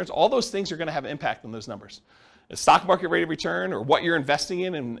 tax, insurance, all those things are going to have an impact on those numbers. The stock market rate of return or what you're investing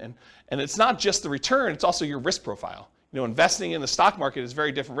in, and it's not just the return, it's also your risk profile. Investing in the stock market is a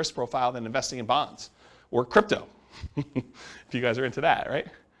very different risk profile than investing in bonds or crypto, if you guys are into that, right?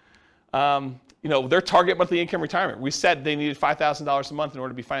 Their target monthly income retirement. We said they needed $5,000 a month in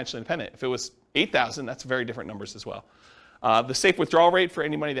order to be financially independent. If it was $8,000, that's very different numbers as well. The safe withdrawal rate for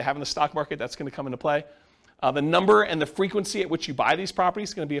any money they have in the stock market, that's going to come into play. The number and the frequency at which you buy these properties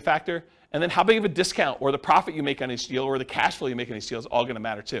is going to be a factor. And then how big of a discount or the profit you make on each deal or the cash flow you make on each deal is all going to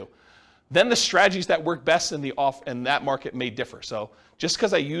matter too. Then the strategies that work best in that market may differ. So just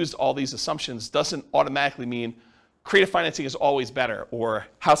because I used all these assumptions doesn't automatically mean creative financing is always better, or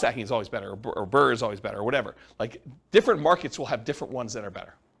house hacking is always better, or BRRRR is always better, or whatever. Like different markets will have different ones that are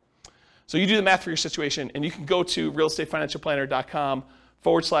better. So you do the math for your situation, and you can go to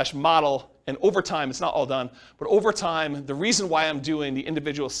realestatefinancialplanner.com/model, and over time, it's not all done, but over time, the reason why I'm doing the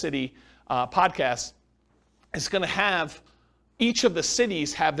individual city podcast is going to have each of the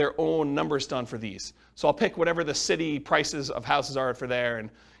cities have their own numbers done for these. So I'll pick whatever the city prices of houses are for there, and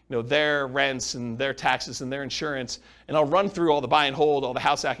their rents and their taxes and their insurance, and I'll run through all the buy and hold, all the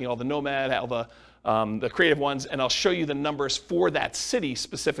house hacking, all the nomad, all the creative ones, and I'll show you the numbers for that city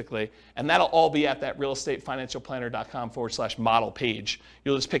specifically, and that'll all be at that realestatefinancialplanner.com/model page.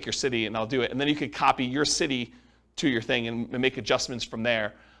 You'll just pick your city and I'll do it, and then you can copy your city to your thing and make adjustments from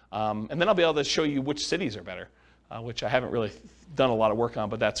there. And then I'll be able to show you which cities are better, which I haven't really done a lot of work on,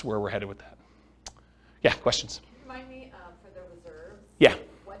 but that's where we're headed with that. Yeah, questions? Can you remind me for the reserves? Yeah.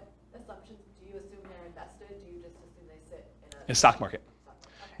 What assumptions do you assume they're invested? Do you just assume they sit in a stock market? Okay.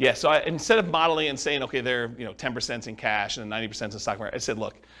 Yeah, so instead of modeling and saying, okay, they're 10% in cash and 90% in stock market, I said,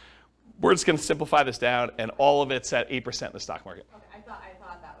 look, we're just going to simplify this down, and all of it's at 8% in the stock market. Okay, I thought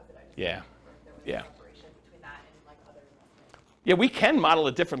that was it. I just Yeah. there was Yeah. a separation between that and like other investments. Yeah, we can model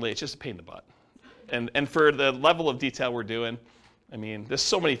it differently. It's just a pain in the butt. And for the level of detail we're doing, I mean, there's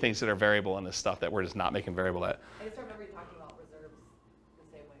so many things that are variable in this stuff that we're just not making variable at. I just remember you talking about reserves the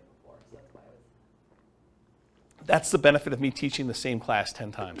same way before, so that's why I was. That's the benefit of me teaching the same class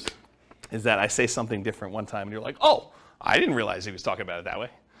 10 times, is that I say something different one time and you're like, oh, I didn't realize he was talking about it that way.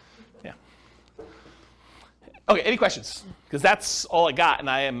 Yeah. Okay, any questions? Because that's all I got, and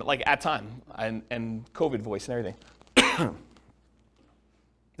I am like at time, and COVID voice and everything. Is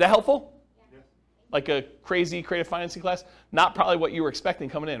that helpful? Like a crazy creative financing class? Not probably what you were expecting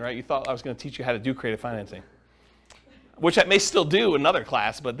coming in, right? You thought I was going to teach you how to do creative financing, which I may still do another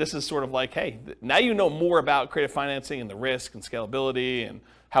class, but this is sort of like, hey, now you know more about creative financing and the risk and scalability and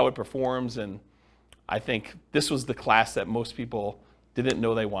how it performs, and I think this was the class that most people didn't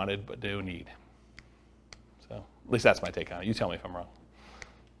know they wanted but do need. So at least that's my take on it. You tell me if I'm wrong.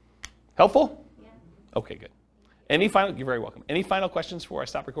 Helpful? Yeah. Okay, good. You're very welcome. Any final questions before I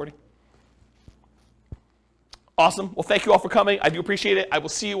stop recording? Awesome. Well, thank you all for coming. I do appreciate it. I will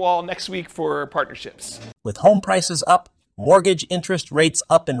see you all next week for partnerships. With home prices up, mortgage interest rates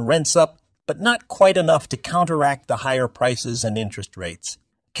up, and rents up, but not quite enough to counteract the higher prices and interest rates.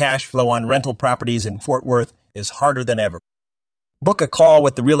 Cash flow on rental properties in Fort Worth is harder than ever. Book a call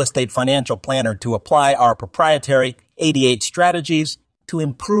with the Real Estate Financial Planner to apply our proprietary 88 strategies to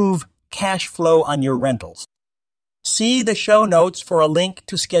improve cash flow on your rentals. See the show notes for a link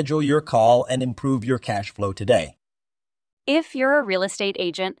to schedule your call and improve your cash flow today. If you're a real estate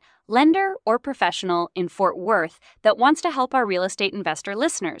agent, lender, or professional in Fort Worth that wants to help our real estate investor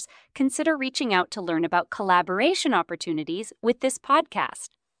listeners, consider reaching out to learn about collaboration opportunities with this podcast.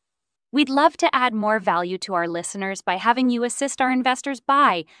 We'd love to add more value to our listeners by having you assist our investors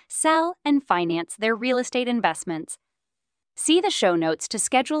buy, sell, and finance their real estate investments. See the show notes to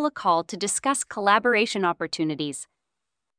schedule a call to discuss collaboration opportunities.